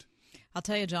pursued? I'll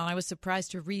tell you, John, I was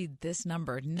surprised to read this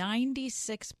number.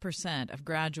 96% of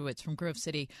graduates from Grove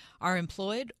City are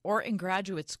employed or in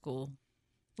graduate school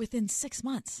within 6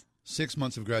 months. 6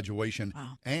 months of graduation.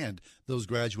 Wow. And those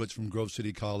graduates from Grove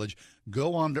City College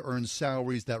go on to earn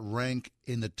salaries that rank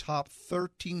in the top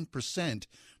 13%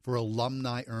 for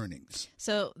alumni earnings.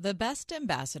 So the best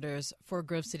ambassadors for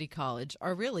Grove City College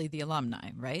are really the alumni,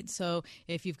 right? So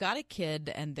if you've got a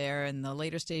kid and they're in the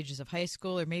later stages of high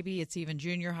school, or maybe it's even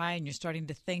junior high, and you're starting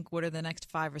to think, what are the next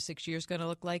 5 or 6 years going to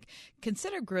look like?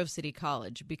 Consider Grove City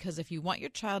College, because if you want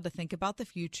your child to think about the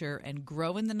future and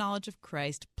grow in the knowledge of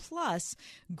Christ, plus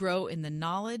grow in the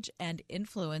knowledge and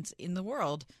influence in the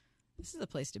world, this is the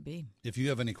place to be. If you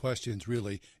have any questions,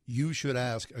 really, you should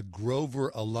ask a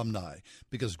Grover alumni,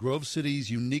 because Grove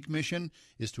City's unique mission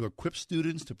is to equip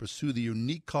students to pursue the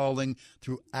unique calling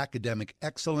through academic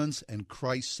excellence and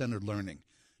Christ-centered learning.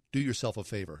 Do yourself a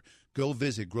favor. Go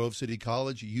visit Grove City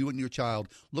College, you and your child.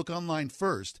 Look online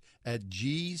first at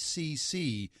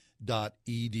gcc.edu.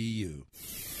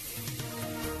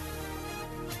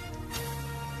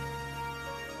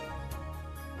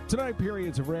 Tonight,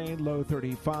 periods of rain, low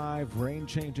 35. Rain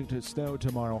changing to snow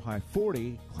tomorrow, high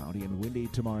 40. Cloudy and windy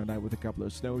tomorrow night with a couple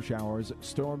of snow showers.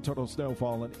 Storm total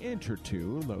snowfall an inch or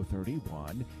two, low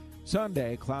 31.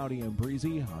 Sunday, cloudy and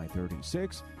breezy, high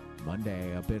 36.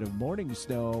 Monday, a bit of morning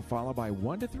snow, followed by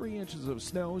 1 to 3 inches of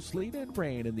snow, sleet, and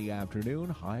rain in the afternoon,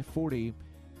 high 40.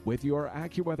 With your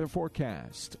AccuWeather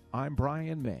forecast, I'm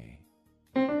Brian May.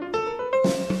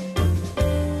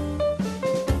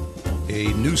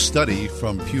 A new study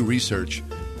from Pew Research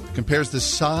compares the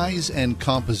size and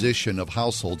composition of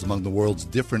households among the world's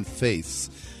different faiths,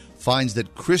 finds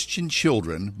that Christian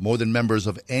children, more than members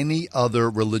of any other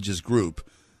religious group,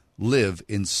 live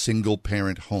in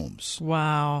single-parent homes.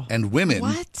 Wow. And women,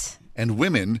 what? And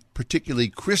women, particularly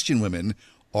Christian women,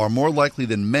 are more likely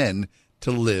than men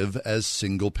to live as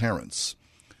single parents.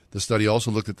 The study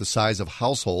also looked at the size of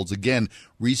households. Again,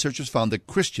 researchers found that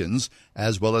Christians,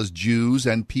 as well as Jews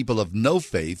and people of no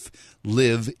faith,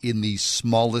 live in the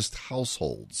smallest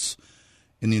households.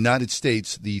 In the United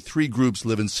States, the three groups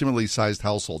live in similarly sized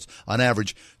households. On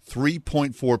average,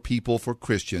 3.4 people for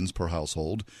Christians per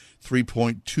household,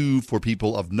 3.2 for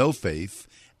people of no faith,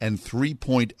 and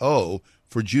 3.0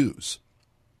 for Jews.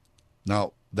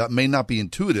 Now, that may not be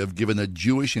intuitive, given that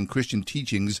Jewish and Christian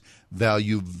teachings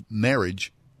value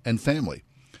marriage and family.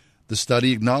 The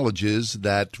study acknowledges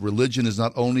that religion is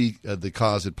not only the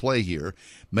cause at play here.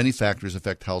 Many factors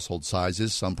affect household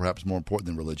sizes, some perhaps more important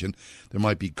than religion. There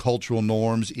might be cultural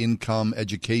norms, income,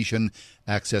 education,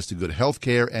 access to good health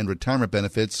care, and retirement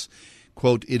benefits.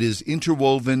 Quote, it is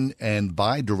interwoven and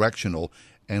bi-directional,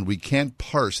 and we can't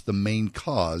parse the main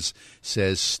cause,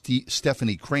 says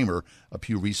Stephanie Kramer, a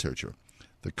Pew researcher.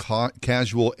 The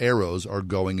casual arrows are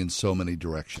going in so many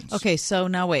directions. Okay, so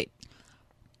now wait.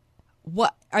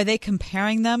 What are they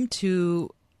comparing them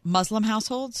to Muslim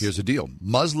households? Here's the deal.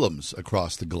 Muslims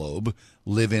across the globe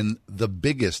live in the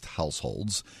biggest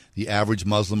households. The average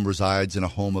Muslim resides in a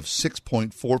home of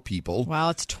 6.4 people.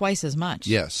 Wow, it's twice as much.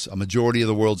 Yes. A majority of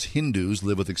the world's Hindus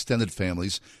live with extended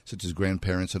families, such as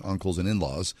grandparents and uncles and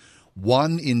in-laws.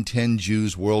 1 in 10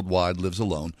 Jews worldwide lives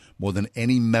alone, more than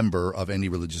any member of any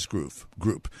religious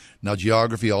group. Now,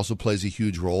 geography also plays a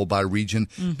huge role. By region,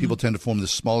 people tend to form the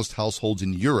smallest households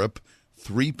in Europe,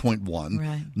 3.1,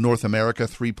 right. North America,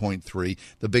 3.3.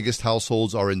 The biggest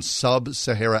households are in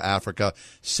sub-Sahara Africa,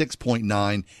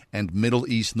 6.9, and Middle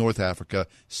East, North Africa,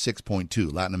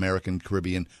 6.2. Latin America and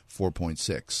Caribbean,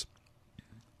 4.6.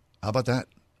 How about that?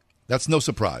 That's no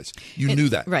surprise. You knew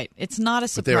that. Right. It's not a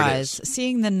surprise.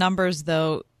 Seeing the numbers,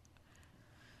 though,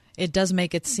 it does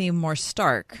make it seem more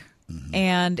stark.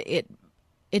 And it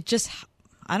just,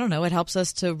 I don't know, it helps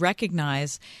us to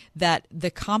recognize that the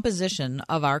composition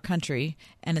of our country,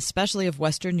 and especially of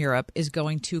Western Europe, is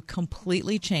going to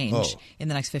completely change in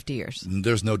the next 50 years.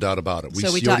 There's no doubt about it. We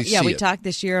talked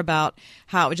this year about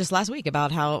how, just last week,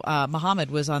 about how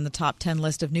Muhammad was on the top 10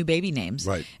 list of new baby names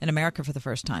in America for the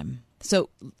first time. So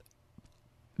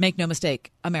make no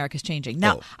mistake, America's changing.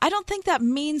 Now, I don't think that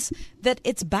means that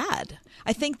it's bad.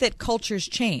 I think that cultures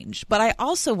change. But I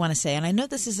also want to say, and I know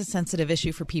this is a sensitive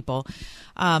issue for people,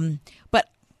 but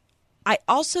I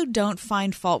also don't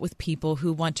find fault with people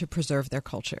who want to preserve their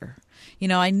culture. You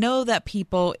know, I know that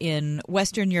people in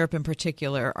Western Europe in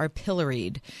particular are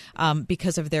pilloried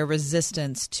because of their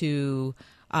resistance to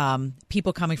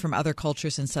people coming from other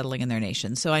cultures and settling in their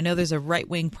nation. So I know there's a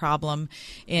right-wing problem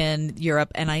in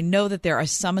Europe, and I know that there are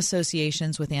some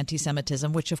associations with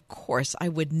anti-Semitism, which, of course, I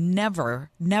would never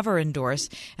endorse,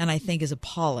 and I think is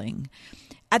appalling.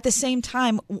 At the same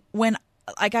time, when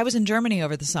like I was in Germany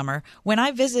over the summer. When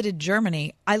I visited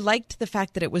Germany, I liked the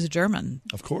fact that it was German.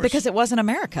 Of course. Because it wasn't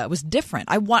America. It was different.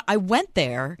 I went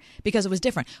there because it was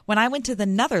different. When I went to the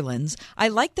Netherlands, I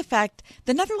liked the fact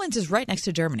the Netherlands is right next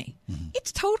to Germany. Mm-hmm.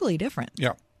 It's totally different.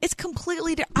 Yeah. It's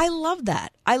completely different. I love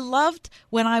that. I loved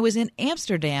when I was in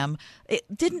Amsterdam. It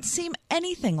didn't seem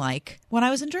anything like when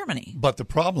I was in Germany. But the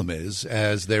problem is,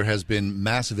 as there has been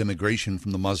massive immigration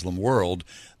from the Muslim world,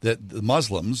 that the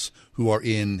Muslims who are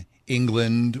in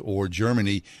England or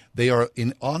Germany, they are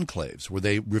in enclaves where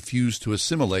they refuse to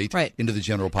assimilate into the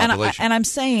general population. And I'm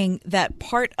saying that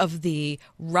part of the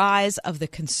rise of the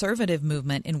conservative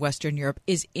movement in Western Europe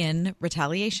is in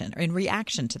retaliation or in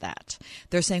reaction to that.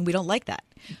 They're saying we don't like that.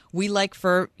 We like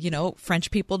for,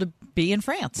 French people to be in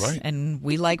France. Right. And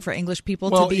we like for English people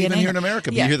to be in England. Here in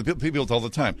America, you hear the people all the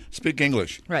time, speak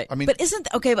English. Right. I mean, but this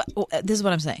is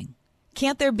what I'm saying.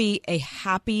 Can't there be a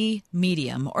happy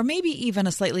medium, or maybe even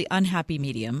a slightly unhappy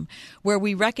medium, where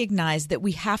we recognize that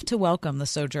we have to welcome the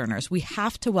sojourners? We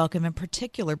have to welcome, in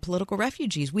particular, political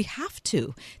refugees. We have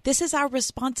to. This is our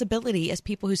responsibility as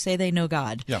people who say they know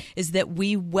God, is that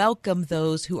we welcome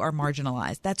those who are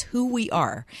marginalized. That's who we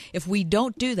are. If we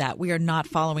don't do that, we are not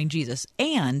following Jesus.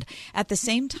 And at the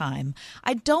same time,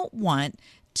 I don't want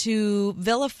to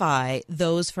vilify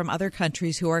those from other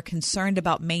countries who are concerned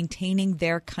about maintaining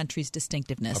their country's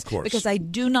distinctiveness. Of course. Because I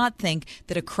do not think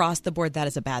that across the board that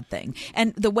is a bad thing.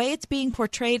 And the way it's being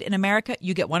portrayed in America,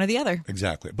 you get one or the other.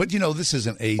 Exactly. But, this is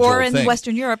an age-old thing. Or in thing.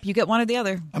 Western Europe, you get one or the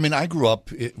other. I mean, I grew up,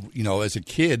 as a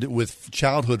kid with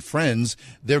childhood friends.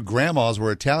 Their grandmas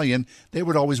were Italian. They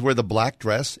would always wear the black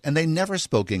dress, and they never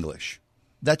spoke English.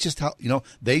 That's just how,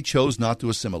 they chose not to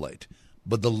assimilate.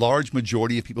 But the large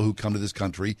majority of people who come to this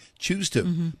country choose to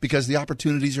because the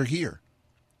opportunities are here.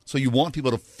 So you want people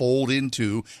to fold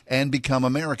into and become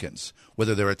Americans,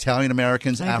 whether they're Italian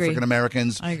Americans, African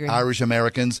Americans, Irish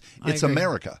Americans. It's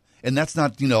America. And that's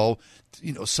not,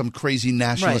 some crazy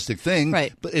nationalistic thing.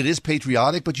 Right. But it is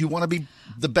patriotic, but you want to be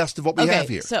the best of what we have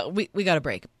here. So we got a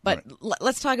break. But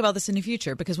let's talk about this in the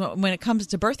future, because when it comes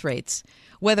to birth rates,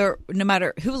 no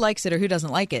matter who likes it or who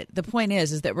doesn't like it, the point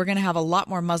is that we're going to have a lot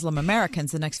more Muslim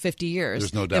Americans the next 50 years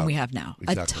There's no doubt. than we have now.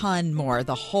 Exactly. A ton more.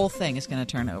 The whole thing is going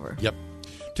to turn over. Yep.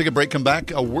 Take a break, come back.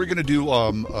 We're going to do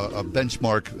a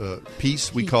benchmark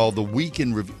piece we call the Week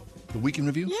in Review. The Week in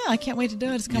Review? Yeah, I can't wait to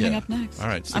do it. It's coming up next. All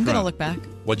right. I'm going to look back.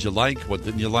 What'd you like? What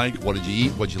didn't you like? What did you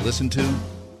eat? What'd you listen to?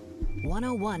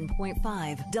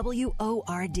 101.5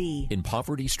 WORD. In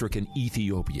poverty-stricken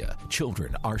Ethiopia,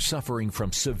 children are suffering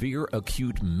from severe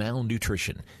acute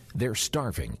malnutrition. They're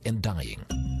starving and dying.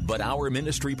 But our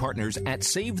ministry partners at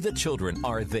Save the Children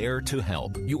are there to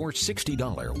help. Your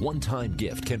 $60 one-time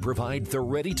gift can provide the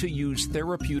ready-to-use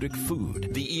therapeutic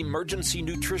food, the emergency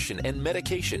nutrition and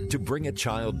medication to bring a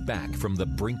child back from the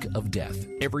brink of death.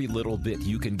 Every little bit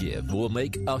you can give will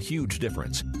make a huge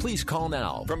difference. Please call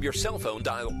now. From your cell phone,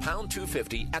 dial pound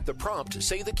 250. At the prompt,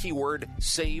 say the keyword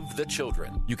Save the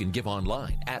Children. You can give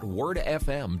online at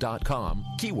wordfm.com.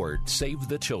 Keyword Save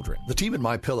the Children. The team at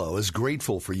MyPillow is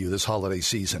grateful for you this holiday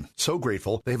season. So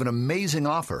grateful, they have an amazing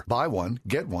offer. Buy one,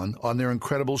 get one on their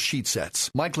incredible sheet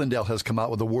sets. Mike Lindell has come out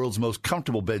with the world's most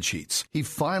comfortable bed sheets. He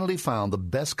finally found the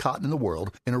best cotton in the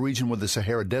world in a region where the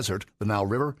Sahara Desert, the Nile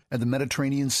River, and the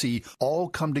Mediterranean Sea all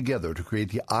come together to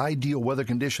create the ideal weather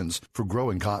conditions for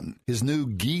growing cotton. His new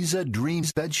Giza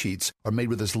Dreams bed sheets are made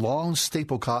with this long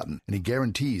staple cotton, and he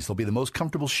guarantees they'll be the most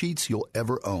comfortable sheets you'll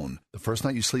ever own. The first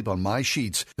night you sleep on my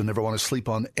sheets, you'll never want to sleep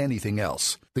on anything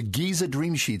else. The Giza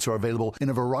Dream Sheets are available in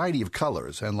a variety of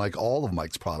colors, and like all of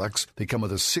Mike's products, they come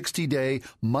with a 60-day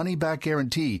money-back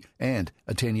guarantee and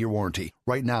a 10-year warranty.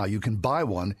 Right now, you can buy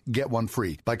one, get one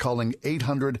free by calling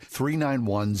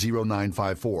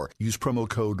 800-391-0954. Use promo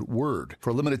code WORD.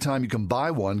 For a limited time, you can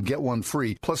buy one, get one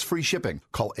free, plus free shipping.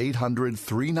 Call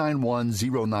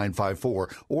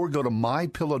 800-391-0954 or go to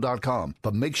mypillow.com.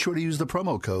 But make sure to use the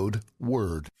promo code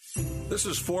WORD. This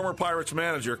is former Pirates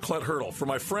manager Clint Hurdle for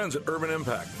my friends at Urban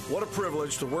Impact. What a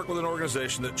privilege to work with an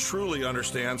organization that truly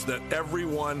understands that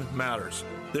everyone matters.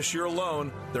 This year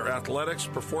alone, their athletics,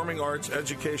 performing arts,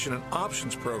 education, and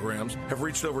options programs have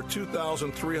reached over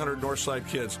 2,300 Northside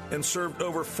kids and served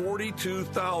over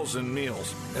 42,000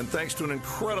 meals. And thanks to an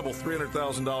incredible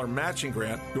 $300,000 matching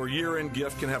grant, your year-end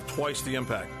gift can have twice the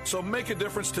impact. So make a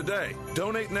difference today.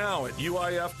 Donate now at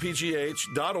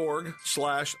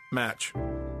uifpgh.org/match.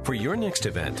 For your next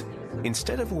event,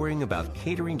 instead of worrying about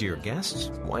catering to your guests,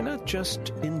 why not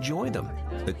just enjoy them?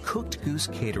 The Cooked Goose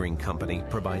Catering Company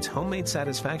provides homemade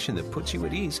satisfaction that puts you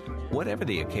at ease, whatever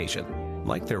the occasion,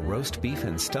 like their roast beef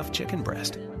and stuffed chicken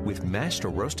breast, with mashed or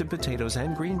roasted potatoes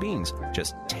and green beans,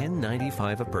 just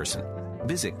 $10.95 a person.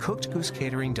 Visit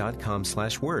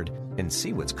cookedgoosecatering.com/word and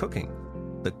see what's cooking.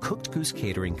 The Cooked Goose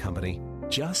Catering Company.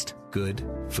 Just good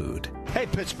food. Hey,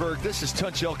 Pittsburgh, this is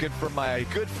Tunch Ilkin from my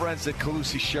good friends at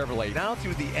Calusi Chevrolet. Now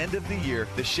through the end of the year,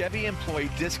 the Chevy employee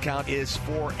discount is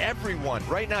for everyone.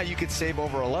 Right now, you can save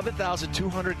over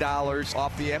 $11,200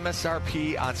 off the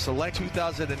MSRP on select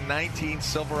 2019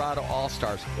 Silverado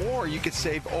All-Stars. Or you can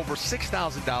save over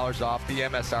 $6,000 off the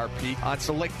MSRP on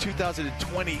select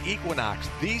 2020 Equinox.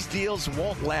 These deals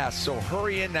won't last, so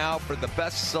hurry in now for the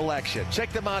best selection.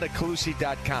 Check them out at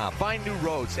Calusi.com. Find new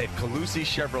roads at Calusi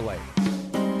Chevrolet.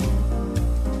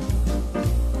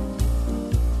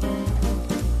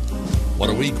 What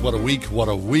a week, what a week, what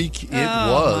a week it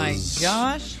was. Oh, my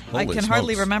gosh. Holy I can smokes.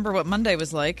 hardly remember what Monday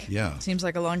was like. Yeah. Seems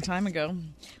like a long time ago.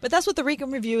 But that's what the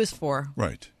Recon Review is for.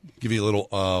 Right. Give you a little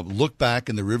look back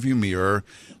in the rearview mirror,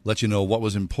 let you know what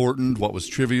was important, what was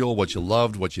trivial, what you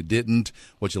loved, what you didn't,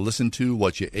 what you listened to,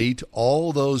 what you ate,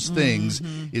 all those things.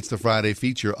 It's the Friday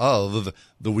feature of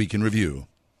the Week in Review.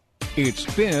 It's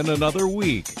been another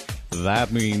week.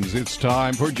 That means it's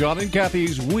time for John and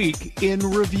Kathy's Week in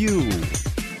Review.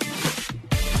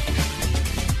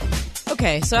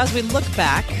 Okay, so as we look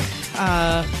back,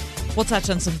 we'll touch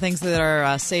on some things that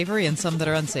are savory and some that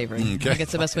are unsavory. Okay. I think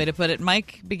it's the best way to put it.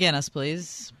 Mike, begin us,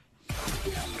 please.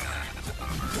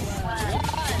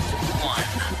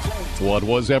 What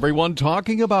was everyone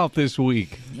talking about this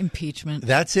week? Impeachment.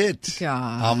 That's it.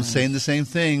 God. I'm saying the same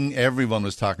thing. Everyone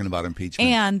was talking about impeachment.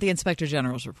 And the Inspector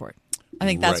General's report. I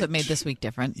think that's Right. what made this week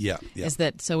different. Yeah. Is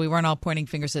that so we weren't all pointing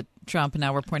fingers at Trump, and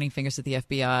now we're pointing fingers at the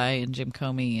FBI and Jim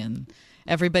Comey, and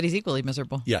everybody's equally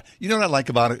miserable. Yeah. You know what I like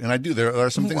about it? And I do. There are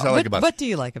some things I like about it. What do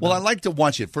you like about it? Well, I like to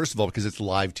watch it, first of all, because it's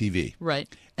live TV. Right.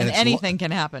 And it's anything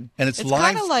can happen. And it's It's live.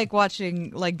 kind of like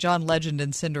watching like John Legend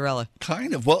and Cinderella.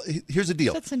 Kind of. Well, here's the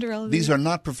deal. Is that Cinderella? These are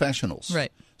not professionals.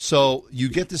 Right. So you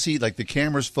get to see, like, the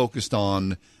camera's focused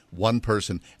on one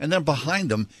person, and then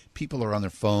behind them, people are on their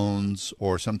phones,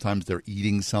 or sometimes they're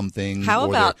eating something. How or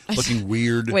about they're looking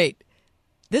weird? Wait,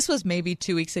 this was maybe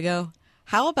 2 weeks ago.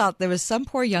 How about there was some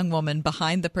poor young woman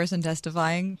behind the person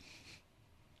testifying?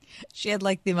 She had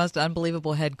like the most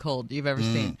unbelievable head cold you've ever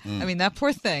seen. I mean, that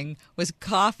poor thing was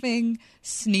coughing,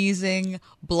 sneezing,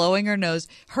 blowing her nose.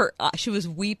 She was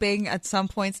weeping at some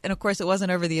points. And, of course, it wasn't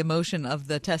over the emotion of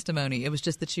the testimony. It was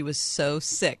just that she was so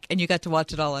sick. And you got to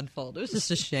watch it all unfold. It was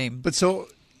just a shame. But so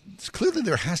clearly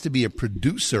there has to be a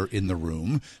producer in the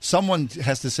room. Someone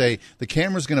has to say, the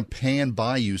camera's going to pan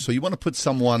by you. So you want to put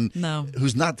someone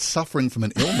who's not suffering from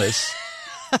an illness.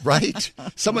 Right?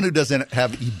 Someone who doesn't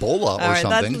have Ebola all or right,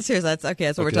 something. That's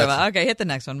what we're talking about. Okay, hit the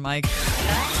next one, Mike.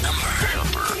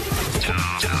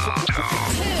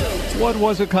 What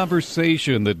was a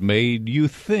conversation that made you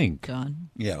think? John.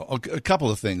 Yeah, a couple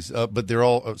of things, but they're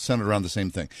all centered around the same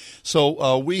thing.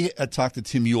 So we talked to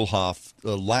Tim Muehlhoff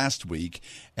last week,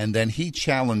 and then he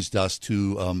challenged us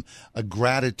to a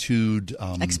gratitude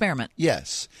experiment.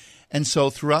 Yes. And so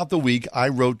throughout the week, I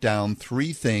wrote down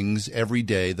 3 things every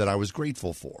day that I was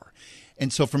grateful for.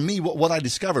 And so for me, what I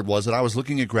discovered was that I was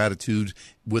looking at gratitude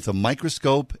with a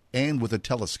microscope and with a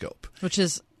telescope. Which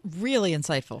is really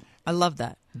insightful. I love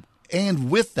that.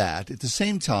 And with that, at the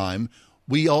same time,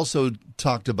 we also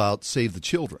talked about Save the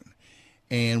Children.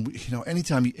 And,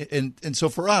 anytime, and so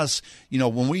for us,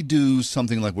 when we do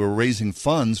something like we're raising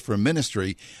funds for a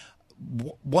ministry,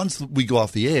 once we go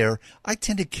off the air, I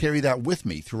tend to carry that with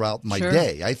me throughout my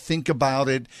day. I think about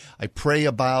it. I pray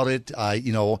about it.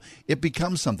 It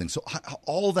becomes something. So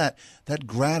all that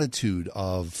gratitude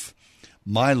of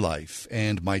my life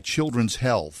and my children's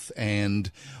health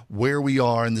and where we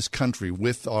are in this country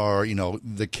with our,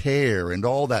 the care and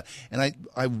all that. And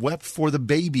I wept for the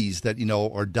babies that,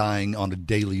 are dying on a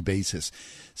daily basis.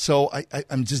 So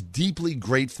I'm just deeply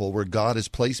grateful where God has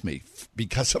placed me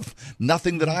because of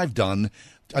nothing that I've done.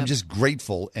 I'm just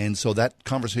grateful. And so that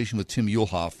conversation with Tim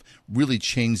Muehlhoff really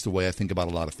changed the way I think about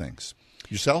a lot of things.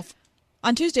 Yourself?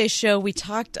 On Tuesday's show, we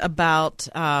talked about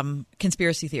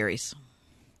conspiracy theories.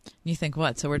 You think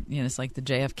what? So it's like the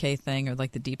JFK thing or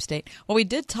like the deep state. Well, we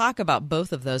did talk about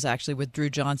both of those actually with Drew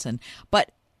Johnson.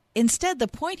 But instead, the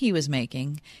point he was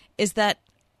making is that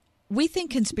we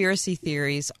think conspiracy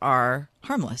theories are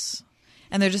harmless.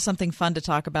 And they're just something fun to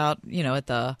talk about, at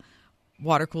the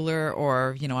water cooler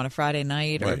or, on a Friday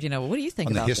night or, Right. What do you think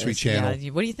On the about History this? Channel.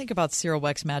 Yeah, what do you think about Cyril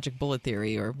Weck's magic bullet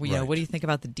theory? Or, Right. what do you think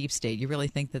about the deep state? You really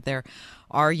think that there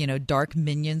are, dark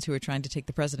minions who are trying to take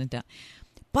the president down?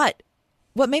 But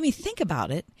what made me think about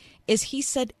it is he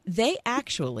said they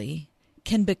actually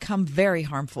can become very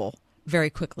harmful very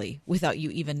quickly without you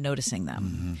even noticing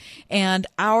them. And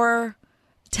our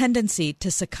tendency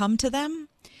to succumb to them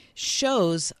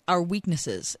shows our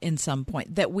weaknesses in some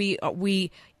point, that we're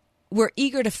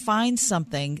eager to find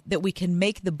something that we can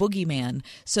make the boogeyman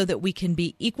so that we can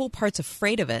be equal parts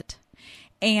afraid of it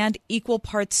and equal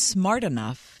parts smart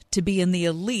enough to be in the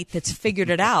elite that's figured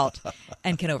it out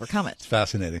and can overcome it. It's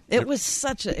fascinating. It was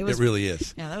such a... It really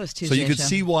is. Yeah, that was Tuesday. So you could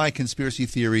see why conspiracy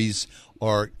theories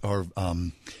are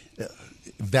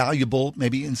valuable,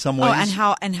 maybe in some ways.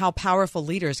 Oh, and how powerful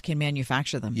leaders can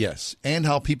manufacture them. Yes, and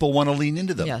how people want to lean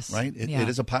into them. Yes, right. It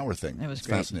is a power thing. It was it's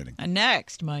great. Fascinating. And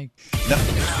next, Mike.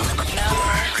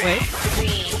 Wait.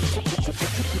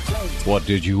 What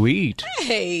did you eat?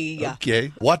 Hey.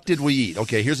 Okay. What did we eat?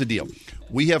 Okay. Here's the deal.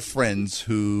 We have friends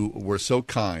who were so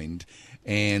kind,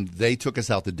 and they took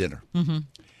us out to dinner. Mm-hmm.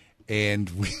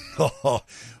 And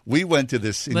we went to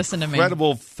this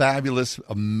incredible, fabulous,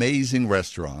 amazing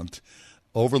restaurant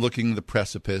overlooking the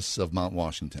precipice of Mount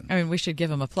Washington. I mean, we should give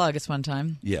him a plug. It's one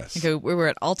time. Yes. Okay, we were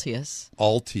at Altius.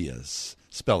 Altius.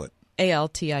 Spell it.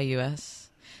 Altius.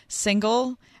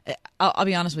 Single. I'll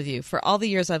be honest with you. For all the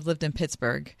years I've lived in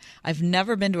Pittsburgh, I've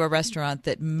never been to a restaurant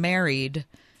that married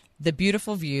the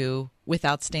beautiful view with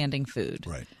outstanding food.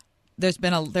 Right. There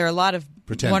are a lot of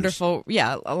Pretenders. wonderful,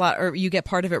 a lot, or you get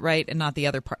part of it right and not the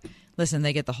other part. Listen,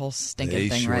 they get the whole stinking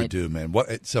thing right. They sure do, man.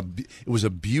 It was a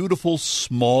beautiful,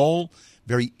 small,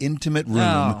 very intimate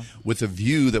room with a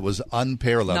view that was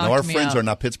unparalleled. Now, our friends are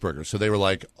not Pittsburghers, so they were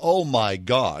like, "Oh my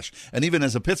gosh!" And even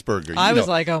as a Pittsburgher, I was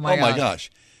like, "Oh my gosh!"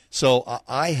 So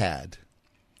I had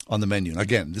on the menu. And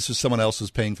again, this was someone else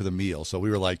who's paying for the meal, so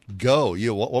we were like, "Go!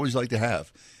 What would you like to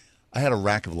have?" I had a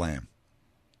rack of lamb.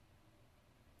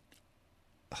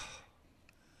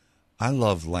 I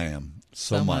love lamb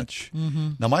so much.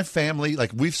 Mm-hmm. Now, my family,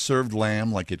 we've served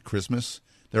lamb at Christmas.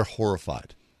 They're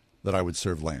horrified that I would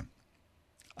serve lamb.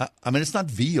 I mean, it's not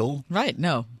veal. Right,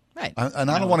 no. Right. I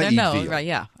don't want to eat veal. Right,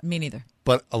 yeah. Me neither.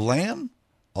 But a lamb?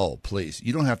 Oh, please.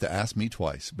 You don't have to ask me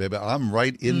twice, baby. I'm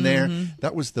right in there.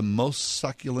 That was the most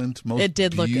succulent, most It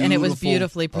did beautiful. look, and it was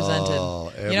beautifully presented.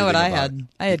 Oh, you know what I had?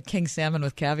 I had king salmon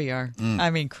with caviar. I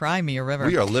mean, cry me a river.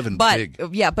 We are living big.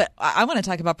 Yeah, but I want to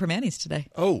talk about Permanis today.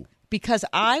 Oh. Because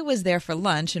I was there for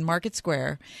lunch in Market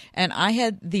Square, and I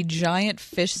had the giant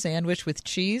fish sandwich with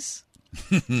cheese.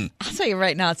 I'll tell you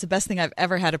right now, it's the best thing I've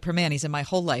ever had at Permanis in my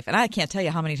whole life. And I can't tell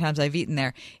you how many times I've eaten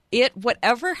there.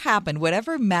 Whatever happened,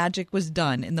 whatever magic was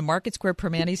done in the Market Square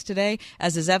Permanis today,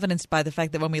 as is evidenced by the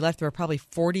fact that when we left, there were probably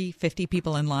 40, 50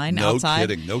 people in line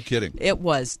outside. No kidding. It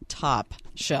was top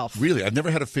shelf. Really? I've never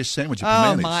had a fish sandwich at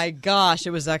Permanis. Oh, my gosh.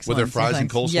 It was excellent. Were there fries and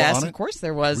coleslaw yes, on it? Of course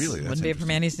there was. Really? Wouldn't be a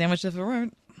Permanis sandwich if there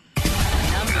weren't.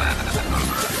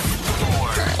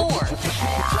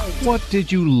 What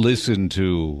did you listen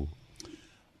to?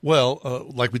 Well,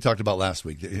 like we talked about last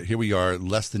week, here we are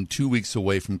less than 2 weeks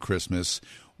away from Christmas.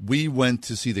 We went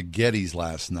to see the Gettys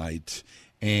last night,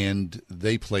 and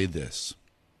they played this.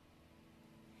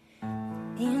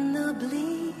 In the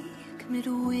bleak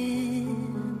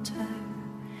midwinter,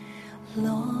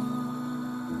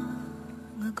 long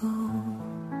ago,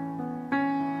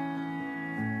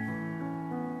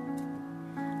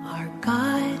 our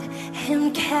God,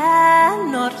 him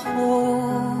cannot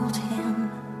hold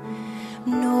him,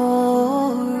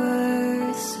 nor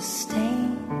earth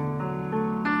sustain.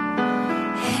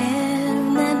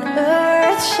 Heaven and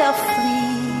earth shall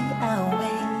flee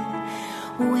away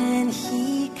when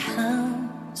he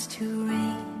comes to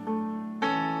reign.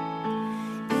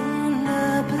 In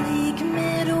the bleak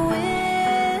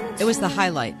midwinter. It was the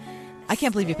highlight. I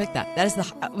can't believe you picked that.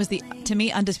 That was the to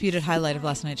me undisputed highlight of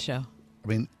last night's show. I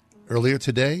mean, earlier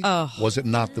today, was it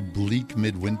not the bleak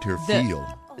midwinter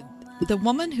feel? The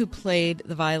woman who played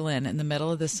the violin in the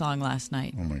middle of this song last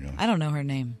night. Oh my God! I don't know her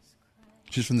name.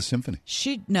 She's from the symphony.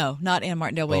 No, not Ann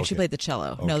Martindale Wayne. Okay. She played the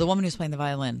cello. Okay. No, the woman who's playing the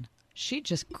violin. She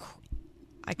just.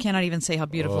 I cannot even say how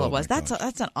beautiful it was. That's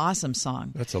an awesome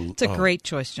song. It's a great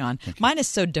choice, John. Mine is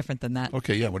so different than that.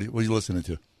 Okay, yeah. What are you listening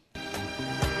to?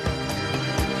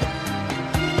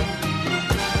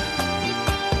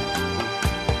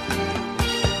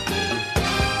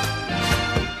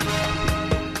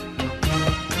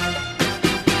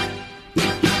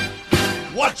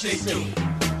 What they do?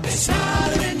 They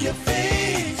smile in your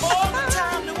face all the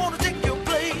time. They want to take your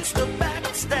place. The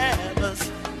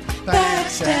backstabbers.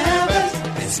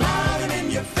 Backstabbers. They smiling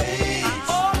in your face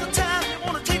all the time. They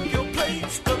want to take your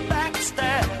place. The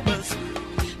backstabbers.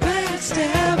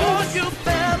 Backstabbers. Oh, you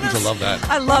fellas. I love that.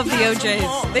 I love the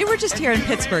OJs. They were just here in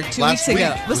Pittsburgh 2 weeks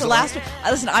ago. Was it last week?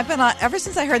 Listen, I've been on ever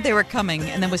since I heard they were coming,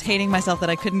 and then was hating myself that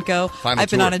I couldn't go. Final I've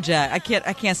been tour. on a jet. I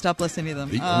can't stop listening to them.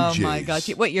 The Oh OJs. my God!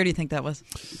 What year do you think that was?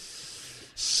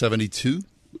 72.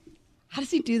 How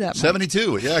does he do that, Mike?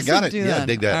 72. Yeah, I got it. Do Yeah, that?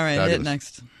 dig that. All right, Fabulous. hit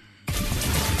next.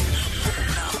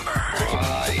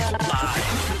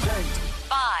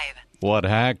 What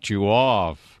hacked you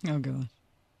off? Oh, God.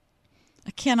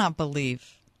 I cannot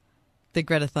believe that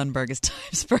Greta Thunberg is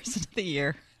Times Person of the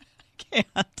Year.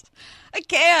 I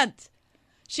can't.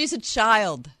 She's a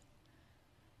child.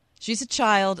 She's a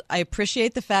child. I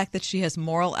appreciate the fact that she has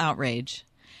moral outrage,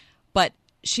 but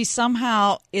she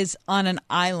somehow is on an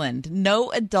island.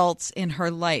 No adults in her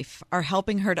life are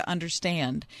helping her to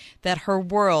understand that her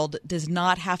world does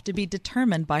not have to be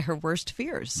determined by her worst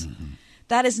fears. Mm-hmm.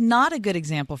 That is not a good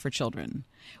example for children.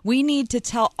 We need to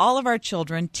tell all of our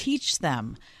children, teach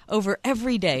them over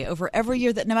every day, over every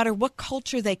year, that no matter what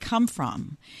culture they come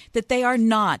from, that they are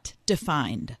not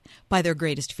defined by their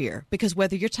greatest fear. Because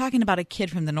whether you're talking about a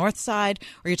kid from the north side,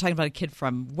 or you're talking about a kid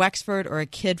from Wexford, or a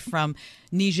kid from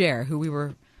Niger, who we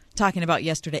were talking about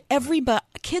yesterday,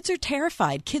 kids are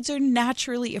terrified. Kids are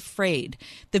naturally afraid.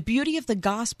 The beauty of the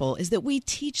gospel is that we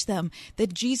teach them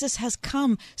that Jesus has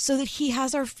come so that he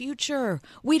has our future.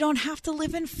 We don't have to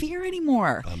live in fear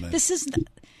anymore. Amen.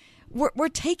 We're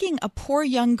taking a poor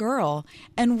young girl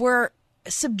and we're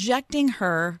subjecting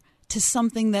her to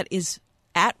something that is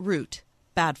at root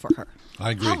bad for her.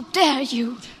 I agree. How dare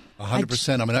you?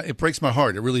 100%. I mean, it breaks my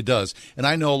heart. It really does. And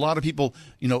I know a lot of people,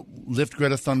 lift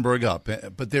Greta Thunberg up,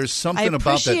 but there's something about that.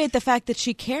 I appreciate the fact that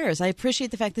she cares. I appreciate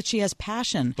the fact that she has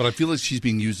passion. But I feel like she's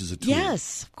being used as a tool.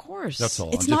 Yes, of course. That's all.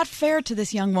 It's not fair to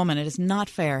this young woman. It is not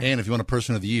fair. And if you want a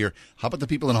Person of the Year, how about the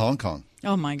people in Hong Kong?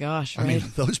 Oh, my gosh. Right? I mean,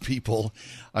 those people,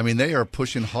 they are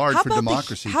pushing hard for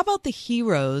democracy. How about the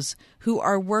heroes who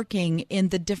are working in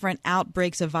the different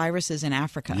outbreaks of viruses in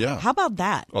Africa? Yeah. How about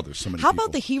that? Oh, there's so many How people.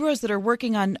 about the heroes that are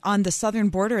working on the southern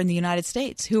border in the United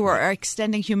States who are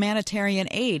extending humanitarian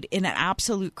aid in an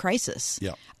absolute crisis?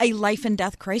 Yeah. A life and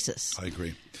death crisis. I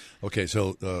agree. Okay,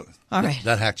 so all right.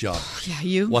 That hacked you off. Yeah,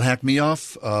 you? What hacked me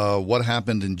off? What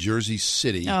happened in Jersey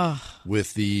City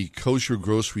with the kosher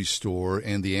grocery store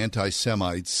and the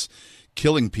anti-Semites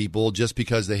killing people just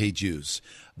because they hate Jews.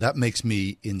 That makes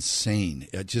me insane.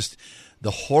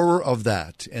 The horror of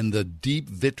that and the deep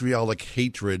vitriolic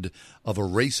hatred of a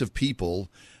race of people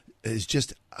is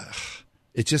just...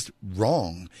 it's just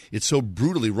wrong. It's so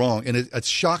brutally wrong. And it's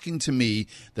shocking to me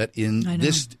that in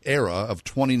this era of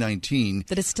 2019...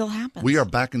 that it still happens. We are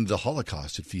back into the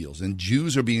Holocaust, it feels. And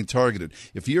Jews are being targeted.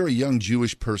 If you're a young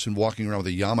Jewish person walking around with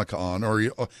a yarmulke on,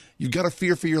 you've got to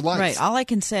fear for your life. Right. All I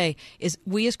can say is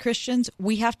we as Christians,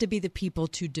 we have to be the people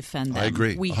to defend them. I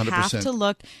agree, 100%. We have to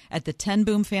look at the Ten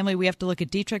Boom family. We have to look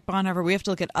at Dietrich Bonhoeffer. We have to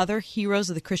look at other heroes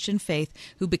of the Christian faith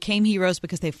who became heroes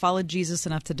because they followed Jesus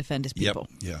enough to defend his people.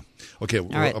 Yep. Yeah. Okay.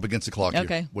 We're up against the clock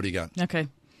here. What do you got? Okay.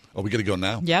 Oh, we got to go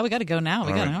now? Yeah, we got to go now. All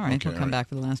right. Okay, We'll come back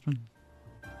for the last one.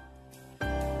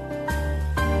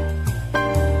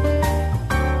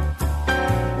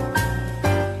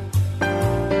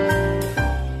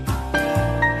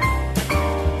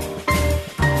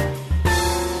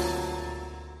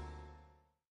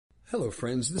 Hello,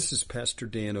 friends. This is Pastor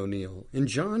Dan O'Neill. In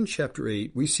John chapter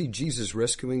 8, we see Jesus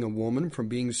rescuing a woman from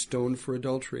being stoned for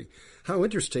adultery. How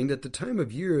interesting that the time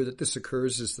of year that this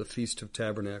occurs is the Feast of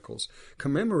Tabernacles,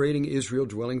 commemorating Israel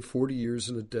dwelling 40 years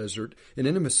in the desert in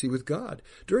intimacy with God.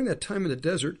 During that time in the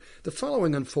desert, the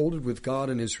following unfolded with God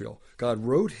and Israel. God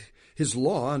wrote his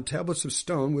law on tablets of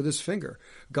stone with his finger.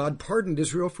 God pardoned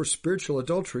Israel for spiritual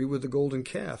adultery with the golden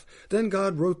calf. Then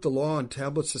God wrote the law on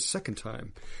tablets a second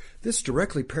time. This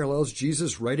directly parallels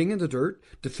Jesus writing in the dirt,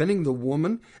 defending the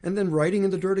woman, and then writing in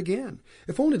the dirt again.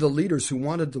 If only the leaders who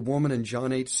wanted the woman in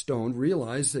John 8 stoned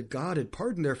realized that God had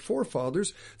pardoned their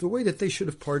forefathers the way that they should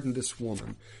have pardoned this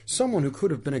woman, someone who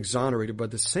could have been exonerated by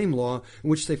the same law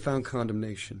in which they found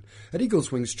condemnation. At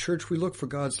Eagles Wings Church, we look for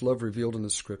God's love revealed in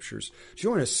the Scriptures.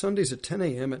 Join us Sundays at 10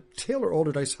 a.m. at Taylor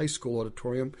Alderdice High School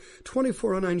Auditorium,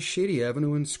 2409 Shady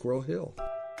Avenue in Squirrel Hill.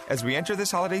 As we enter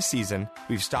this holiday season,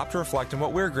 we've stopped to reflect on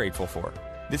what we're grateful for.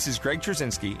 This is Greg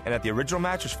Trzynski, and at the Original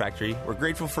Mattress Factory, we're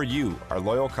grateful for you, our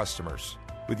loyal customers.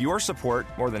 With your support,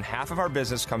 more than half of our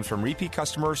business comes from repeat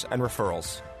customers and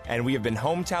referrals. And we have been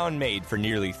hometown made for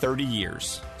nearly 30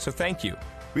 years. So thank you.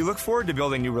 We look forward to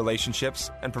building new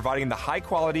relationships and providing the high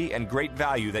quality and great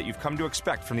value that you've come to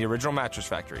expect from the Original Mattress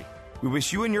Factory. We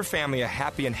wish you and your family a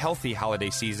happy and healthy holiday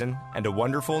season and a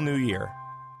wonderful new year.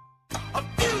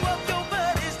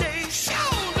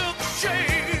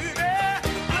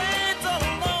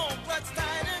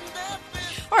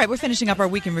 All right, we're finishing up our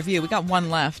week in review. We got one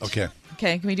left. Okay.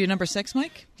 Okay, can we do number 6,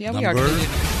 Mike? Yeah, we are.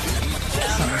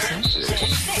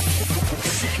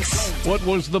 Well, What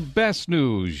was the best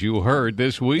news you heard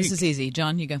this week? This is easy.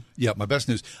 John, you go. Yeah, my best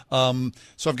news.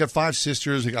 So I've got 5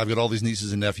 sisters. I've got all these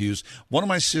nieces and nephews. One of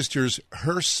my sisters,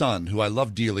 her son, who I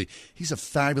love dearly, he's a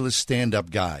fabulous stand-up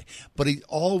guy. But he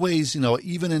always,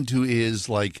 even into his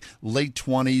late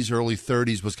 20s, early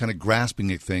 30s, was kind of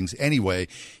grasping at things. Anyway,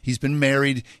 he's been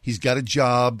married. He's got a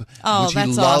job, which he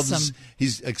that's loves. awesome.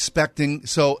 He's expecting.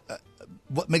 So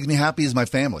what makes me happy is my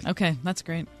family. Okay, that's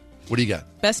great. What do you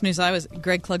got? Best news was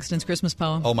Greg Clugston's Christmas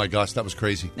poem. Oh, my gosh, that was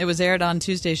crazy. It was aired on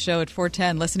Tuesday's show at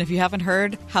 4:10. Listen, if you haven't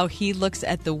heard how he looks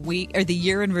at the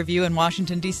year in review in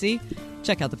Washington, D.C.,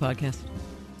 check out the podcast.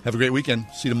 Have a great weekend.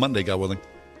 See you Monday, God willing.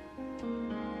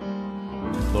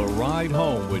 The Ride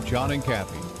Home with John and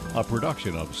Kathy, a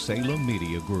production of Salem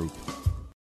Media Group.